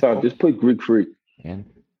 So just put Greek freak. You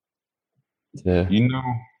know,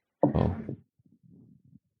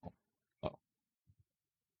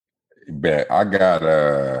 bet I got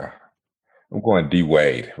I'm going D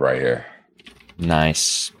Wade right here.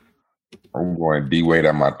 Nice. I'm going D Wade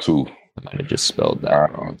at my 2. I might have just spelled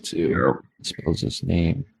that wrong too. Yep. He spells his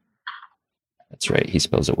name. That's right. He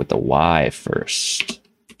spells it with a Y first.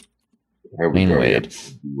 Here we Dwayne go. Wade.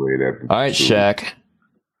 D Wade at the All right, 2. Shaq.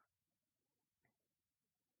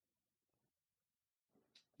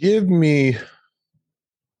 Give me.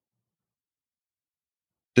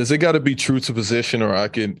 Does it got to be true to position, or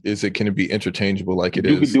can it be interchangeable like it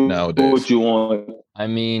You is can do nowadays? what you want. I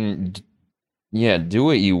mean, yeah, do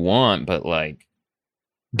what you want, but like,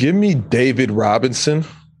 Give me David Robinson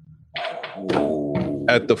Ooh,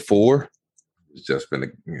 at the 4, it's just been a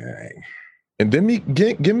gang. and then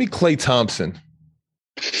give me Klay Thompson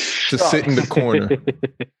to sit in the corner.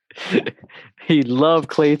 He loved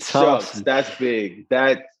Klay Shucks, Thompson. that's big.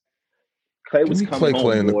 That Clay was Give me coming Klay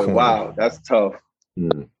home, in the boy. corner. Wow, that's tough.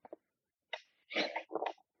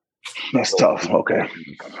 That's tough. Okay.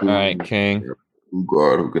 all right, King. Who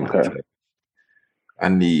guard? Who can Okay. attack?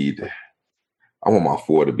 I want my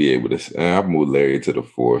 4 to be able to. I've moved Larry to the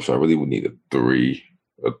 4, so I really would need a 3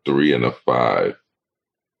 and a 5.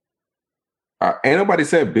 Ain't nobody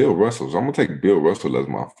said Bill Russell, so I'm gonna take Bill Russell as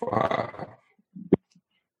my 5.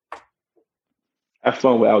 Have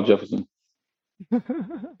fun with Al Jefferson.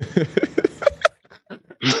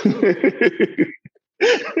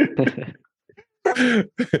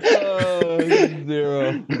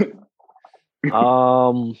 Zero.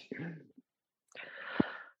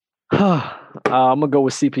 I'm gonna go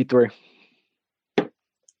with CP3.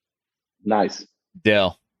 Nice.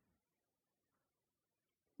 Dell.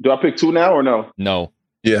 Do I pick 2 now or no? No.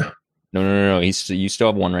 Yeah. No. You still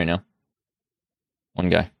have 1 right now. 1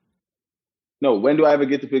 guy. No. When do I ever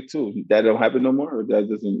get to pick 2? That don't happen no more, or that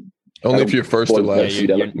doesn't? Only if you're first or Yeah, last.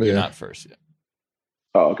 You're not first yet.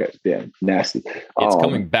 Oh, okay. Damn, nasty. It's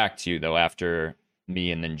coming back to you though after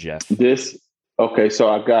me and then Jeff. Okay. So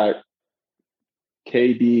I got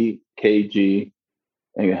KD, KG,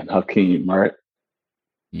 and Hakeem. Right.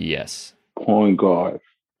 Yes. Point guard.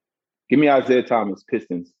 Give me Isaiah Thomas,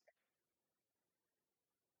 Pistons.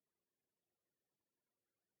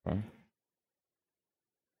 Okay.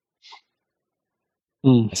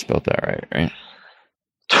 I spelled that right?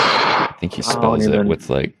 I think he spells it with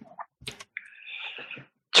like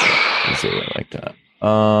like that.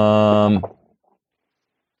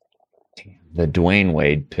 The Dwayne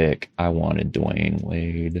Wade pick. I wanted Dwayne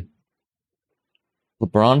Wade.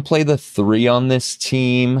 LeBron play the 3 on this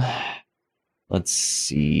team. Let's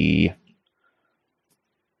see.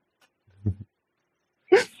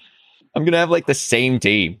 I'm gonna have like the same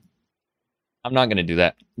team. I'm not gonna do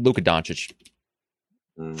that. Luka Doncic.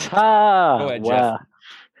 Go ahead, Wow. Jeff.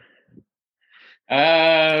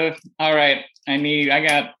 All right. I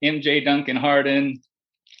got MJ, Duncan, Harden.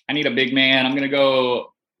 I need a big man. I'm gonna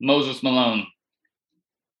go Moses Malone.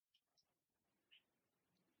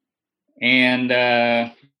 And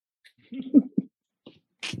now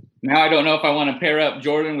I don't know if I want to pair up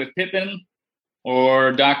Jordan with Pippen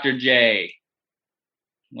or Dr. J.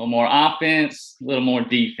 A little more offense, a little more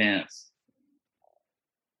defense.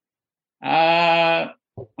 I'm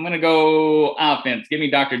gonna go offense. Give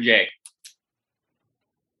me Dr. J.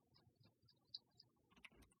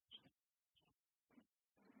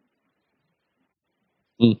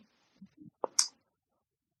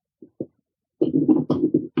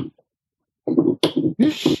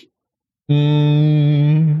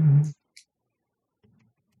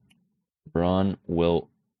 LeBron, Wilt,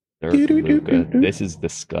 Dirk, Luka. This is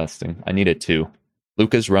disgusting. I need a 2.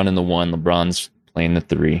 Luka's running the 1. LeBron's playing the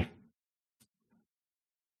 3.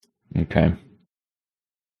 Okay.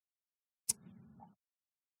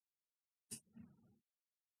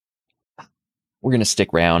 We're gonna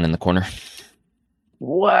stick Ray in the corner.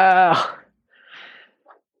 Wow.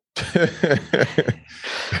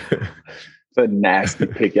 It's a nasty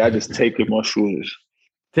pick. I just taking my shooters.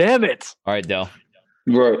 Damn it. All right, Dell.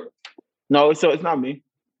 Right. No, so it's not me.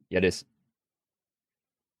 Yeah, it is.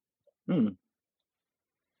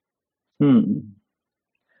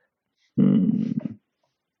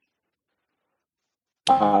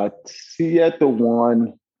 See at the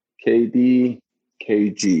 1, KD,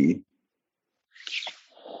 KG.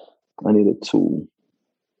 I need a 2.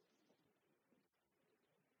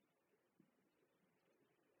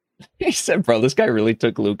 He said, bro, this guy really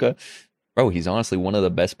took Luka. Bro, he's honestly one of the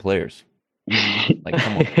best players. Like,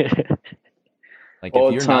 come on. Like, All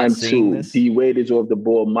if you're time not seeing 2. this, D Wade is off the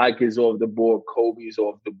board. Mike is off the board. Kobe's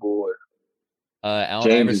off the board. Allen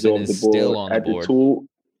James Iverson is still on the At board. the 2,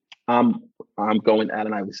 I'm going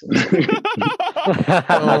Allen Iverson.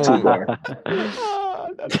 My 2 guard.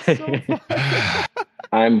 That's so funny.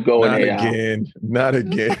 I'm going Not AI. again. Not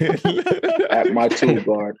again. At my 2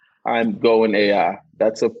 guard, I'm going AI.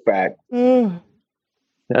 That's a fact.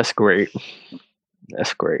 That's great.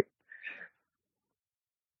 That's great.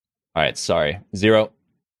 All right, sorry. 0.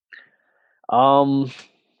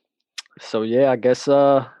 So yeah, I guess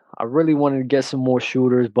I really wanted to get some more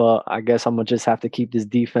shooters, but I guess I'm gonna just have to keep this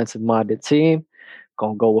defensive minded team.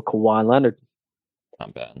 Gonna go with Kawhi Leonard.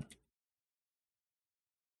 Not bad.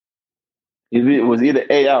 It was either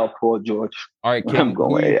AI or Paul George. All right, I'm Kim, who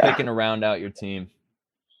going are you AI. picking to round out your team?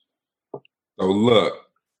 So look,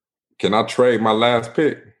 can I trade my last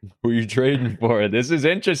pick? Who are you trading for? This is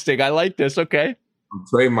interesting. I like this. Okay. I'll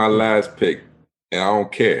trade my last pick, and I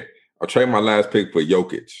don't care. I'll trade my last pick for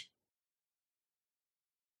Jokic.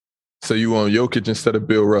 So you want Jokic instead of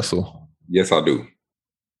Bill Russell? Yes, I do.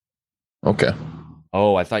 Okay.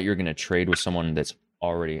 Oh, I thought you were going to trade with someone that's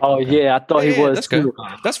already. Oh okay. yeah, I thought he was That's good. too.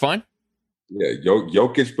 That's fine. Yeah,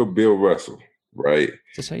 Jokic for Bill Russell, right? Is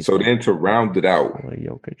this how you So spell then to round it out,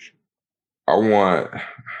 Jokic? I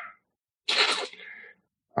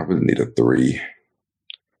really need a 3.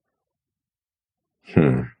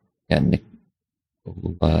 Yeah, Nick.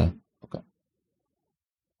 Okay.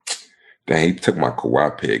 Dang, he took my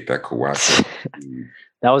Kawhi pick. That Kawhi pick.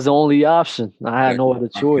 That was the only option. I had no other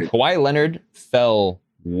choice. Kawhi Leonard fell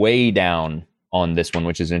way down on this one,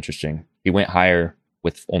 which is interesting. He went higher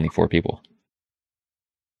with only 4 people.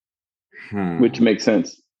 Which makes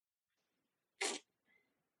sense.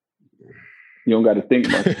 You don't got to think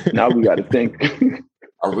much. Now we got to think.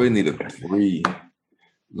 I really need a 3.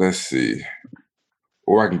 Let's see.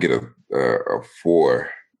 Or I can get a 4.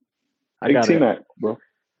 I got it. Bro.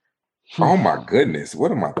 Oh my goodness.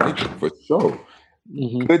 What am I thinking for sure?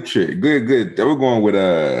 Mm-hmm. Good trick. Good. We're going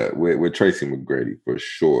with Tracy McGrady for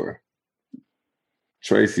sure.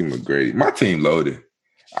 Tracy McGrady. My team loaded.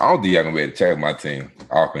 I don't think y'all gonna be able to check my team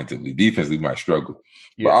offensively. Defensively might struggle.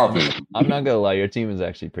 But offensively, I'm not gonna lie, your team is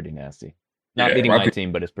actually pretty nasty. Not beating my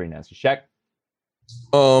team, but it's pretty nasty. Shaq?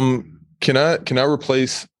 Can I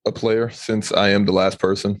replace a player since I am the last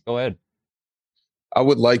person? Go ahead. I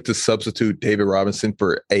would like to substitute David Robinson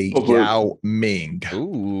for a Yao Ming.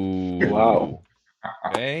 Ooh. Wow.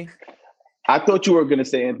 Okay. I thought you were going to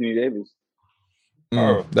say Anthony Davis.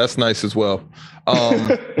 That's nice as well.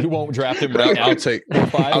 You won't draft him right now. I'll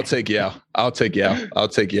take Yao. I'll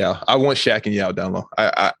take Yao. I want Shaq and Yao down low.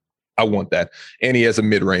 I want that. And he has a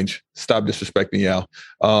mid-range. Stop disrespecting Yao.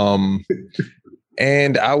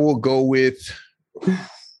 And I will go with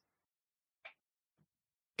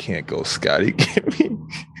can't go Scotty. Give me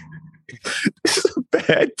this is a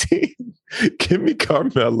bad team. Give me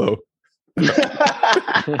Carmelo.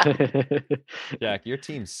 Jack, your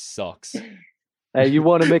team sucks. Hey, you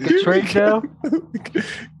want to make a trade now?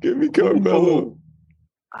 Give me Carmelo.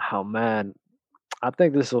 Oh man, I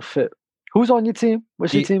think this will fit. Who's on your team?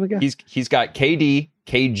 What's your team again? He's got KD,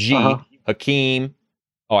 KG, Hakeem.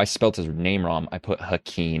 Oh, I spelled his name wrong. I put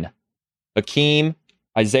Hakeem. Hakeem,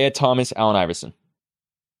 Isaiah Thomas, Allen Iverson.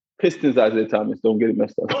 Pistons, Isaiah Thomas. Don't get it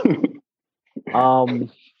messed up.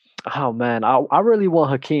 Oh man, I really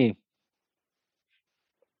want Hakeem.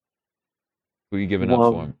 Who are you giving up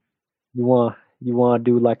for him? You want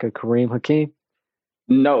to do like a Kareem Hakeem?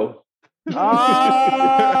 No.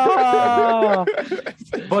 Ah!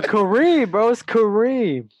 But Kareem, bro, it's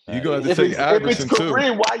Kareem. You gonna have to take Iverson if it's too.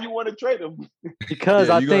 Kareem, why you want to trade him? Because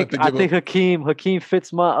Yeah, I you gonna think have to give Hakeem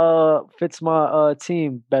fits my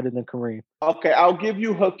team better than Kareem. Okay, I'll give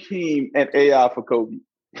you Hakeem and AI for Kobe.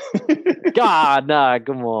 God, nah,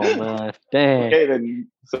 come on, man. Dang. Okay, then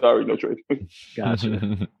sorry, no trade.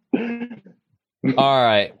 Gotcha. All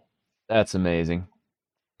right. That's amazing.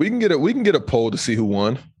 We can get a poll to see who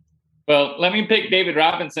won. Well, let me pick David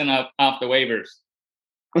Robinson off the waivers.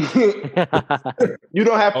 You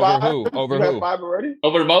don't have Over five? who? Over you who? have five already?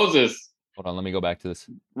 Over Moses. Hold on, let me go back to this.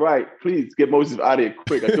 Right. Please get Moses out of here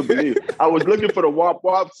quick. I couldn't believe it. I was looking for the wop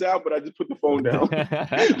wop sound, but I just put the phone down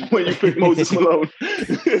when you picked Moses Malone.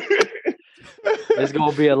 There's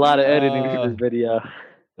gonna be a lot of editing for this video.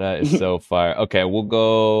 That is so fire. Okay,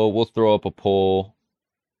 we'll throw up a poll.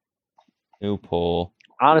 New poll.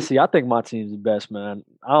 Honestly, I think my team's the best, man.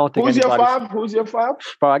 I don't think Who's your anybody's- five? Who's your five?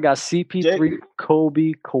 Bro, I got CP3, Jake?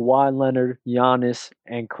 Kobe, Kawhi Leonard, Giannis,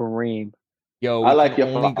 and Kareem. Yo, I we like can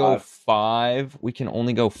your only go five. 5. We can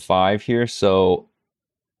only go 5 here, so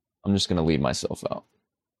I'm just gonna leave myself out.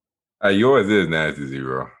 Yours is nasty,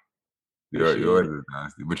 Zero. Yours is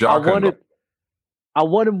nasty. But y'all I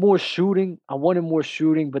wanted more shooting.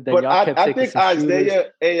 But then But y'all kept I taking think some shooters. Isaiah,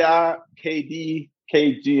 AI, KD,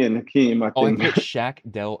 KG, and Hakeem. I Oh, I think. put Shaq,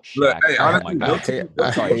 Del, Look, Shaq. hey, Oh honestly, my your god. team-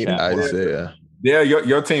 I hate Shaq. Isaiah. Yeah,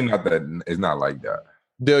 your team is not like that.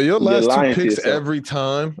 Dale, your You're last two lying to picks yourself. every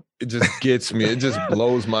time, it just gets me. It just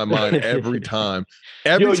blows my mind every time.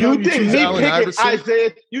 Every Yo, time you you think choose me Allen picking Iverson,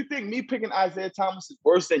 Isaiah? You think me picking Isaiah Thomas is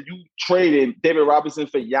worse than you trading David Robinson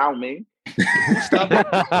for Yao Ming?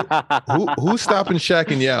 who's stopping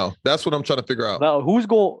Shaq and Yao? That's what I'm trying to figure out. No, who's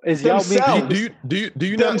going? Is Yao Ming? Themselves. Do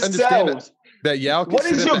you not understand Themselves. that Yao can What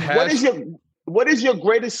sit is at your the hash? what is your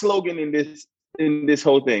greatest slogan in this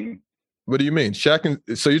whole thing? What do you mean? Shaq and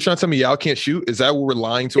so you're trying to tell me Yao can't shoot? Is that what we're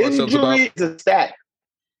lying to ourselves about? Injury is a stat.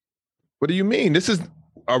 What do you mean?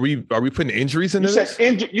 Are we putting injuries into You said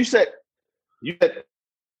this? you said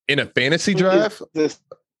In a fantasy draft? this.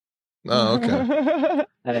 Oh, okay.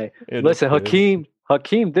 Hey, It listen, is.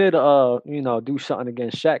 Hakeem did do something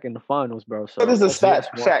against Shaq in the finals, bro. So What is a stat?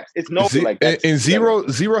 that's why- Facts. It's no like that. And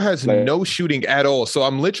zero has Like- no shooting at all. So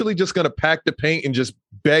I'm literally just gonna pack the paint and just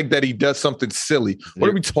beg that he does something silly. What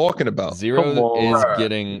are we talking about? Zero Come on. is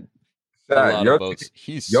getting a Shaq, lot your of votes.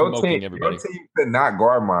 He's Your smoking team, everybody. your team could not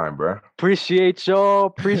guard mine, bro. Appreciate y'all.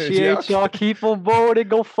 Appreciate y'all. Keep on voting.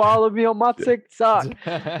 Go follow me on my TikTok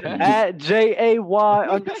at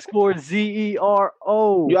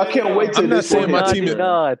JAY_ZERO. Yo, I can't wait till I'm not this saying my one team is-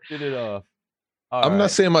 happens. 99. Get it off. I'm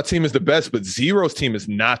not saying my team is the best, but Zero's team is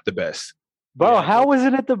not the best. Bro, Yeah, how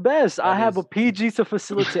isn't it the best? I that have is- a PG to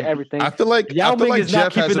facilitate everything. I feel like Yao Ming is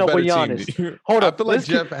not Jeff has keeping a up better with team. Giannis. Hold I up. feel like let's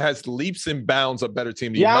keep- Jeff has leaps and bounds a better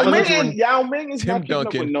team than you. Yao Michael Ming, Jordan- Yao Ming is Tim not keeping up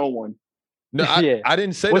Duncan. with no one. No, Yeah. I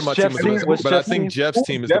didn't say What's that my team Jeff's is the team? best, What's but I Jeff's think team? Jeff's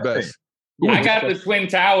team is the Jeff's best. Yeah, I got what's the Twin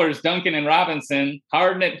Towers, Duncan and Robinson,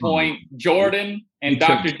 Harden at point, Jordan, and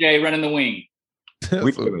Dr. J running the wing.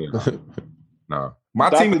 We No, my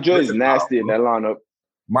Dr. team J is versatile, nasty in bro. that lineup.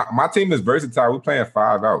 My team is versatile. We're playing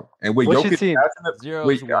 5 out, and with What's your Jokic team? passing it- Zero's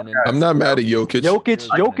wait, winning. I'm not mad at Jokic.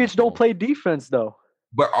 Jokic don't play defense though.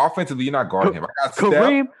 but offensively, you're not guarding him. I got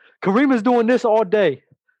Steph. Kareem is doing this all day.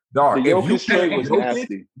 Dog, The if you Jokic trade was Jokic,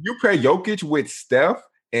 nasty. you pair Jokic with Steph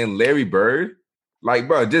and Larry Bird, like,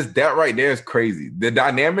 bro, just that right there is crazy. The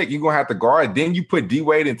dynamic you're gonna have to guard. Then you put D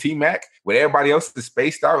Wade and T Mac when everybody else is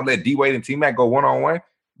spaced out and let D Wade and T Mac go 1-on-1,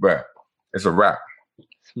 bro. It's a wrap.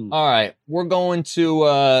 All right, we're going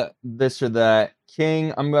to this or that.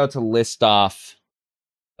 King, I'm about to list off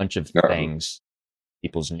a bunch of Uh-oh. things,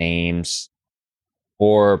 people's names,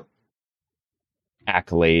 or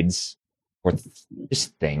accolades, or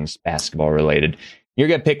just things basketball related. You're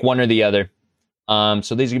gonna pick one or the other.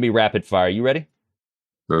 So these are gonna be rapid fire. You ready?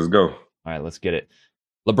 Let's go. All right, let's get it.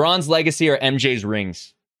 LeBron's legacy or MJ's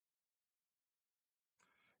rings?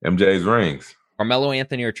 MJ's rings. Carmelo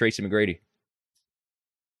Anthony or Tracy McGrady?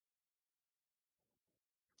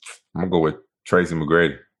 I'm gonna go with Tracy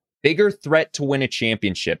McGrady. Bigger threat to win a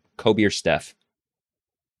championship, Kobe or Steph?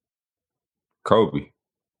 Kobe.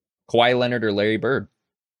 Kawhi Leonard or Larry Bird?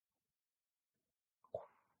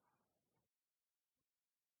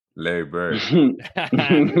 Larry Bird.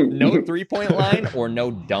 No 3-point line or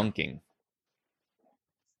no dunking?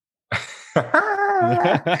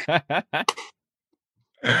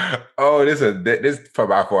 Oh, this is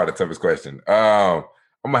by far the toughest question. I'm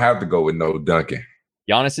gonna have to go with no dunking.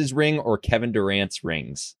 Giannis's ring or Kevin Durant's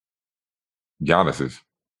rings? Giannis's.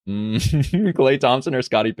 Klay Thompson or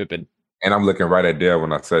Scottie Pippen? And I'm looking right at Dale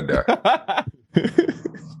when I said that.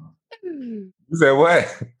 You said what?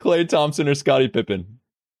 Klay Thompson or Scottie Pippen?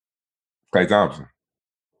 Klay Thompson.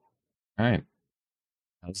 All right.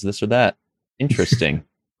 How's this or that? Interesting.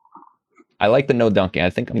 I like the no dunking. I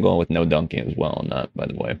think I'm going with no dunking as well on that, by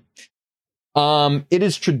the way. It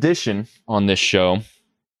is tradition on this show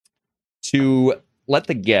to let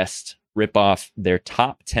the guest rip off their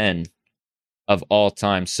top 10 of all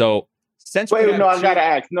time. So since wait, no, I gotta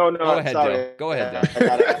ask. No, go ahead, sorry. Dale. Go ahead, Dale. I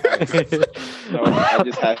gotta ask. No, I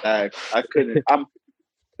just had to ask. I couldn't.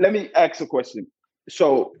 Let me ask a question.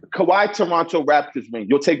 So Kawhi Toronto Raptors ring,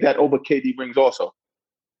 you'll take that over KD rings also?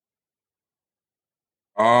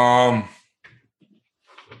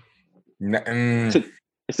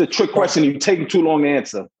 It's a trick question. You're taking too long to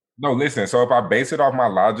answer. No, listen. So if I base it off my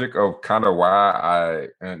logic of kind of why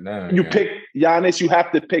you pick Giannis, you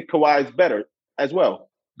have to pick Kawhi's better as well.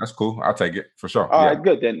 That's cool. I'll take it for sure. All right,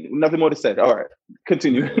 good. Then nothing more to say. All right,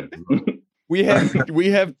 continue. We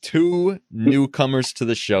have two newcomers to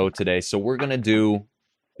the show today, so we're gonna do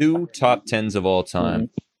 2 top 10s of all time.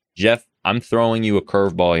 Mm-hmm. Jeff, I'm throwing you a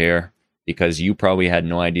curveball here because you probably had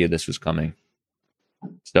no idea this was coming.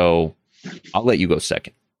 So I'll let you go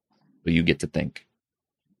second, so you get to think.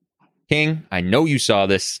 King, I know you saw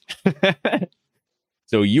this,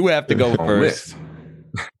 so you have to go first.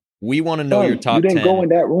 We want to know your top 10 go in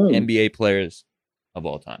that room. NBA players of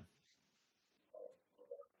all time.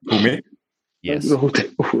 Who, me? Yes. No,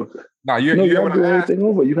 you don't do anything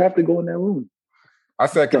over. You have to go in that room. I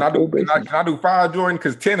said, can I do 5, Jordan?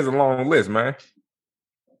 Because 10 is a long list, man.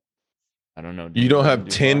 I don't know. You don't have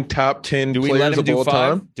 10 top 10 players of all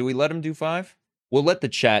time? Do we let him do 5? We'll let the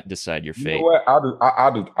chat decide your fate. You know what?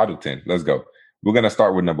 I'll do 10. Let's go. We're gonna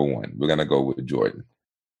start with number 1. We're gonna go with Jordan.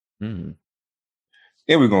 Mm-hmm.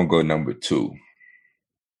 And we're gonna go number 2.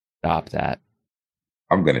 Stop that.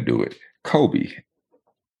 I'm gonna do it. Kobe.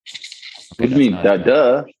 What do you mean?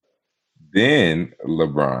 Duh. Then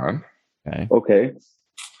LeBron. Okay.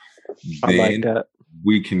 Then I like that.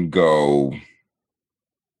 We can go.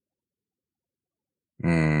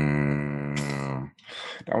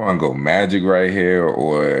 I want to go Magic right here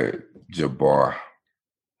or Jabbar.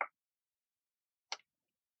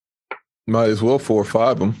 Might as well 4 or 5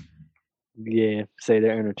 of them. Yeah, say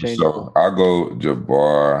they're interchangeable. So I'll go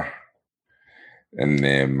Jabbar and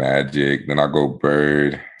then Magic. Then I'll go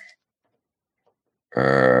Bird. So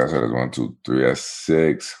there's 1, 2, 3. That's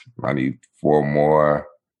 6. I need 4 more.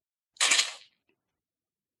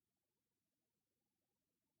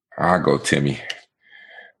 I'll go Timmy.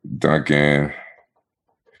 Duncan.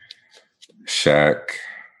 Shaq.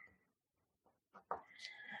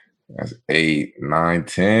 That's 8, 9,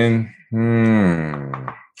 10.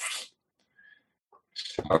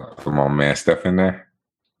 Shout out to my man Steph in there.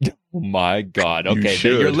 Oh my God. Okay.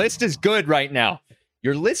 Your list is good right now.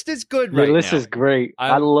 Your list is good right now. Your list is great.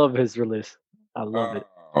 I love his list. I love it.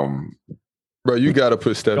 Bro, you got to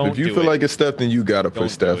put Steph. If you feel like it's Steph, then you got to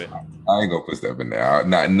put Steph. I ain't going to put Steph in there.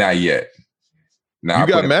 Not yet. Now,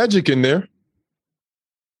 you got Magic in there.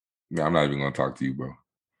 Yeah, I'm not even going to talk to you, bro.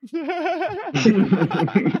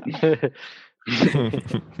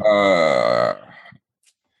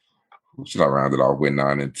 Should I round it off with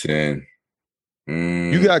 9 and 10?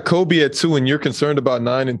 You got Kobe at 2 and you're concerned about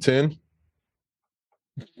 9 and 10?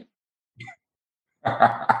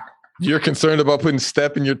 You're concerned about putting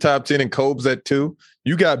Steph in your top 10 and Kobe's at 2?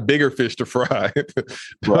 You got bigger fish to fry.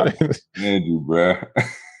 Right. bro.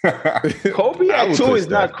 Kobe at 2 is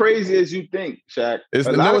not crazy as you think, Shaq. It's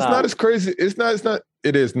not as crazy. It's not.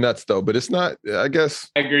 It is nuts though, but it's not. I guess.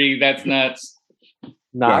 I agree. That's nuts.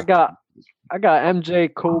 Nah, I got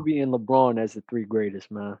MJ, Kobe, and LeBron as the 3 greatest,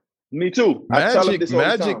 man. Me too.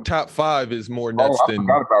 Magic top 5 is more nuts than. I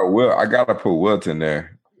forgot about Will. I gotta put Wilt in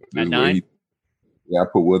there. At 9? Yeah, I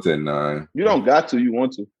put Wilt at 9. You don't got to. You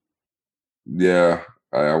want to. Yeah,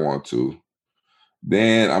 I want to.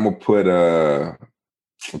 Then I'm gonna put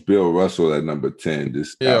Bill Russell at number 10.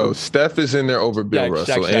 Steph is in there over Bill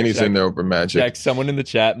Russell, and he's in there over Magic. Jack, someone in the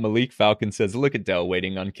chat, Malik Falcon says, "Look at Dell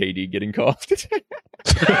waiting on KD getting called."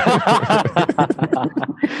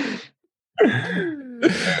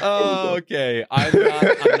 Oh, okay. I'm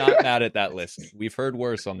not mad at that list. We've heard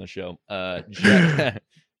worse on the show. Jeff,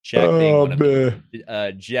 being one of them.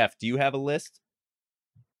 Jeff, do you have a list?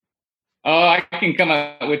 Oh, I can come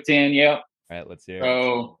up with 10. Yep. All right, let's hear it.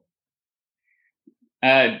 So,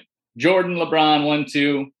 Jordan, LeBron, 1,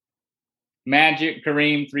 2. Magic,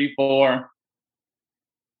 Kareem, 3, 4.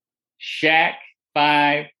 Shaq,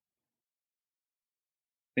 5.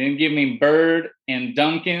 Then give me Bird and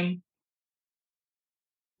Duncan.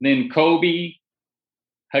 Then Kobe,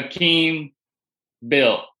 Hakeem,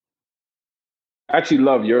 Bill. I actually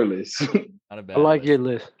love your list. Not a bad I like list. your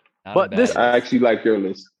list. Not But a bad this- list. I actually like your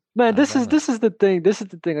list. Man, this Not is the thing. This is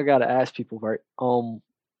the thing I gotta ask people, right?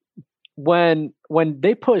 When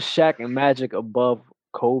they put Shaq and Magic above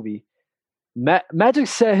Kobe, Magic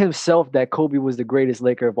said himself that Kobe was the greatest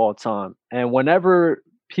Laker of all time. And whenever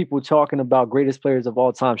people talking about greatest players of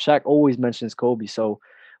all time, Shaq always mentions Kobe. So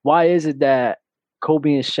why is it that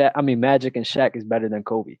Magic and Shaq is better than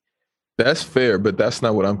Kobe? That's fair, but that's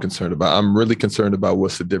not what I'm concerned about. I'm really concerned about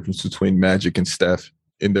what's the difference between Magic and Steph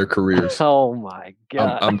in their careers. Oh my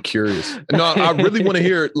God. I'm curious. No, I really want to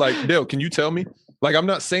hear it. Like, Dale, can you tell me? Like, I'm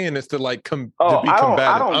not saying this to like to be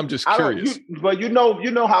combative. I'm just curious. But you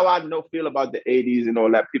know how I feel about the 80s and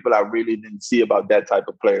all that. People I really didn't see about that type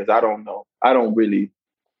of players. I don't know. I don't really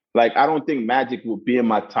like. I don't think Magic would be in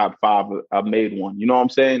my top 5. I made one. You know what I'm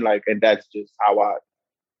saying? Like, and that's just how I.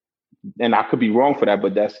 And I could be wrong for that,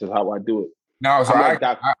 but that's just how I do it. No, so I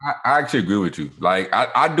I actually agree with you. Like,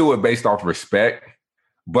 I do it based off respect.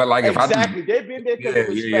 But like, exactly, they've been there because of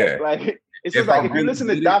respect. Like, it's just like if you listen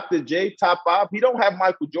to Dr. J top 5, he don't have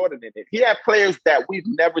Michael Jordan in it. He had players that we've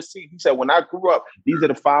never seen. He said, when I grew up, these are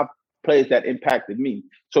the 5 players that impacted me.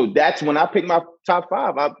 So that's when I pick my top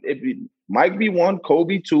 5. Mike be 1,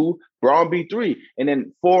 Kobe 2, Braun be 3, and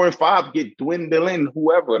then 4 and 5 get dwindling,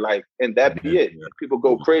 whoever, like, and that be it. People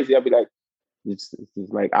go crazy. I'll be like, it's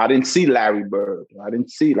like I didn't see Larry Bird. I didn't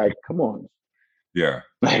see, like, come on. Yeah.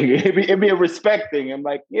 Like it'd be a respect thing. I'm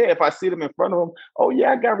like, yeah, if I see them in front of them, oh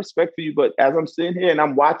yeah, I got respect for you. But as I'm sitting here and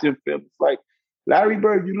I'm watching film, it's like, Larry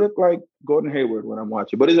Bird, you look like Gordon Hayward when I'm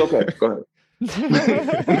watching. But it's okay. Go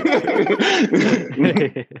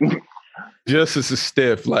ahead. Justice is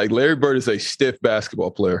stiff. Like Larry Bird is a stiff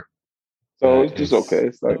basketball player. So it's just okay.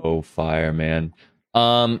 It's like, oh, fire, man.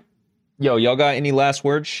 Yo, y'all got any last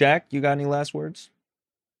words? Shaq, you got any last words?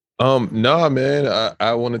 No, man.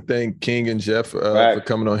 I want to thank King and Jeff for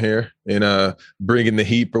coming on here and bringing the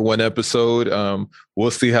heat for one episode.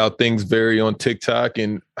 We'll see how things vary on TikTok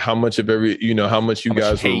and how much of how much you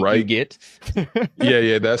guys were right. You get.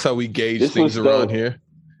 yeah. That's how we gauge things around here.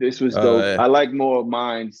 This was dope. I like more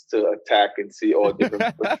minds to attack and see all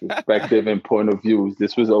different perspective and point of views.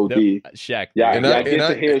 This was OD. Shaq. Y'all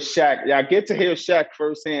get to hear Shaq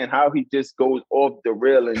firsthand how he just goes off the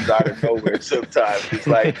railings out of nowhere sometimes. It's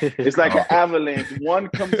like an avalanche. One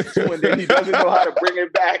comes to and then he doesn't know how to bring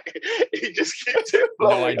it back. He just keeps it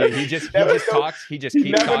flowing. No idea. He just talks. He just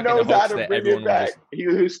keeps talking. Never knows how to bring it back.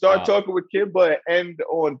 He'll start talking with Kimba and end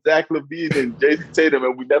on Zach LaVine and Jason Tatum,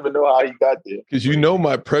 and we never know how he got there. Because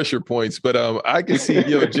my pressure points, but I can see,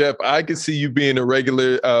 Jeff, I can see you being a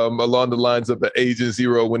regular along the lines of the Agent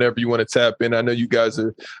Zero whenever you want to tap in. I know you guys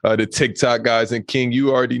are the TikTok guys, and King,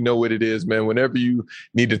 you already know what it is, man. Whenever you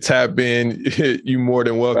need to tap in, you more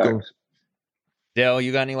than welcome. Facts. Dale,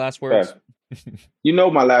 you got any last words? You know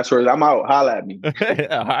my last words. I'm out. Holla at me.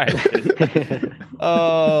 All right.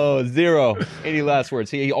 Oh, Zero. Any last words?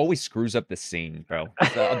 He always screws up the scene, bro.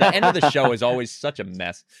 The end of the show is always such a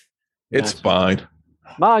mess. It's fine.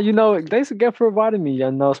 Thanks again for inviting me.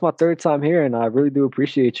 It's my 3rd time here, and I really do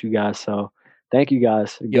appreciate you guys. So thank you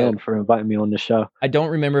guys again for inviting me on the show. I don't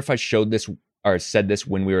remember if I showed this or said this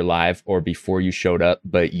when we were live or before you showed up,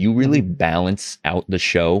 but you really balance out the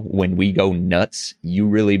show when we go nuts. You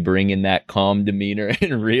really bring in that calm demeanor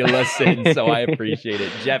and reel us in, so I appreciate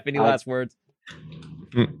it. Jeff, any last words?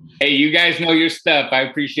 Hey, you guys know your stuff. I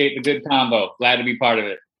appreciate the good combo. Glad to be part of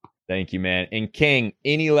it. Thank you, man. And King,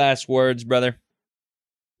 any last words, brother?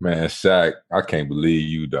 Man, Shaq, I can't believe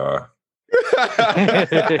you, dog.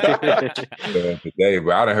 Today,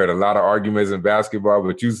 bro. I done heard a lot of arguments in basketball,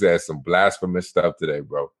 but you said some blasphemous stuff today,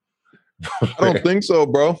 bro. I don't think so,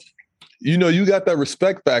 bro. You got that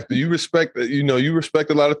respect factor. You respect that. You respect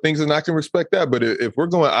a lot of things, and I can respect that. But if we're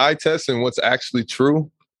going eye test and what's actually true,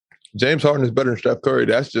 James Harden is better than Steph Curry.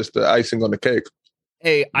 That's just the icing on the cake.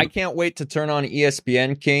 Hey, I can't wait to turn on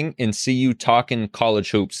ESPN, King, and see you talking college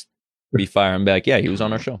hoops. Be fire and back. Yeah, he was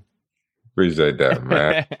on our show. Appreciate that,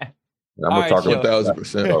 man. I'm gonna talk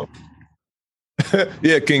 1,000%.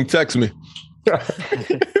 Yeah, King, text me.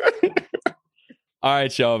 All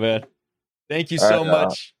right, y'all, man. Thank you so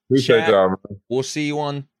much. Appreciate y'all, man. We'll see you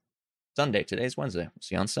on Sunday. Today's Wednesday. We'll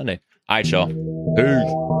see you on Sunday. All right, y'all.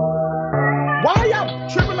 Peace. Why y'all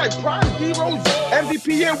tripping like Prime D-Rose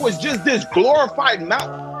MVP year was just this glorified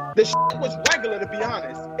mountain? The shit was regular, to be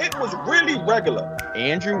honest. It was really regular.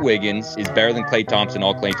 Andrew Wiggins is better than Klay Thompson.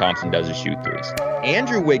 All Klay Thompson does is shoot threes.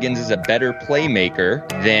 Andrew Wiggins is a better playmaker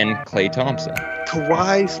than Klay Thompson.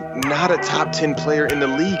 Kawhi's not a top 10 player in the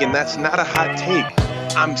league, and that's not a hot take.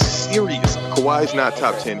 I'm serious. Kawhi's not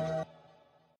top 10.